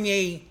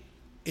 Kanye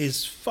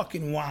is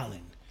fucking wildin'.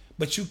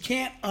 But you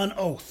can't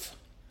unoath.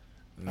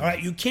 All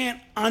right? You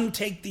can't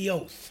untake the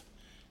oath.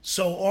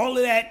 So all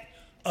of that,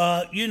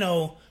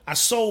 I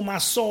sold my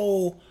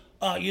soul,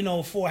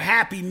 for a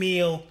Happy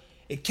Meal.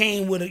 It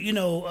came with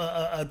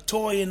a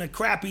toy and a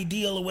crappy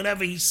deal or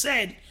whatever he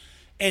said.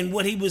 And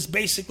what he was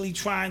basically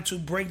trying to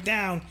break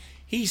down,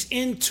 he's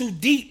in too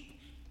deep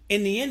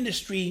in the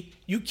industry.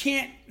 You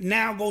can't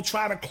now go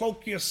try to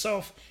cloak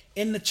yourself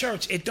in the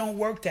church. It don't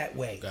work that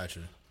way. Gotcha.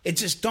 It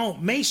just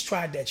don't. Mace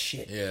tried that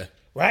shit. Yeah.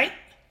 Right?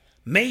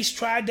 Mace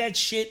tried that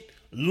shit.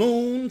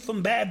 Loon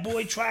from Bad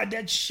Boy tried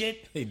that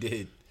shit. He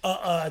did.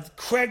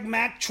 Craig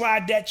Mack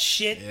tried that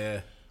shit.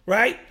 Yeah.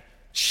 Right?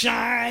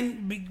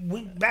 Shine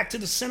went back to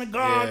the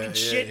synagogue and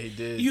shit. He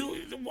did. You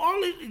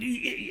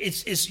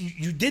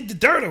did the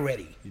dirt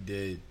already. He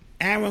did.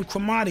 Aaron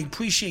Cromartie,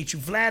 appreciate you.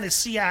 Vlad is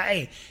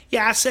CIA.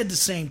 Yeah, I said the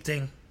same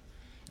thing.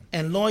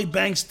 And Lloyd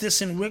Banks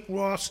dissing Rick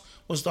Ross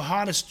was the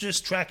hardest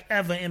diss track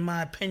ever, in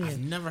my opinion. I've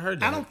never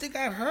heard that. I don't think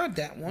I've heard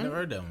that one. Never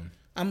heard that one.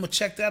 I'm going to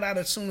check that out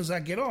as soon as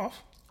I get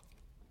off.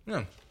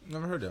 No,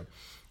 never heard that.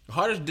 The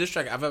hardest diss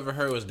track I've ever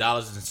heard was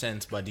Dollars and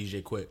Cents by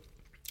DJ Quick.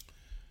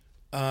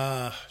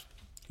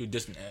 Who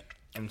dissed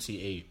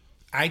MC8.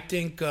 I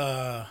think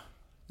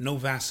No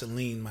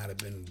Vaseline might have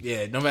been.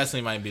 Yeah, No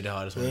Vaseline might be the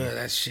hardest one. Yeah,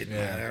 that shit.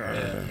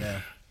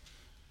 Yeah.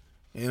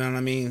 You know what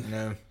I mean?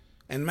 Yeah.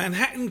 And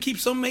Manhattan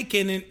keeps on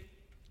making it.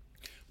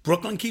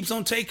 Brooklyn keeps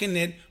on taking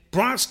it.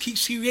 Bronx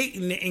keeps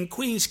creating it. And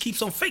Queens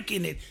keeps on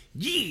faking it.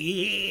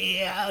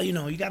 Yeah.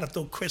 You got to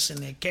throw Chris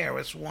in there.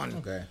 Karis one.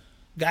 Okay.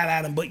 Got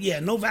at him. But yeah,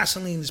 No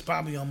Vaseline is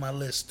probably on my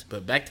list.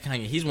 But back to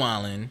Kanye. He's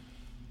wildin'.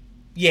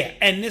 Yeah,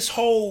 and this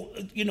whole,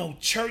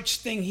 church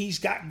thing he's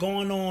got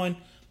going on,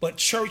 but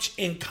church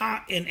in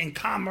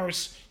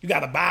commerce, you got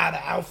to buy the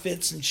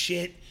outfits and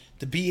shit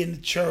to be in the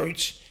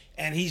church,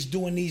 and he's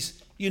doing these,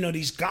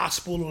 these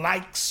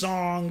gospel-like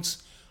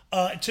songs.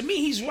 To me,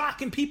 he's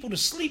rocking people to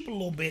sleep a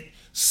little bit.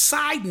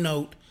 Side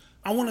note,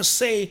 I want to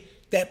say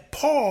that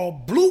Paul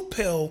Blue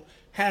Pill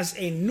has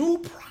a new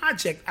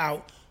project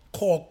out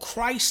called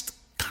Christ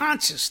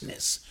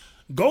Consciousness.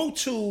 Go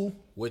to...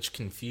 Which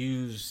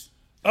confused...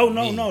 Oh,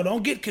 no,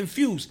 don't get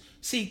confused.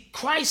 See,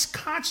 Christ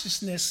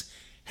consciousness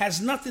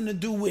has nothing to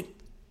do with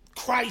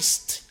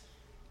Christ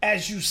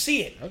as you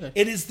see it. Okay.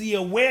 It is the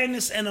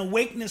awareness and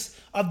awakeness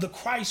of the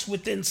Christ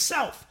within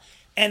self.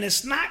 And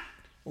it's not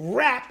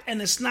rap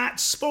and it's not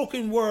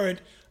spoken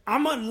word.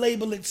 I'm going to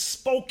label it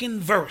spoken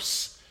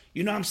verse.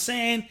 You know what I'm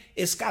saying?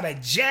 It's got a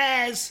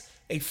jazz,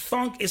 a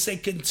funk. It's a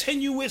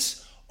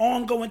continuous,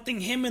 ongoing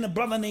thing. Him and a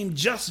brother named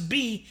Just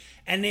B,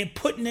 and they're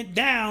putting it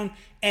down.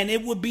 And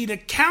it would be the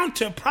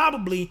counter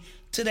probably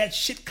to that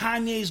shit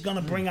Kanye's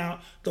gonna bring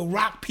out to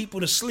rock people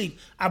to sleep.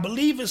 I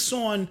believe it's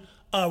on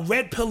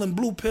Red Pill and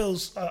Blue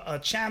Pill's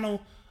channel.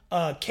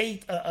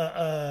 Kate,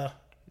 Know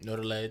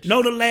the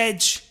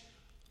Ledge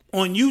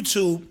on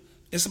YouTube.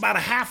 It's about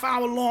a half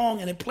hour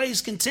long and it plays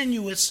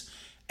continuous.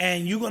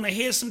 And you're gonna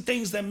hear some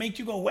things that make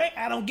you go, wait,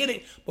 I don't get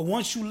it. But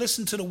once you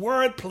listen to the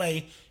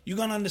wordplay, you're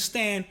gonna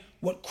understand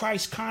what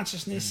Christ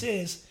consciousness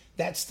is.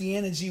 That's the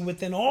energy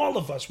within all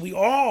of us. We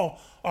all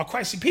are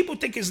Christ. See, people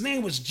think his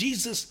name was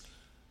Jesus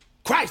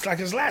Christ, like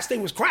his last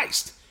name was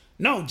Christ.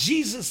 No,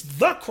 Jesus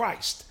the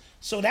Christ.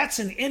 So that's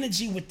an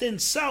energy within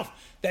self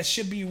that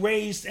should be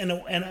raised and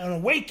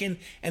awakened.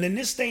 And in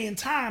this day and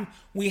time,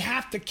 we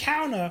have to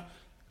counter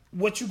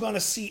what you're going to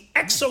see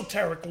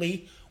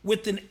exoterically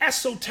with an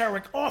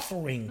esoteric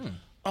offering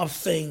of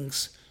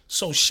things.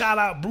 So shout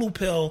out Blue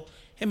Pill.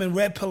 Him and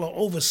Red Pill are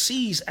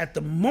overseas at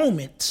the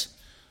moment.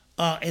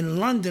 In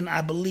London,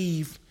 I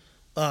believe,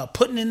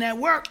 putting in that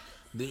work.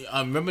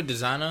 Remember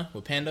Designer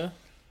with Panda?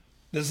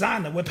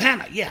 Designer with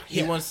Panda, yeah.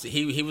 He was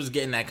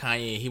getting that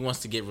Kanye. He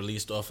wants to get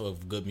released off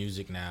of Good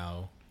Music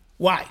now.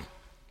 Why?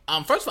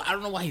 First of all, I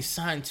don't know why he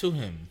signed to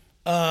him.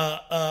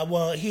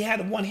 Well, he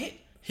had one hit.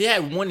 He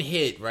had one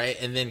hit, right?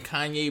 And then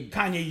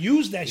Kanye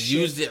used that shit.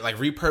 Used it, like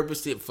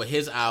repurposed it for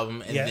his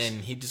album, and then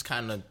he just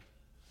kind of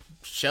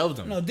shelved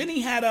him. No, then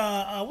he had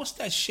what's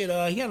that shit?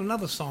 He had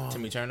another song.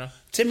 Timmy Turner.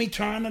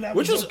 That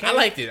which was okay. I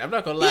liked it. I'm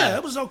not gonna lie. Yeah,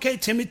 it was okay.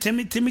 Timmy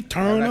Turner.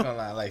 I'm not gonna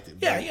lie, I liked it.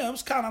 Yeah, it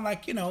was kind of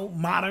like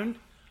modern.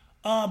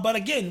 But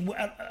again,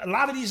 a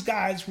lot of these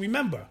guys,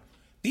 remember,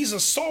 these are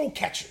soul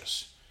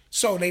catchers.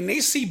 So they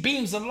see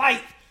beams of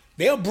light,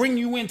 they'll bring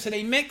you into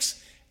their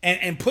mix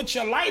and put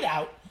your light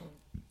out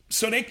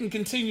so they can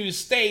continue to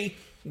stay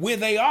where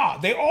they are.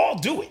 They all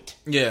do it.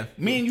 Yeah.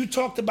 Me and you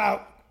talked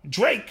about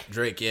Drake.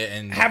 Yeah,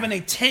 and having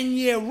a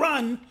 10-year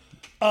run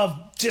of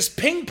just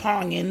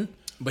ping-ponging.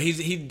 But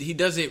he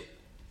does it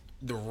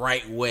the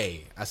right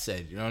way, I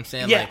said. You know what I'm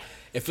saying? Yeah. Like,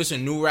 if it's a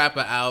new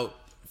rapper out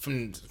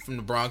from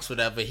the Bronx,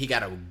 whatever, he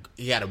got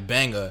a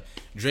banger,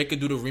 Drake could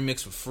do the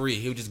remix for free.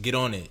 He'll just get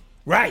on it.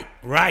 Right.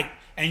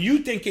 And you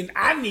thinking,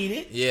 I need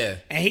it. Yeah.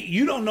 And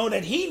you don't know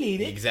that he need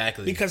it.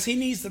 Exactly. Because he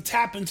needs to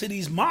tap into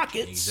these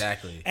markets.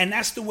 Exactly. And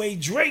that's the way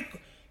Drake,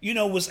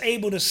 was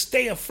able to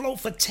stay afloat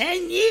for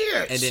 10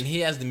 years. And then he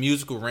has the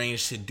musical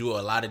range to do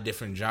a lot of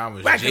different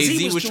genres. Right,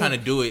 Jay-Z was trying to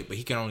do it, but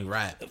he can only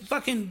rap.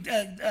 Fucking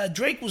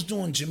Drake was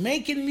doing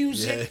Jamaican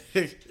music,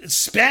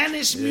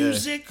 Spanish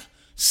music,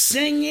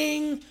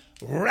 singing,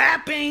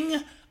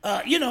 rapping.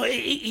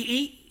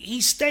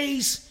 He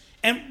stays...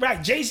 And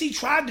Jay-Z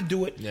tried to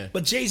do it,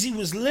 but Jay-Z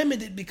was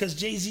limited because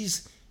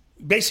Jay-Z's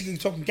basically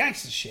talking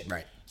gangster shit.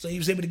 Right. So he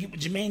was able to get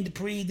with Jermaine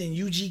Dupri, then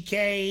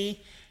UGK,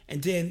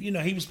 and then,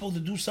 he was supposed to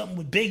do something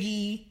with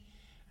Biggie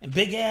and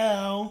Big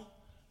L,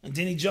 and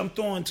then he jumped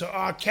on to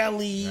R.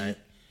 Kelly,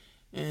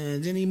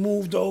 and then he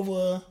moved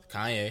over to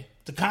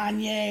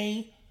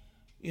Kanye,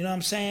 you know what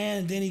I'm saying?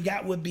 And then he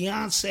got with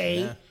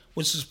Beyonce,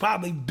 which was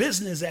probably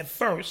business at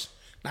first.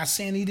 Not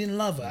saying he didn't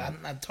love her.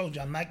 I told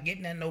you, I'm not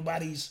getting at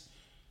nobody's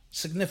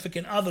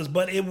significant others,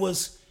 but it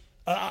was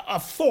a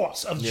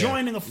force of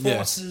joining of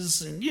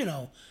forces, and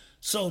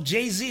so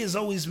Jay-Z has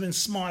always been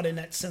smart in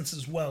that sense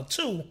as well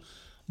too,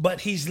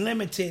 but he's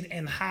limited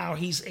in how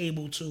he's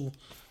able to.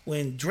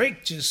 When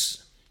Drake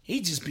he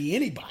just be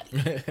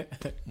anybody.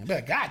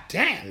 But God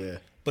damn.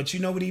 But you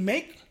know what he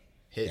make?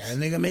 Hits. That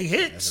nigga make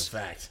hits. That's a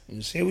fact.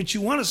 You say what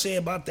you want to say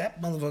about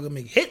that motherfucker,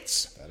 make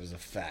hits. That is a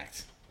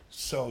fact.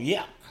 So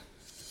yeah.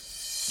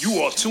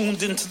 You are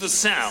tuned into the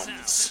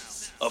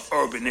sounds of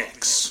Urban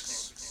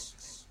X.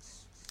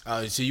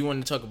 So you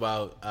want to talk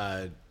about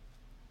we're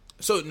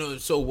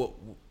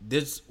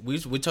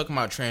talking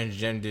about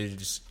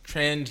transgenders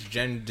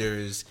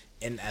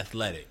in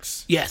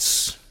athletics.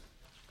 Yes.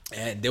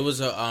 And there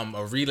was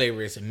a relay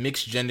race, a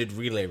mixed gendered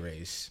relay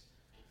race,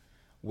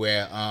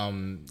 where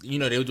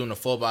they were doing a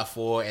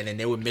 4x4, and then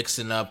they were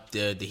mixing up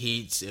the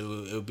heats. It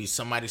would be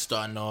somebody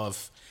starting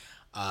off,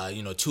 a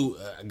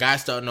guy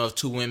starting off,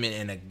 two women,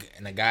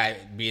 and a guy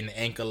being the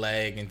anchor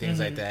leg and things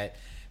like that.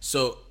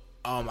 So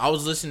I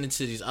was listening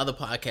to these other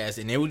podcasts,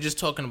 and they were just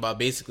talking about,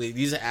 basically,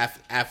 these are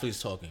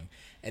athletes talking,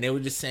 and they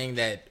were just saying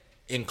that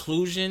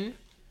inclusion,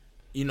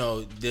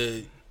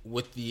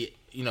 with the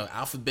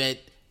alphabet,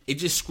 it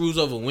just screws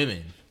over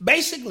women.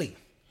 Basically.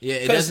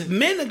 Yeah, because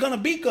men are gonna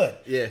be good.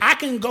 Yeah. I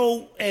can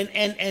go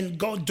and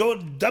go do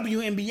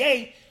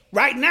WNBA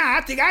right now.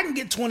 I think I can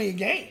get 20 a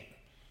game.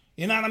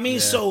 You know what I mean? Yeah.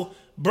 So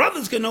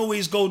brothers can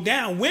always go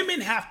down.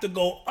 Women have to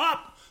go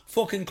up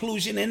for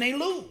conclusion, and they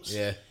lose.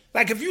 Yeah.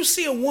 Like if you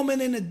see a woman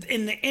in the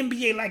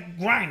NBA like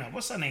Griner,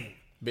 what's her name?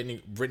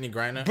 Brittany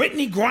Griner.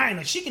 Brittany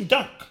Griner, she can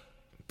dunk.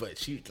 But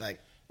she like.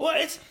 Well,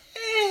 it's.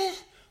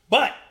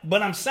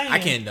 But I'm saying. I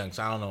can't dunk,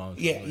 so I don't know.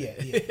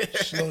 Yeah.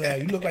 Slow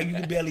down. You look like you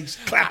can barely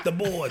clap the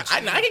boards.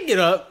 I can get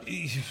up.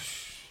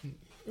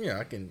 Yeah,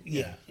 I can.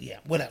 Yeah,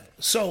 whatever.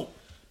 So,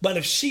 but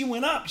if she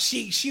went up,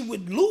 she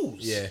would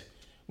lose. Yeah.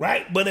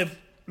 Right? But if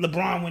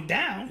LeBron went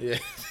down,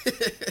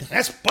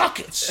 that's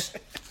buckets.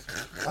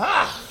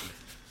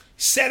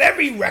 Set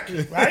every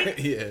record, right?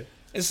 Yeah.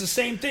 It's the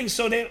same thing.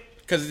 So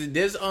because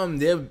there's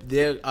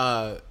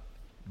they're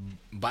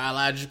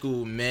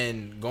biological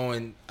men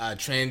going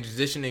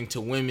transitioning to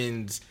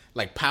women's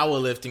like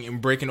powerlifting and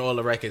breaking all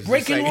the records.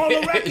 Breaking all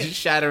the records.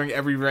 Shattering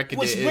every record.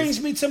 Which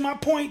brings me to my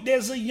point.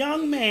 There's a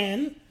young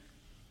man.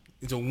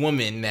 It's a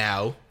woman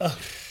now.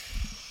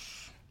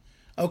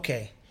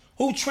 Okay.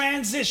 Who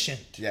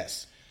transitioned.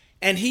 Yes.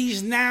 And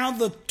he's now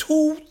the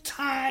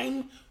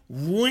 2-time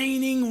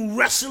reigning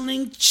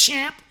wrestling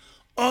champ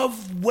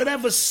of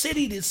whatever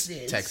city this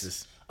is.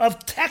 Texas.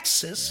 Of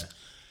Texas. Yeah.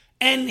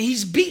 And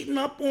he's beating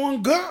up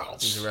on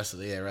girls. He's a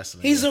wrestler,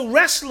 wrestling. He's a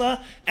wrestler,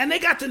 and they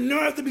got the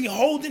nerve to be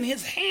holding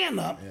his hand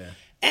up. Yeah.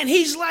 And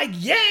he's like,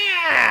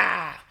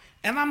 yeah.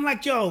 And I'm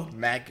like, yo.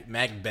 Mac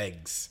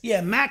begs.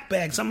 Yeah, Mac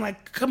begs. I'm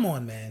like, come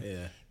on, man.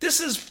 Yeah. This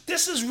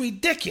is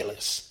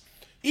ridiculous.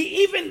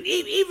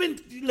 Even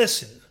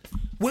listen,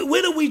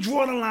 where do we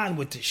draw the line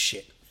with this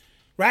shit?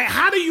 Right?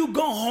 How do you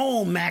go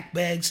home, Mac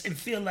begs, and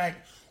feel like,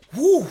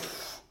 whoo,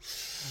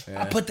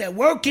 I put that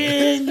work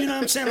in, you know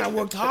what I'm saying? I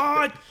worked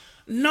hard.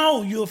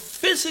 No, you're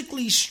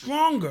physically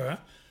stronger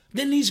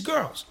than these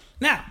girls.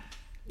 Now,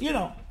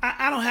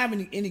 I don't have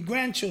any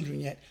grandchildren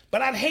yet,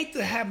 but I'd hate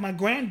to have my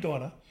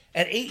granddaughter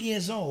at 8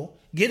 years old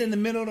get in the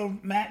middle of the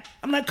mat.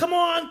 I'm like, come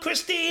on,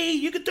 Christy,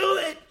 you can do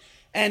it.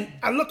 And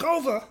I look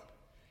over,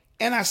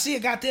 and I see a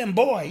goddamn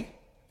boy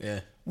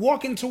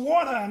walking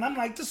toward her, and I'm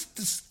like,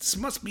 this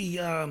must be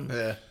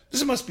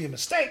this must be a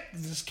mistake.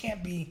 This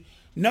can't be.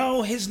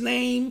 No, his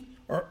name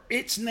or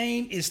its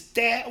name is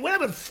Dad,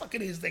 whatever the fuck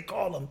it is they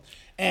call him.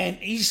 And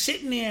he's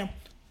sitting there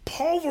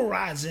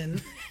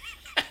pulverizing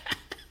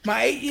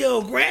my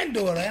 8-year-old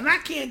granddaughter, and I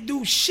can't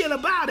do shit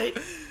about it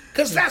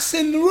because that's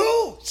in the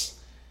rules.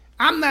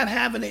 I'm not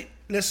having it.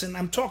 Listen,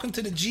 I'm talking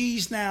to the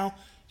G's now.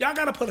 Y'all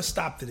got to put a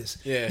stop to this.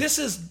 Yeah. This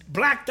is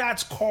Black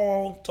Dot's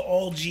call to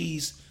all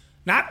G's,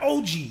 not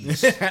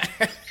OGs.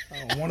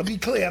 I want to be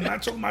clear. I'm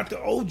not talking about the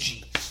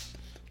OGs.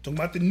 I'm talking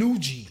about the new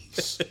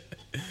G's.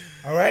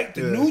 All right?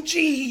 The new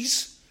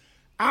G's,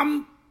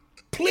 I'm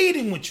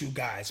pleading with you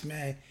guys,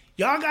 man.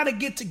 Y'all got to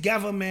get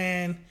together,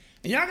 man.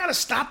 And y'all got to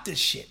stop this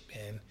shit,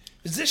 man.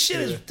 Because this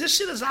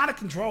shit is out of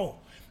control.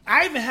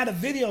 I even had a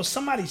video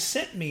somebody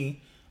sent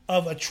me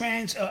of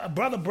a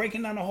brother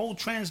breaking down the whole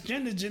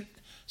transgender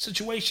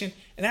situation,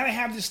 and now they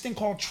have this thing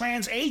called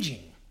trans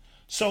aging.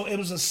 So it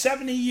was a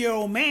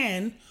 70-year-old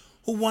man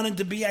who wanted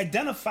to be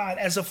identified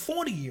as a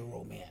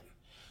 40-year-old man.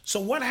 So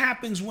what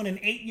happens when an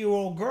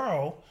 8-year-old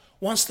girl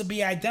wants to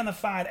be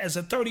identified as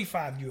a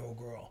 35-year-old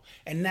girl,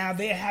 and now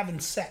they're having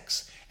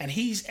sex, and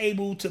he's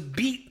able to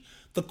beat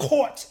the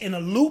courts in a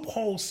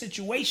loophole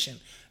situation?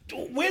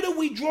 Where do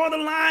we draw the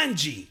line,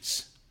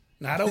 G's?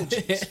 Not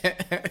OGs.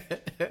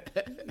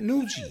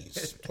 New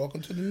G's.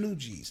 Talking to the new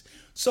G's.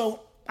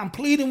 So I'm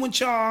pleading with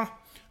y'all.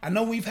 I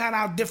know we've had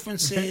our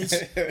differences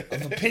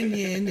of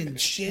opinion and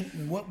shit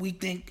and what we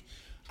think.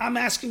 I'm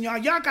asking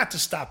y'all got to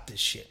stop this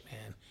shit,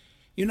 man.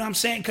 You know what I'm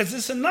saying? Because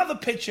it's another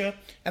picture,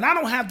 and I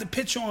don't have the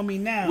picture on me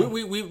now.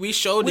 We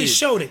showed it. We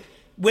showed it.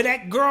 Where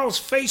that girl's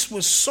face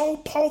was so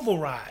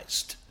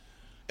pulverized.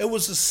 It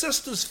was a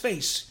sister's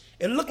face.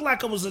 It looked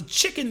like it was a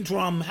chicken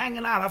drum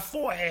hanging out her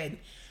forehead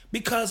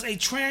because a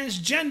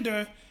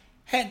transgender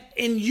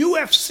in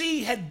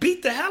UFC had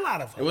beat the hell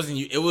out of her. It wasn't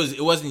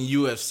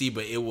UFC,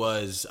 but it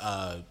was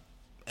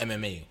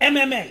MMA.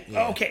 MMA.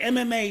 Yeah. Okay,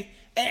 MMA.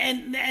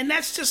 And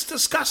that's just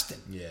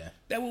disgusting. Yeah.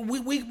 That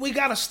we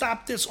gotta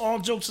stop this. All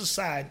jokes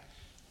aside,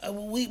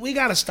 we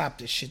gotta stop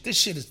this shit. This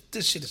shit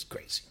is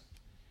crazy.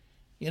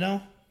 You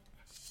know.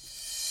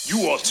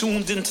 You are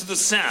tuned into the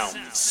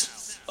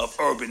sounds of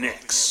Urban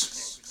X.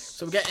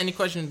 So we got any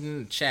questions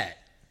in the chat?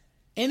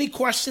 Any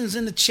questions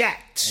in the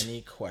chat?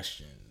 Any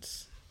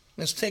questions?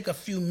 Let's take a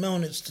few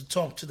minutes to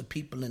talk to the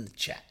people in the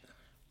chat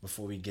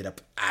before we get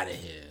up out of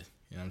here.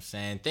 You know what I'm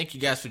saying? Thank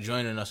you guys for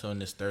joining us on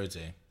this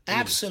Thursday.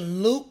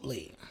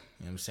 Absolutely. You know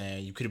what I'm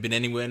saying? You could have been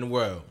anywhere in the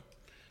world.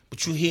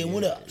 But you're here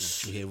with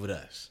us. You're here with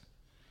us.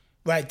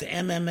 Right, the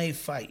MMA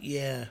fight,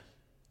 yeah.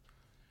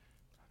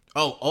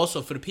 Oh,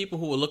 also, for the people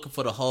who were looking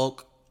for the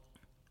Hulk,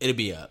 it'll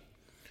be up.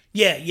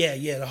 Yeah.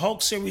 The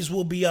Hulk series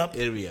will be up.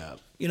 It'll be up.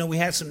 You know, we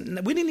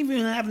didn't even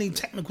have any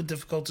technical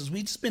difficulties.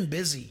 We just been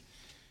busy.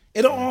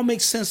 It'll all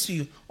make sense to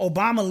you.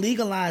 Obama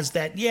legalized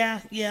that. Yeah,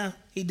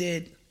 he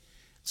did.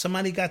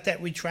 Somebody got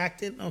that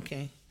retracted?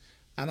 Okay.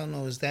 I don't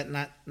know. Is that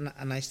not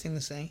a nice thing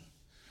to say?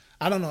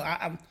 I don't know.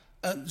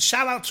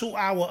 Shout out to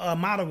our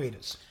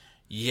moderators.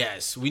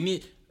 Yes, we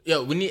need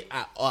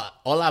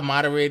all our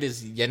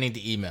moderators. Y'all need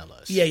to email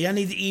us. Yeah, y'all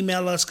need to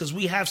email us because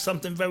we have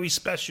something very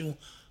special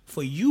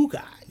for you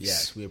guys.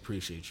 Yes, we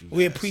appreciate you guys.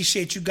 We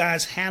appreciate you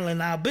guys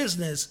handling our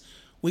business.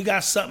 We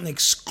got something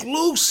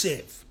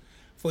exclusive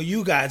for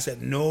you guys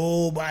that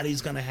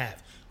nobody's going to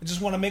have. I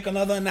just want to make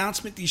another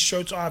announcement. These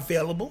shirts are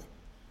available.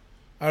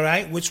 All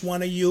right. Which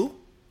one are you?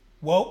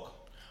 Woke?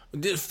 For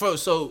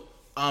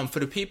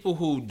the people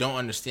who don't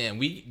understand,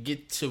 we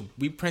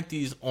print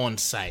these on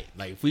site.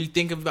 Like if we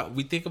think about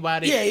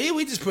it. Yeah,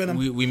 we just print them.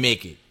 We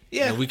make it.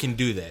 Yeah. And we can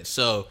do that.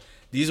 So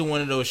these are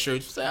one of those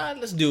shirts.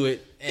 Let's do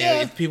it. And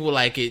yeah. If people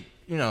like it,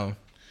 you know.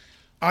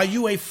 Are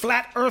you a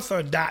flat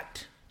earther,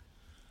 Dot?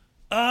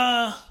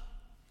 No,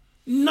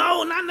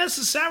 not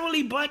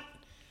necessarily, but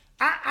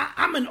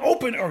I'm an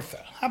open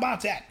earther. How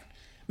about that?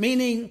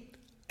 Meaning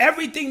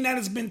everything that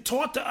has been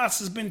taught to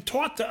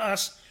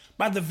us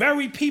by the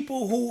very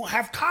people who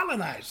have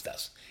colonized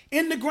us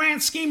in the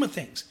grand scheme of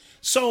things.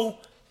 So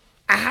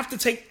I have to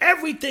take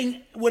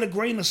everything with a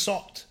grain of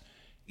salt.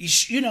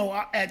 You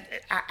know,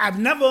 I've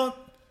never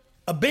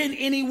been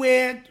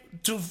anywhere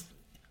to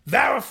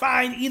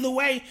verify in either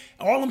way.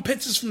 All them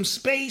pictures from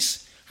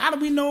space. How do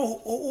we know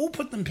who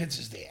put them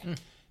pictures there?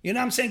 You know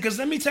what I'm saying? Because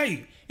let me tell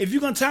you, if you're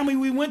going to tell me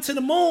we went to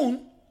the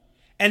moon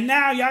and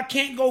now y'all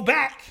can't go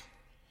back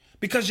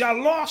because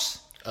y'all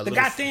lost the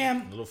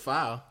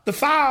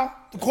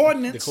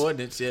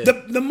coordinates. Yeah.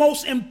 The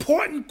most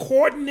important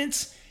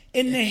coordinates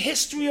in the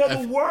history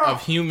of the world.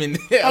 Of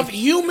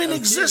human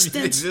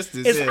existence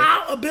is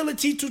our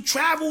ability to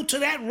travel to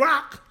that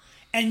rock,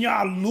 and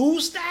y'all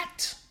lose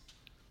that?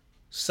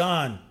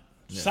 Son,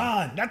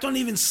 that don't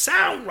even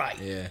sound right.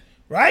 Yeah.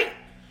 Right?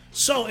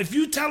 So if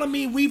you telling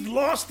me we've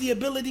lost the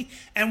ability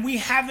and we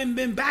haven't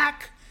been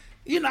back,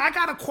 you know, I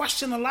got to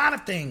question a lot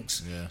of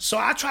things. Yeah. So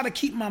I try to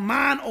keep my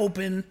mind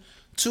open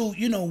to,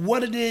 you know,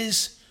 what it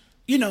is,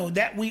 you know,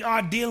 that we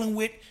are dealing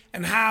with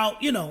and how,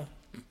 you know,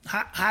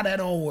 how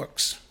that all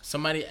works.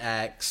 Somebody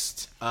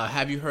asked,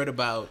 have you heard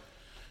about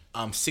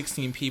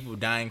 16 people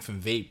dying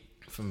from the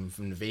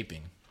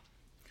vaping?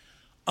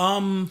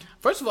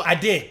 First of all, I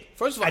did.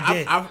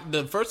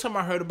 The first time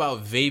I heard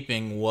about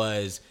vaping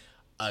was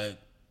a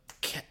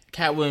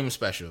Cat Williams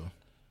special.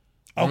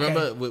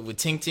 Remember with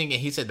Ting Ting,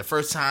 and he said the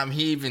first time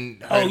he even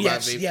heard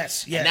about vaping.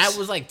 Yes. And that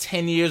was like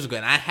 10 years ago,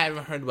 and I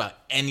haven't heard about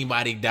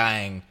anybody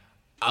dying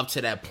up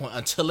to that point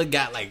until it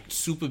got like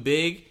super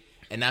big,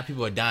 and now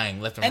people are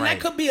dying left and right.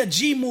 And that could be a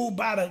G move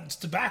by the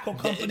tobacco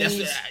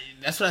companies.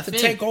 That's what I think.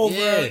 To take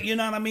over, you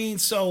know what I mean?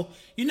 So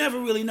you never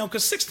really know,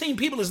 because 16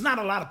 people is not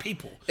a lot of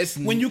people.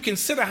 When you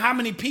consider how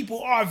many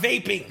people are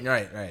vaping.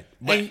 Right.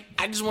 But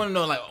I just want to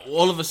know, like,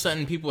 all of a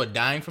sudden people are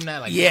dying from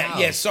that? Like,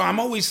 yeah. So I'm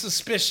always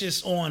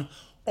suspicious on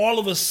all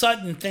of a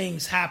sudden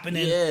things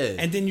happening,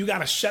 and then you got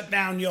to shut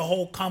down your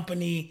whole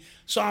company.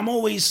 So I'm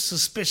always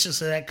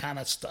suspicious of that kind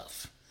of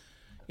stuff.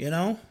 You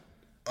know?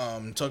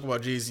 Talk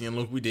about Jeezy and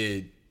Luke, we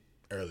did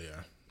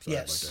earlier. Sorry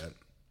about that.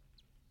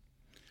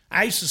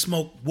 I used to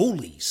smoke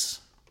Woolies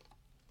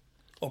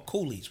or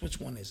Coolies. Which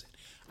one is it?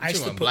 I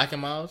used to put Black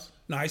and Miles.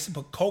 No, I used to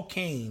put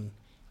cocaine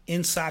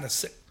inside of.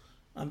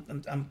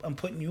 I'm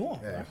putting you on.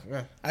 Yeah.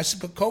 I used to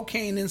put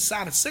cocaine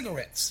inside of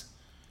cigarettes,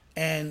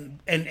 and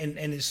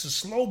it's a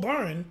slow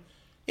burn.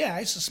 Yeah,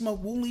 I used to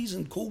smoke Woolies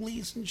and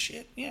Coolies and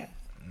shit. Yeah.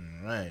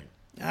 Right.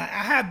 I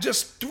have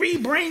just 3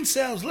 brain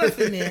cells left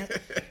in there,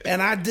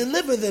 and I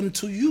deliver them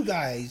to you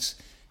guys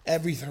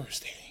every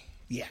Thursday.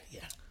 Yeah.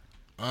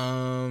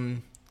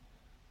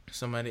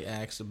 Somebody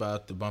asked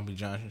about the Bumpy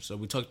Johnson. So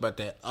we talked about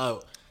that.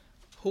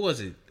 Who was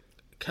it?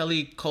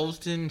 Kelly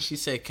Colston. She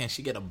said, "Can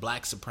she get a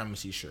Black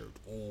Supremacy shirt?"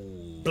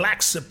 Ooh.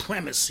 Black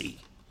Supremacy.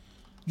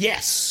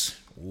 Yes.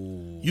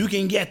 Ooh. You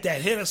can get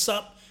that. Hit us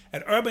up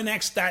at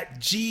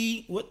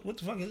urbanx.g. What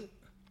the fuck is it?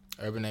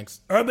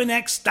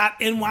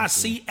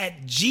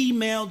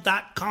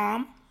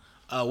 urbanx.nyc@gmail.com.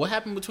 What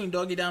happened between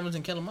Doggy Diamonds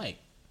and Killer Mike?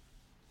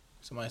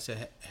 Somebody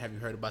said, "Have you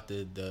heard about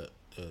the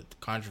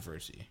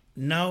controversy?"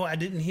 No, I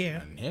didn't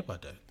hear. I didn't hear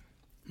about that.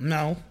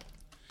 No.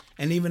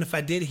 And even if I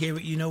did hear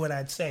it, you know what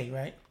I'd say,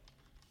 right?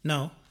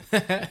 No.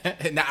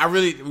 No,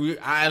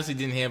 I honestly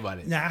didn't hear about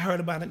it. No, I heard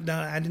about it. No,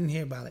 I didn't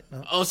hear about it.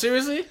 No. Oh,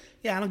 seriously?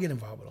 Yeah, I don't get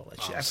involved with all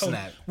that shit.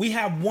 Snap. We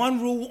have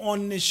one rule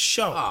on this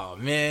show. Oh,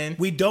 man.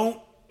 We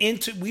don't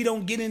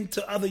get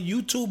into other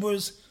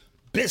YouTubers'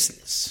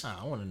 business.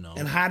 I want to know.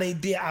 And how they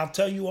did. I'll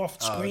tell you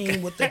off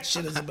screen what that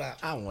shit is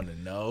about. I want to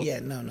know. Yeah,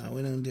 no,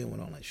 we don't deal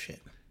with all that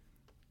shit.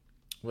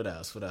 What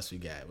else we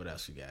got?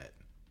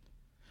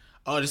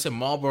 Oh, they said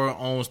Marlboro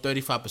owns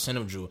 35%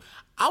 of Juul.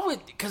 I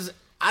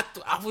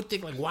would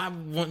think, like, why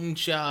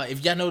wouldn't y'all,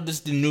 if y'all know this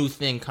is the new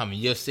thing coming,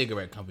 your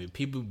cigarette company,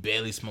 people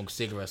barely smoke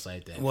cigarettes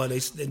like that. Well,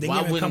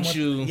 why wouldn't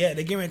you? Yeah,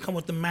 they're going to come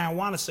with the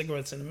marijuana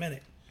cigarettes in a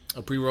minute.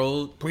 A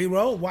pre-rolled?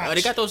 Pre-rolled? Watch. Oh,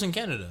 they got those in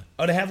Canada.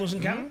 Oh, they have those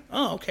in Canada?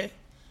 Oh, okay.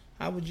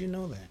 How would you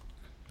know that?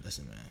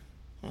 Listen, man.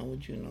 How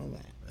would you know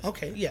that? Listen,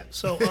 okay, man. Yeah.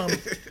 So,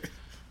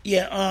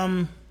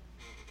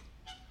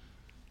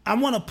 I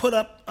want to put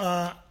up,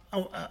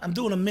 I'm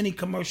doing a mini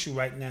commercial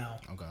right now.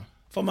 Okay.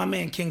 For my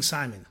man King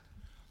Simon.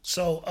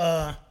 So,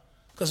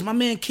 because my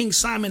man King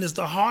Simon is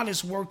the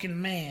hardest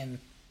working man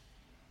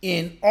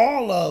in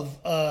all of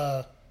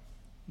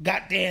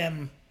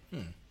goddamn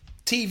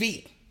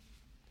TV.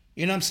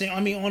 You know what I'm saying? I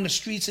mean, on the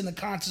streets in the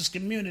conscious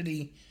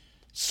community.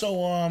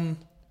 So,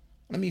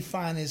 let me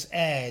find his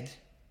ad.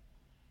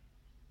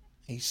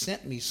 He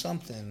sent me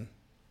something.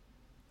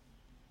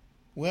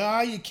 Where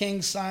are you,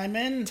 King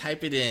Simon?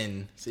 Type it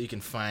in so you can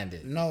find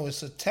it. No,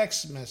 it's a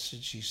text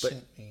message he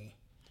sent me.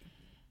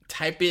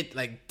 Type it,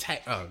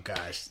 oh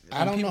gosh.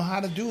 I don't know how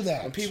to do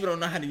that. When people don't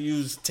know how to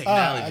use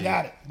technology.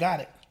 I got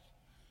it.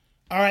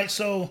 All right,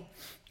 so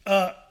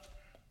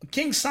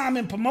King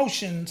Simon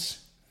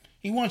Promotions,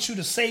 he wants you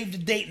to save the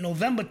date,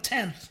 November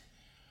 10th.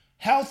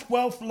 Health,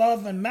 wealth,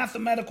 love, and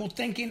mathematical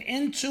thinking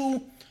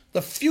into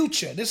the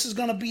future. This is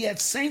going to be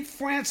at St.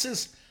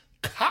 Francis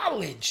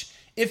College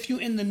if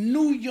you're in the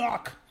New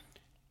York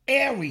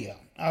area.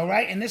 All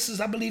right, and this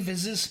is, I believe,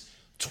 is his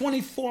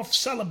 24th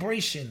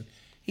celebration.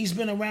 He's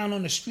been around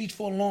on the street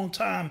for a long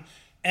time.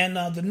 And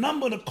the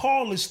number to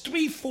call is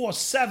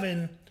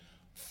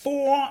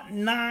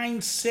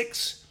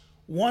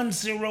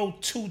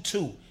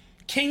 347-496-1022.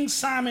 King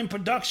Simon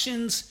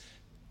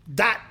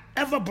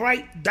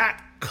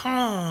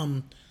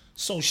Productions.everbright.com.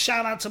 So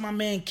shout out to my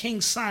man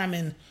King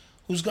Simon,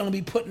 who's going to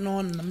be putting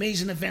on an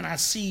amazing event. I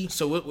see.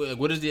 So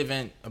what is the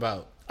event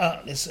about?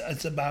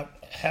 It's about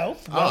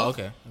health, wealth,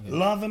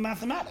 love, and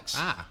mathematics.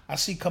 I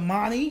see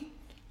Kamani.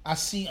 I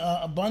see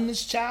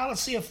Abundance Child. I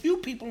see a few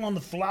people on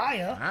the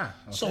flyer.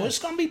 So it's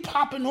going to be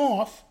popping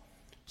off.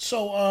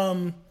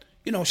 So,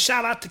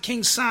 shout out to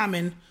King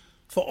Simon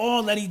for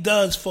all that he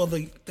does for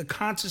the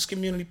conscious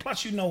community.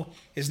 Plus,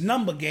 his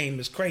number game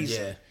is crazy.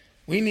 Yeah.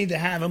 We need to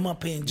have him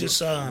up here and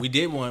just... We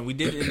did an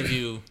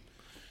interview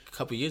a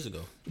couple years ago.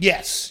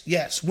 Yes.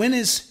 When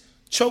is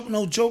Choke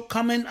No Joke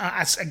coming?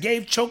 I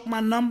gave Choke my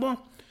number.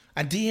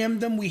 I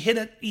DM'd him. We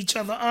hit each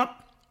other up.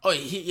 Oh,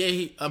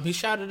 he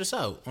shouted us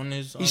out on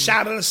his... he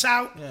shouted us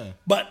out. Yeah.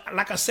 But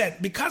like I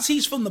said, because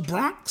he's from the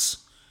Bronx,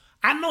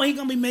 I know he's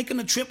going to be making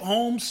a trip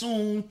home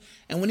soon.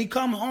 And when he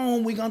come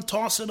home, we're going to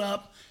toss it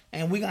up.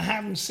 And we're going to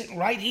have him sit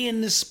right here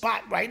in this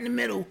spot, right in the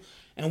middle.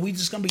 And we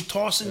just going to be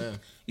tossing,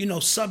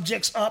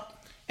 subjects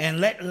up. And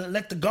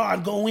let the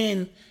guard go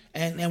in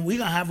And we're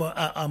going to have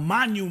a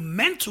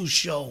monumental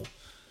show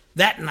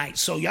that night.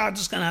 So y'all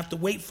just going to have to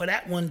wait for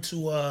that one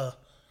to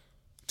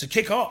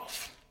kick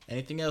off.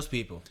 Anything else,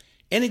 people?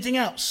 Anything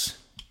else?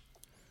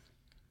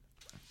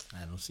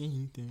 I don't see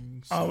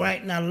anything. So. All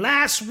right. Now,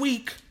 last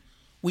week,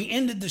 we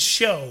ended the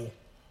show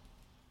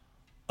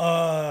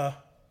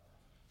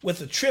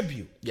with a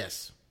tribute.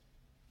 Yes.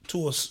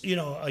 To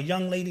a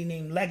young lady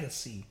named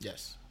Legacy.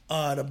 Yes.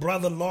 The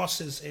brother lost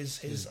his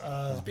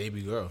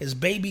baby girl. His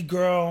baby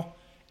girl.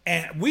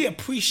 And we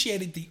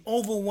appreciated the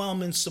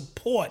overwhelming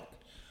support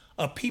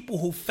of people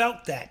who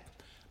felt that,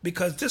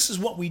 because this is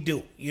what we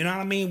do. You know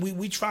what I mean?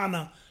 We trying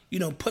to,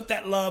 put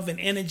that love and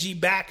energy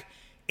back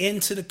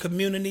into the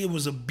community. It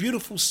was a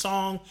beautiful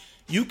song.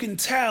 You can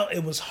tell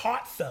it was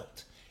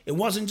heartfelt. It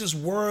wasn't just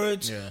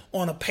words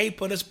on a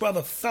paper. This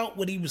brother felt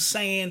what he was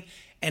saying,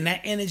 and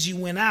that energy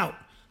went out.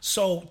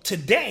 So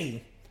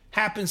today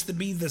happens to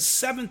be the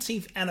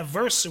 17th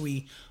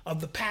anniversary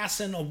of the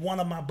passing of one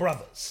of my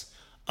brothers.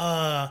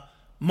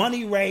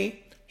 Money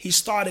Ray, he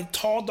started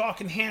Tall,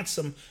 Dark, and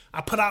Handsome. I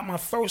put out my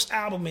first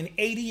album in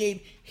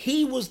 88.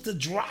 He was the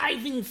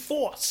driving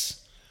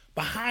force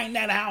behind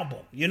that album.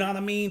 You know what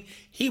I mean?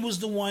 He was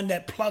the one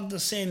that plugged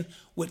us in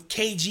with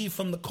KG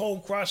from the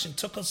Cold Crush and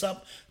took us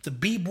up to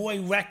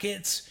B-Boy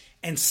Records.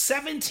 And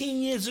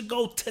 17 years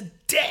ago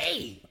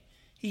today,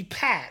 he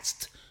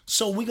passed.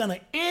 So we're going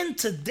to end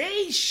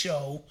today's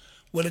show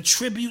with a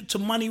tribute to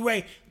Money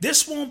Ray.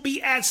 This won't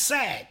be as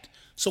sad.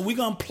 So we're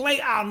going to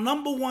play our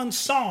number one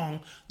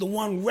song, the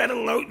one Red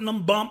Alert and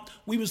them bumped.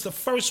 We was the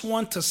first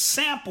one to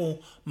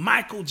sample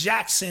Michael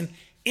Jackson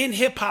in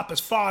hip-hop as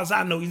far as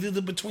I know. Either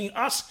between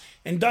us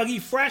and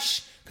Dougie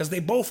Fresh, because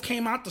they both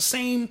came out the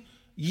same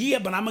year,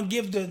 but I'm going to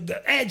give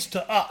the edge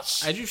to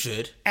us. As you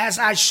should. As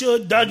I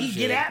should. Dougie,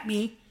 get at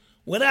me.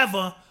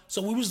 Whatever.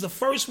 So we was the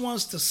first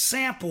ones to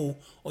sample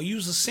or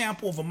use a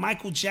sample of a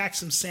Michael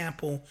Jackson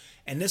sample,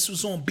 and this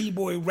was on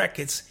B-Boy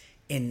Records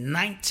in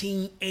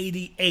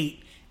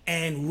 1988.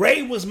 And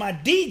Ray was my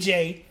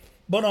DJ,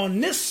 but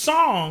on this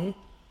song,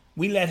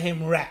 we let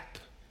him rap.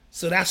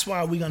 So that's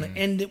why we're going to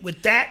end it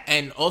with that.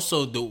 And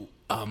also, the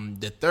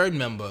third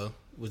member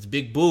was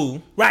Big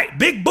Boo. Right,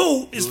 Big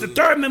Boo is the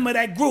third member of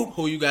that group.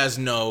 Who you guys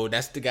know,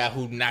 that's the guy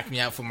who knocked me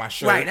out for my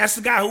shirt. Right, that's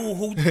the guy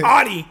who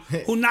Artie,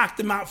 who knocked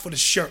him out for the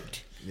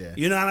shirt. Yeah.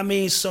 You know what I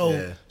mean?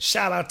 So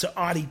shout out to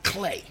Artie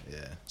Clay.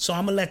 Yeah. So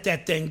I'm going to let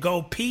that thing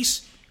go.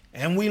 Peace,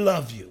 and we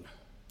love you.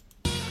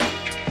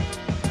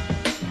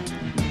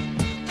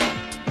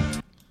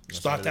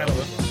 Start that over.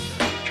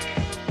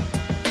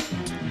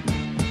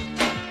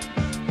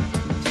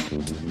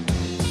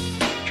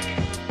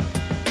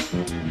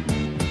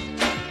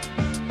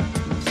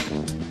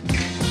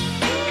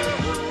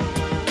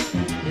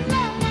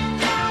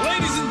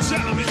 Ladies and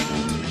gentlemen,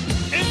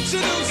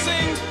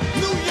 introducing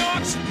New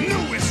York's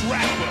newest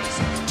rappers,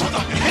 Tall,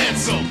 Dark, and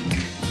Handsome.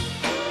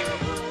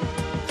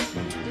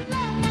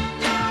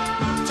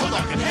 Tall,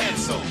 Dark, and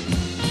Handsome.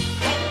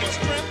 On the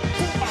strength,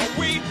 who are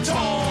we?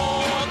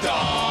 Tall,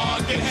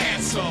 Dark, and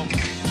Handsome.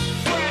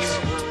 Fresh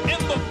in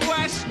the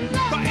flesh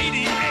by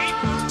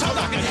 88. Tall,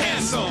 Dark, and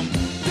Handsome.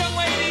 Young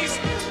ladies,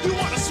 you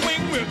want to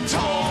swing with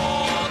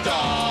Tall,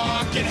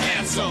 Dark, and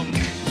Handsome.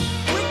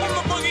 We from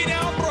the boogie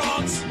down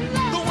Bronx,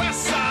 the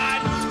West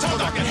Side. Tall,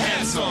 Dark, and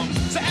Handsome.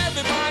 So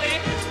everybody,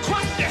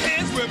 clap your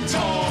hands with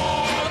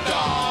Tall,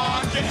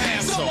 Dark, and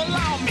Handsome. So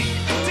allow me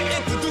to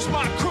introduce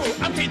my crew.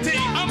 I'm KD,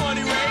 I'm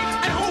Money Ray,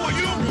 and who are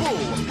you, boo?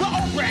 We're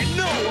all brand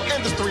new,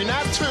 and there's three,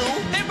 not two.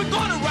 and we're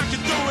gonna rock it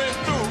through and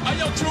through. Are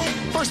you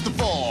true? First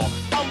of all,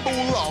 I'm Boo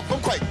Love,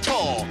 I'm quite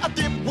tall. I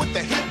dip with the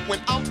hip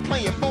when I'm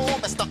playing ball,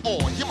 that's the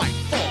on. You might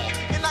fall,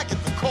 and I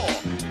get the call.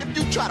 If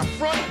you try to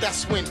front,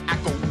 that's when I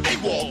go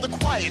AWOL. The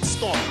quiet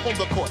storm on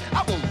the court,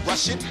 I won't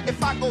rush it.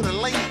 If I go to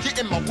lane, get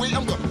in my way,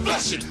 I'm gonna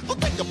flush it. Don't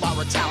think about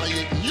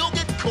retaliating, you'll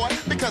get caught.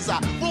 Because I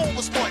roll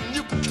with sport and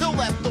you can kill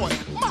that thought.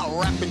 My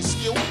rapping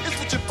skill is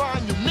what you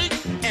find unique.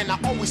 And I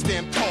always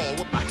stand tall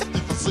with my hefty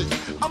physique.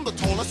 I'm the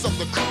tallest of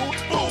the crew,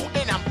 boo,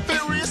 and I'm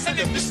furious. And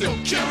if you're still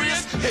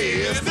curious,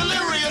 here's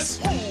delirious.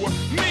 Who?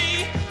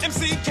 Me,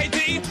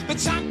 MCKD, the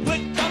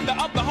chocolate thunder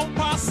of the whole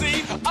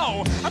posse.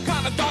 Oh, I'm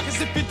kinda dark as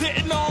if you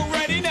didn't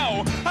already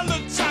know. I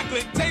look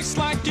chocolate, tastes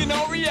like an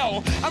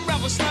Oreo. I'm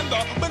rather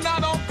slender, but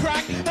not on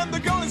crack. And the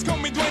girls call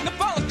me Dwayne, the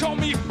fellas call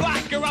me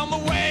Black around the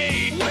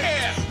way.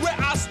 Where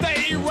I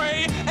stay,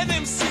 Ray, and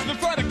MCs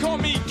prefer to call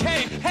me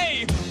K.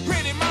 Hey,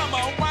 pretty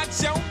mama,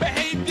 watch your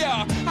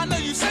behavior. I know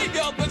you say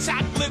you're the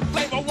chocolate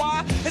flavor.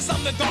 Why? It's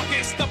I'm the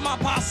darkest of my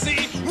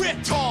posse. We're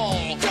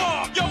tall,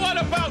 dark. Yo,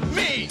 what about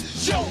me?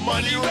 Yo,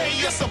 Money Ray,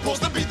 you're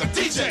supposed to be the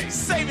DJ.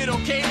 Save it,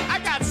 okay? I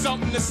got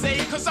something to say,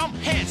 cause I'm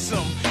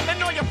handsome.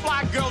 And all your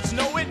fly girls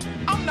know it.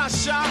 I'm not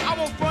shy, I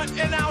won't front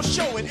and I'll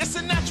show it. It's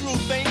a natural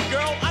thing,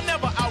 girl, I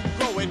never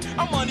outgrow it.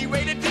 I'm Money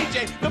Ray the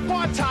DJ, the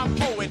part-time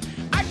poet.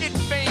 I get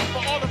fame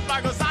for all the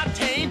fly girls I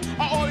tame.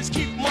 I always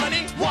keep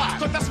money. Why?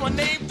 Cause that's my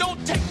name,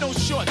 don't take no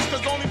shorts.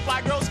 Cause only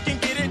fly girls can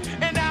get it.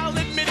 And I'll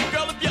admit it,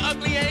 girl, if you're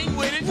ugly, I ain't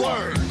with it.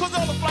 Word. Cause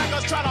all the fly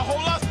girls try to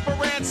hold us for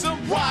ransom.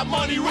 Why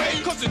Money Ray?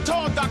 Cause it's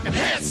tall, dark, and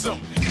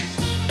handsome.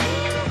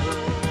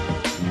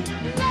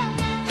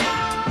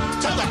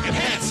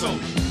 handsome.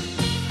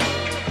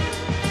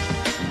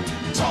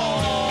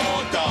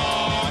 Tall,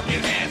 dark,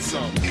 and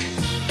handsome.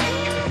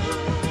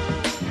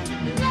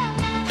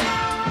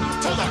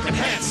 Tall, dark, and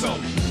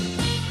handsome.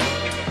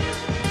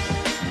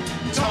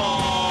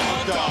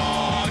 Tall,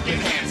 dark,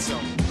 and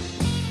handsome.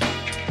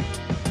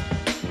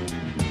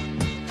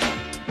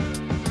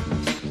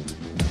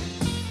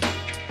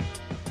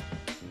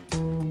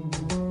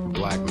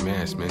 Black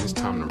mass, man, it's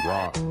time to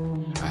rock.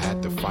 I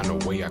had to find a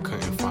way, I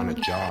couldn't find a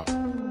job.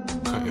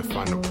 Couldn't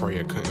find a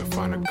prayer, couldn't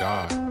find a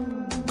God.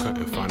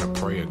 Couldn't find a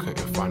prayer,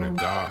 couldn't find a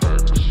God.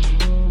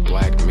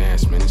 Black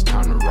mass, man, it's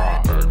time to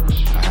rock.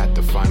 I had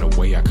to find a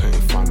way, I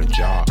couldn't find a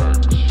job.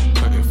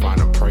 Couldn't find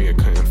a prayer,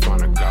 couldn't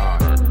find a God.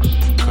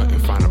 Couldn't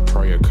find a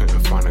prayer, couldn't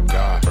find a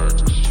God.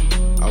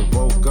 I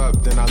woke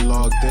up, then I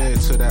logged in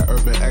to that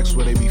Urban X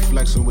where they be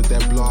flexing with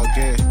that blog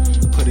in.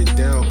 Put it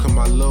down, cause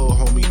my little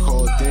homie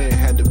called in.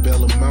 Had to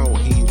bail him out,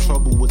 he in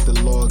trouble with the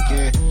law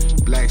again.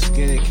 Black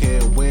skin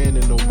can't win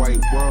in the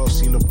white world.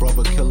 Seen a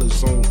brother kill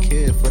his own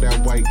kid for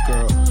that white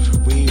girl.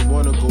 We ain't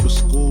wanna go to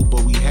school,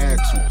 but we had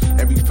to.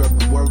 Every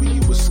February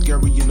it was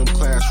scary in them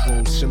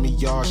classrooms. Shimmy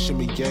y'all,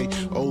 shimmy yay.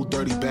 Old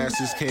dirty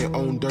bastards can't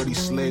own dirty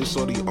slaves,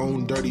 so they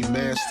own dirty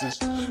masters.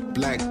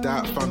 Black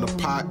Dot found a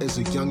pot as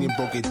a youngin',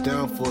 broke it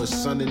down for his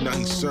son, and now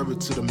he serve it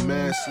to the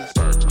masses.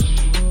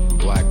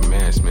 Black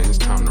mass, man, it's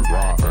time to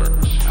rock.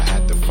 I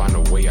had to find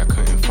a way, I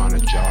couldn't find a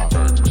job.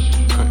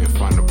 Couldn't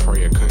find a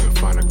prayer, couldn't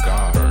find a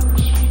God.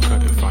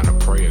 Couldn't find a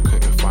prayer,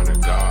 couldn't find a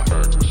God.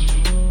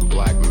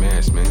 Black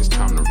mass, man, it's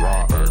time to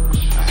rock.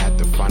 I had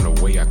to find a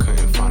way, I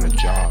couldn't find a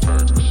job.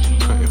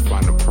 Couldn't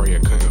find a prayer,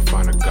 couldn't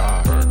find a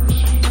God.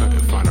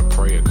 Couldn't find a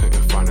prayer,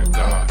 couldn't find a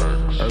God.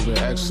 Urban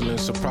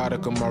excellence, a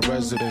product of my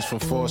residence. From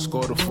 40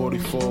 to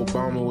 44,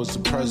 Obama was the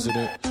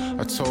president.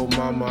 I told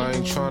mama I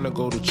ain't trying to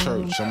go to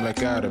church. I'm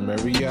like Adam,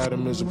 every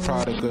Adam is a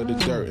product of the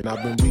dirt. And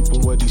I've been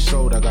reaping what he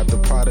sowed. I got the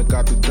product,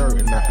 got the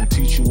dirt. And I can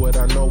teach you what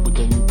I know, but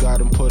then you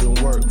gotta put in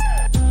work.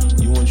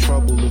 You in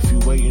trouble if you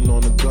waiting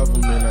on the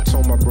government. I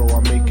told my bro I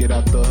make it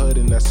out the hood,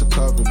 and that's a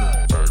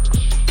covenant.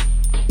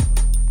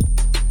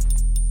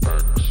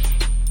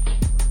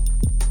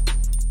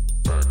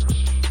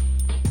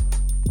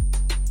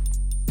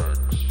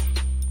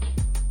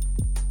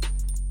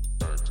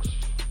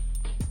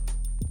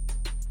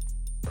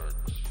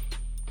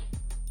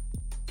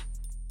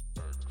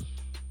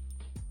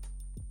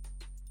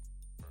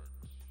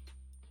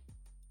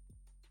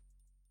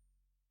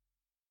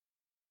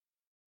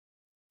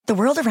 The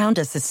world around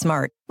us is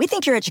smart. We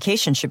think your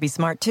education should be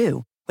smart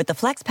too. With the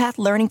FlexPath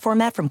learning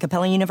format from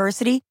Capella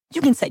University, you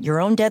can set your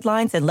own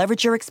deadlines and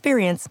leverage your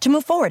experience to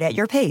move forward at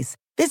your pace.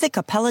 Visit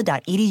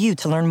capella.edu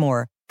to learn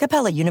more.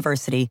 Capella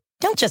University.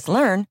 Don't just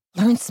learn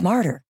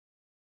smarter.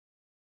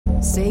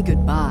 Say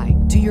goodbye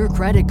to your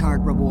credit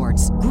card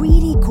rewards.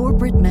 Greedy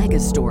corporate mega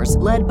stores,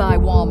 led by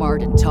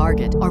Walmart and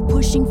Target, are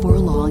pushing for a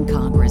law in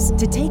Congress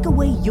to take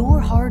away your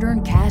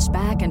hard-earned cash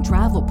back and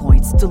travel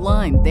points to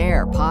line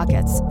their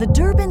pockets. The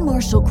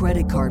Durbin-Marshall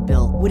credit card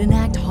bill would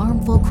enact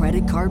harmful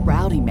credit card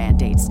routing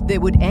mandates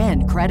that would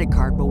end credit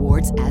card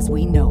rewards as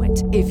we know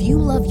it. If you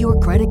love your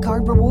credit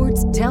card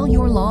rewards, tell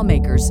your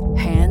lawmakers,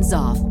 hands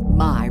off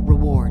my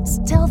rewards.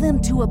 Tell them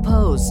to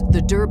oppose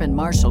the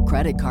Durbin-Marshall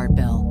credit card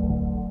bill.